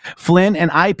embassy. Flynn and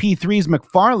IP3's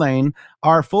McFarlane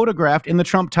are photographed in the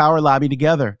Trump Tower lobby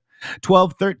together.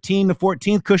 12/13 to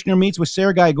 14th, Kushner meets with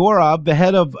Sergei Gorov, the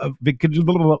head of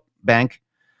Bank.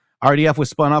 RDF was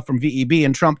spun off from VEB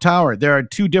in Trump Tower. There are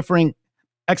two differing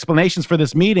explanations for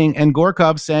this meeting, and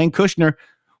Gorkov saying Kushner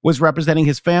was representing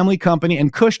his family company,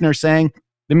 and Kushner saying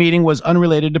the meeting was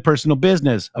unrelated to personal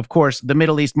business. Of course, the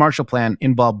Middle East Marshall Plan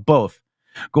involved both.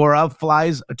 Gorov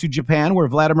flies to Japan, where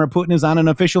Vladimir Putin is on an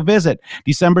official visit.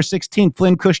 December 16th,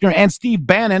 Flynn, Kushner, and Steve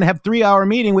Bannon have 3-hour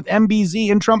meeting with MBZ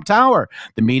in Trump Tower.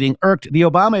 The meeting irked the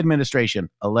Obama administration,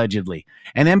 allegedly,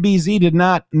 and MBZ did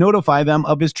not notify them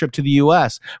of his trip to the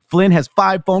U.S. Flynn has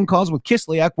 5 phone calls with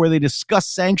Kislyak where they discuss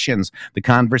sanctions. The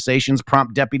conversations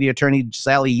prompt Deputy Attorney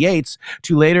Sally Yates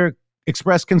to later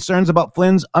express concerns about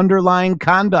Flynn's underlying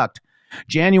conduct.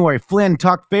 January, Flynn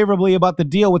talked favorably about the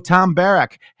deal with Tom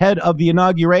Barrack, head of the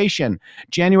inauguration.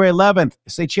 January 11th,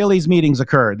 Seychelles meetings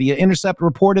occur. The Intercept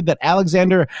reported that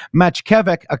Alexander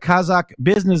Machkevich, a Kazakh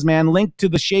businessman linked to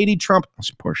the shady Trump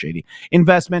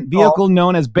investment vehicle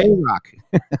known as Bayrock,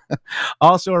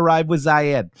 also arrived with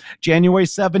Zayed. January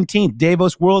 17th,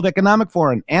 Davos World Economic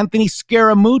Forum. Anthony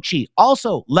Scaramucci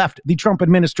also left the Trump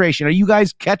administration. Are you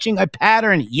guys catching a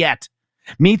pattern yet?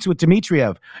 Meets with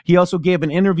Dmitriev. He also gave an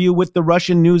interview with the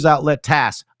Russian news outlet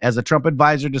TASS as a Trump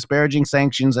advisor, disparaging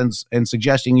sanctions and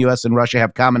suggesting U.S. and Russia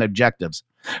have common objectives.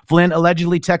 Flynn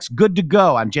allegedly texts good to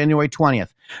go on January 20th.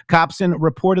 Copson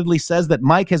reportedly says that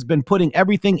Mike has been putting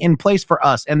everything in place for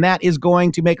us, and that is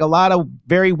going to make a lot of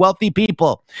very wealthy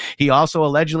people. He also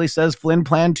allegedly says Flynn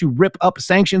planned to rip up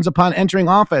sanctions upon entering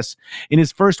office. In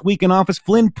his first week in office,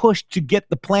 Flynn pushed to get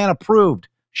the plan approved,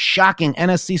 shocking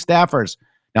NSC staffers.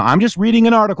 Now, I'm just reading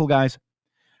an article, guys.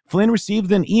 Flynn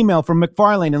received an email from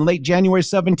McFarlane in late January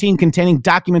 17 containing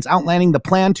documents outlining the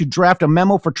plan to draft a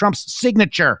memo for Trump's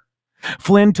signature.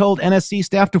 Flynn told NSC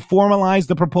staff to formalize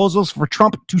the proposals for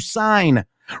Trump to sign.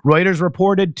 Reuters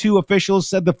reported 2 officials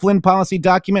said the Flynn policy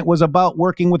document was about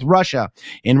working with Russia.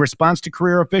 In response to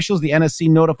career officials, the NSC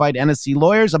notified NSC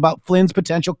lawyers about Flynn's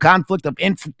potential conflict of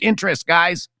interest,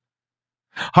 guys.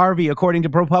 Harvey, according to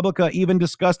ProPublica, even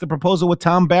discussed the proposal with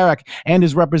Tom Barrack and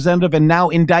his representative and now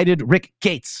indicted Rick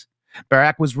Gates.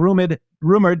 Barrack was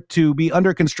rumored to be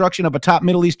under construction of a top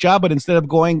Middle East job, but instead of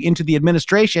going into the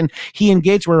administration, he and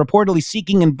Gates were reportedly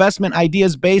seeking investment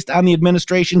ideas based on the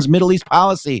administration's Middle East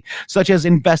policy, such as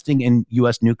investing in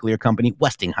U.S. nuclear company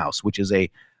Westinghouse, which is a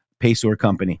Paysor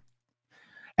company.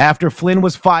 After Flynn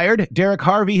was fired, Derek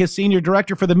Harvey, his senior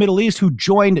director for the Middle East, who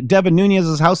joined Devin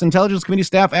Nunes' House Intelligence Committee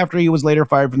staff after he was later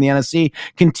fired from the NSC,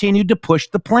 continued to push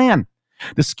the plan.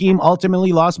 The scheme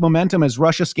ultimately lost momentum as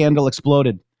Russia scandal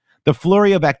exploded. The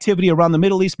flurry of activity around the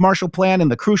Middle East Marshall Plan in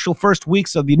the crucial first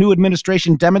weeks of the new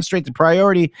administration demonstrate the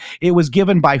priority it was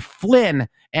given by Flynn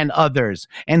and others.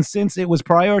 And since it was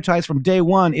prioritized from day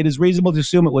one, it is reasonable to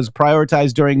assume it was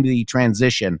prioritized during the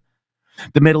transition.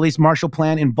 The Middle East Marshall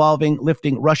Plan involving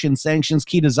lifting Russian sanctions,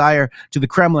 key desire to the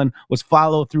Kremlin was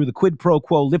followed through the quid pro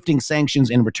quo lifting sanctions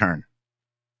in return.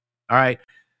 All right.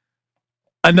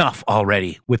 Enough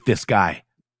already with this guy.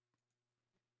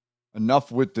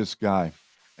 enough with this guy.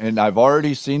 And I've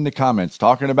already seen the comments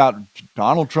talking about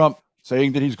Donald Trump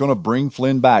saying that he's going to bring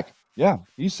Flynn back. Yeah,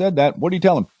 he said that. What did he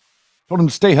tell him? Told him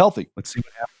to stay healthy. Let's see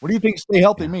what happens. What do you think stay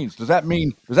healthy means? Does that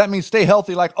mean stay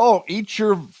healthy like, oh, eat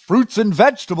your fruits and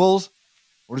vegetables?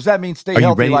 Or does that mean stay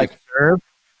healthy like serve?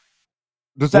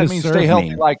 Does that mean stay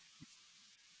healthy like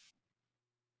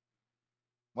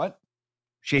what?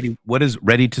 Shady, what does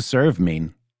ready to serve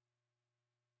mean?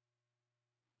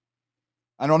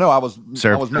 I don't know. I was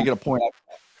making a point.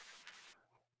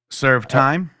 Serve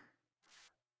time?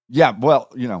 Yeah, well,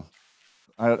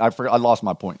 I forgot. I lost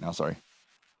my point now. Sorry.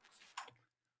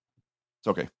 It's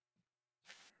okay.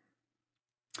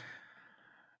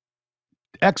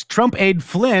 Ex-Trump aide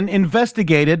Flynn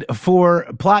investigated for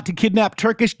plot to kidnap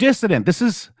Turkish dissident. This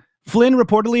is Flynn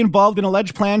reportedly involved in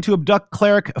alleged plan to abduct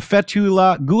cleric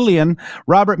Fethullah Gulen.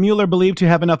 Robert Mueller believed to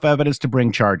have enough evidence to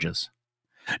bring charges.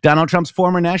 Donald Trump's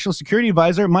former national security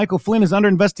advisor, Michael Flynn, is under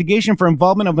investigation for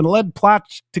involvement of an alleged plot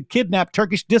to kidnap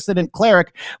Turkish dissident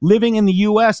cleric living in the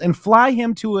U.S. and fly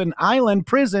him to an island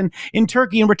prison in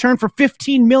Turkey in return for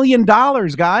 $15 million,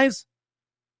 guys.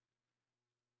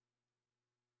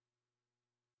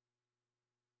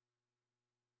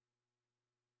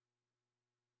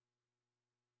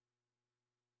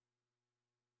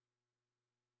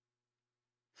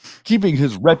 Keeping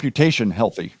his reputation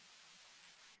healthy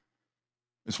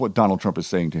is what Donald Trump is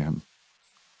saying to him.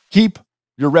 Keep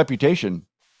your reputation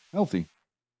healthy.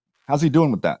 How's he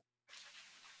doing with that?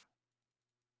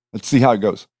 Let's see how it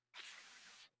goes.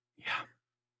 Yeah.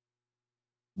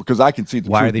 Because I can see the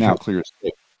truth now clear as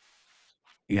day.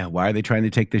 Yeah, why are they trying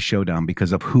to take this show down?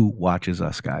 Because of who watches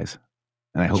us, guys.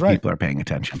 And I hope people are paying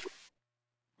attention.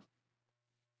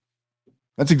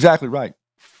 That's exactly right.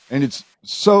 And it's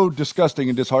so disgusting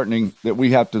and disheartening that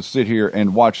we have to sit here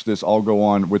and watch this all go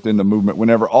on within the movement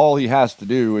whenever all he has to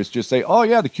do is just say, oh,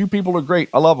 yeah, the Q people are great.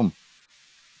 I love them.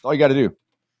 That's all you got to do.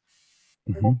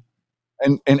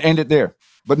 Mm-hmm. And end it there.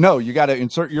 But no, you got to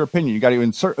insert your opinion. You got to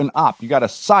insert an op. You got to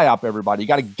psyop everybody. You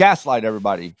got to gaslight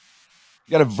everybody.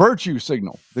 You got to virtue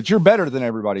signal that you're better than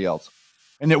everybody else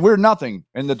and that we're nothing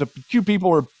and that the Q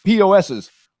people are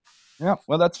POSs. Yeah,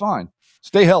 well, that's fine.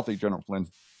 Stay healthy, General Flynn.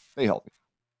 Stay healthy.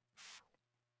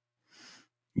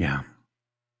 Yeah.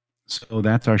 So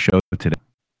that's our show today.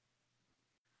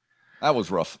 That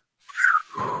was rough.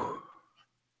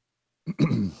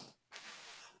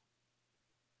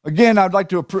 Again, I'd like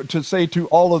to say to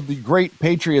all of the great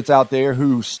patriots out there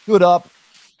who stood up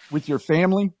with your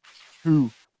family,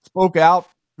 who spoke out,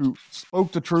 who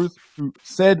spoke the truth, who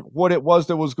said what it was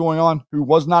that was going on, who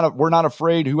were not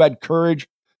afraid, who had courage,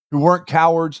 who weren't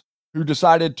cowards, who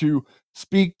decided to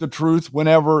speak the truth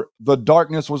whenever the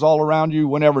darkness was all around you,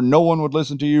 whenever no one would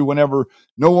listen to you, whenever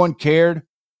no one cared.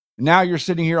 Now you're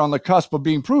sitting here on the cusp of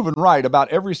being proven right about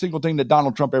every single thing that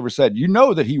Donald Trump ever said. You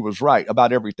know that he was right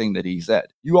about everything that he said.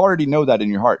 You already know that in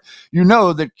your heart. You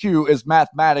know that Q is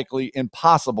mathematically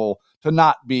impossible to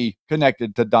not be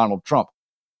connected to Donald Trump.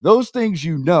 Those things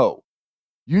you know.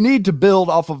 You need to build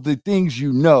off of the things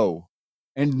you know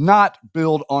and not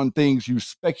build on things you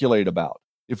speculate about.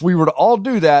 If we were to all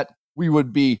do that, we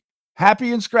would be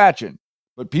happy and scratching.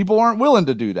 But people aren't willing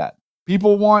to do that.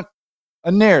 People want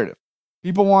a narrative.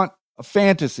 People want a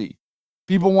fantasy.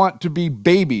 People want to be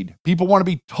babied. People want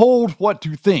to be told what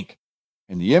to think.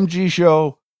 And the MG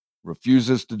show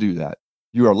refuses to do that.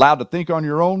 You are allowed to think on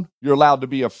your own. You're allowed to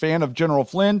be a fan of General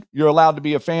Flynn. You're allowed to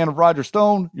be a fan of Roger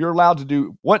Stone. You're allowed to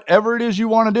do whatever it is you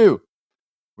want to do.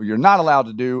 What you're not allowed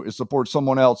to do is support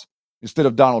someone else instead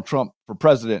of Donald Trump for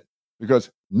president, because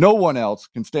no one else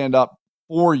can stand up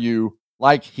for you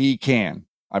like he can.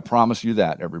 I promise you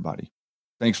that, everybody.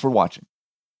 Thanks for watching.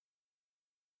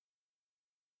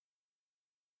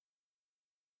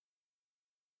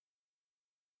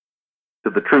 To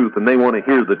the truth, and they want to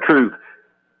hear the truth.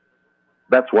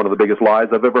 That's one of the biggest lies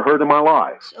I've ever heard in my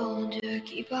life. Soldier,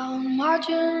 keep on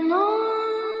marching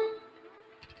on.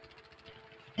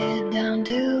 Head down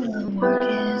till the work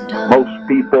is done. Most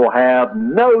people have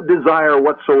no desire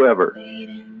whatsoever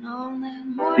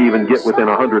to even get within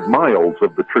 100 miles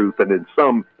of the truth, and in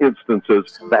some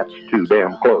instances, that's too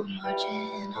damn close.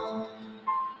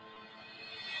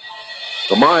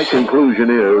 So my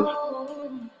conclusion is,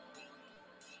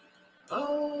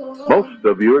 most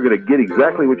of you are going to get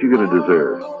exactly what you're going to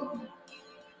deserve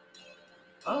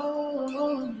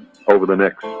over the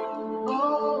next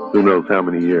who knows how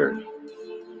many years.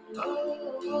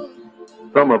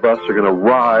 Some of us are going to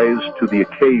rise to the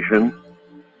occasion.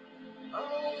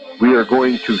 We are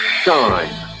going to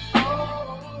shine.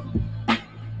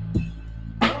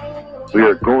 We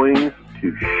are going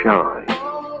to shine.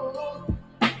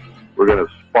 We're going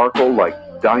to sparkle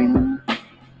like diamonds,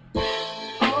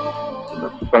 and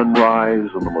the sunrise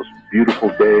on the most beautiful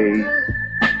day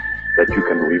that you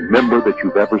can remember that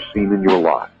you've ever seen in your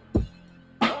life.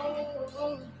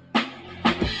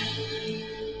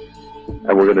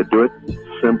 And we're going to do it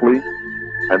simply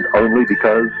and only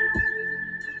because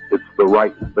it's the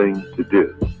right thing to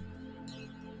do.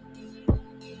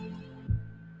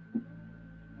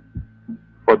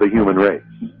 For the human race.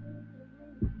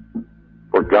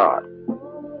 For God.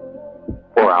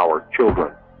 For our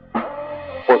children.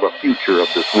 For the future of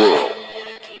this world.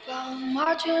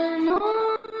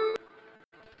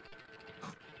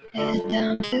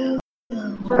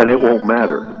 And it won't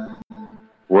matter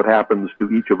what happens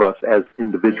to each of us as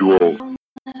individuals.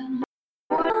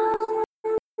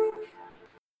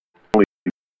 The only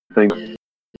thing is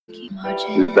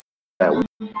that we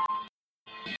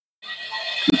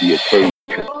to the occasion.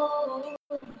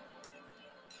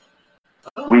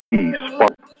 We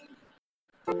spoke.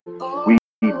 We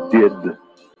did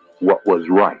what was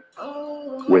right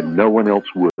when no one else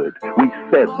would. We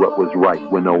said what was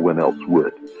right when no one else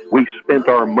would. We spent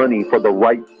our money for the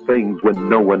right things when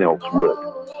no one else would.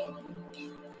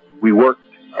 We worked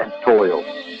and toiled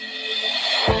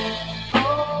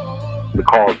the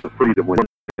cause of freedom when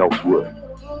no one else would.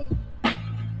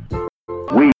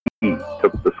 We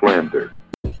took the slander.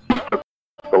 We took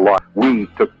the lie. We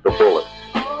took the bullet.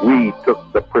 We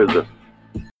took the prison.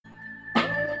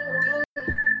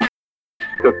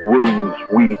 We took wounds.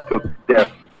 We took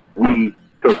death. We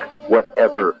took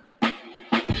whatever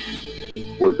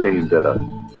was aimed at us.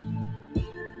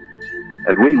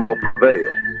 And we will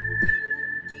prevail.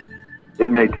 It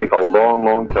may take a long,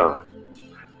 long time.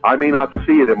 I may not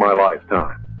see it in my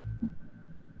lifetime.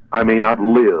 I may not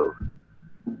live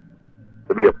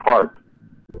to be a part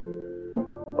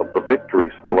of the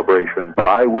victory celebration, but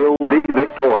I will be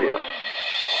victorious.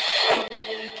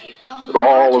 And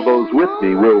all of those with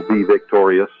me will be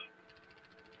victorious.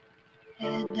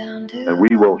 And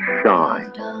we will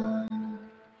shine.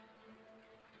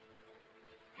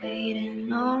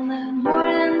 Waiting on the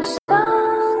morning sun.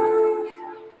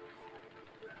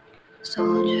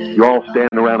 You all stand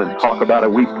around and talk about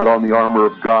it. We put on the armor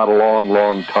of God a long,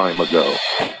 long time ago.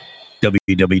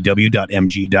 www.mg.show.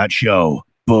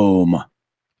 Boom.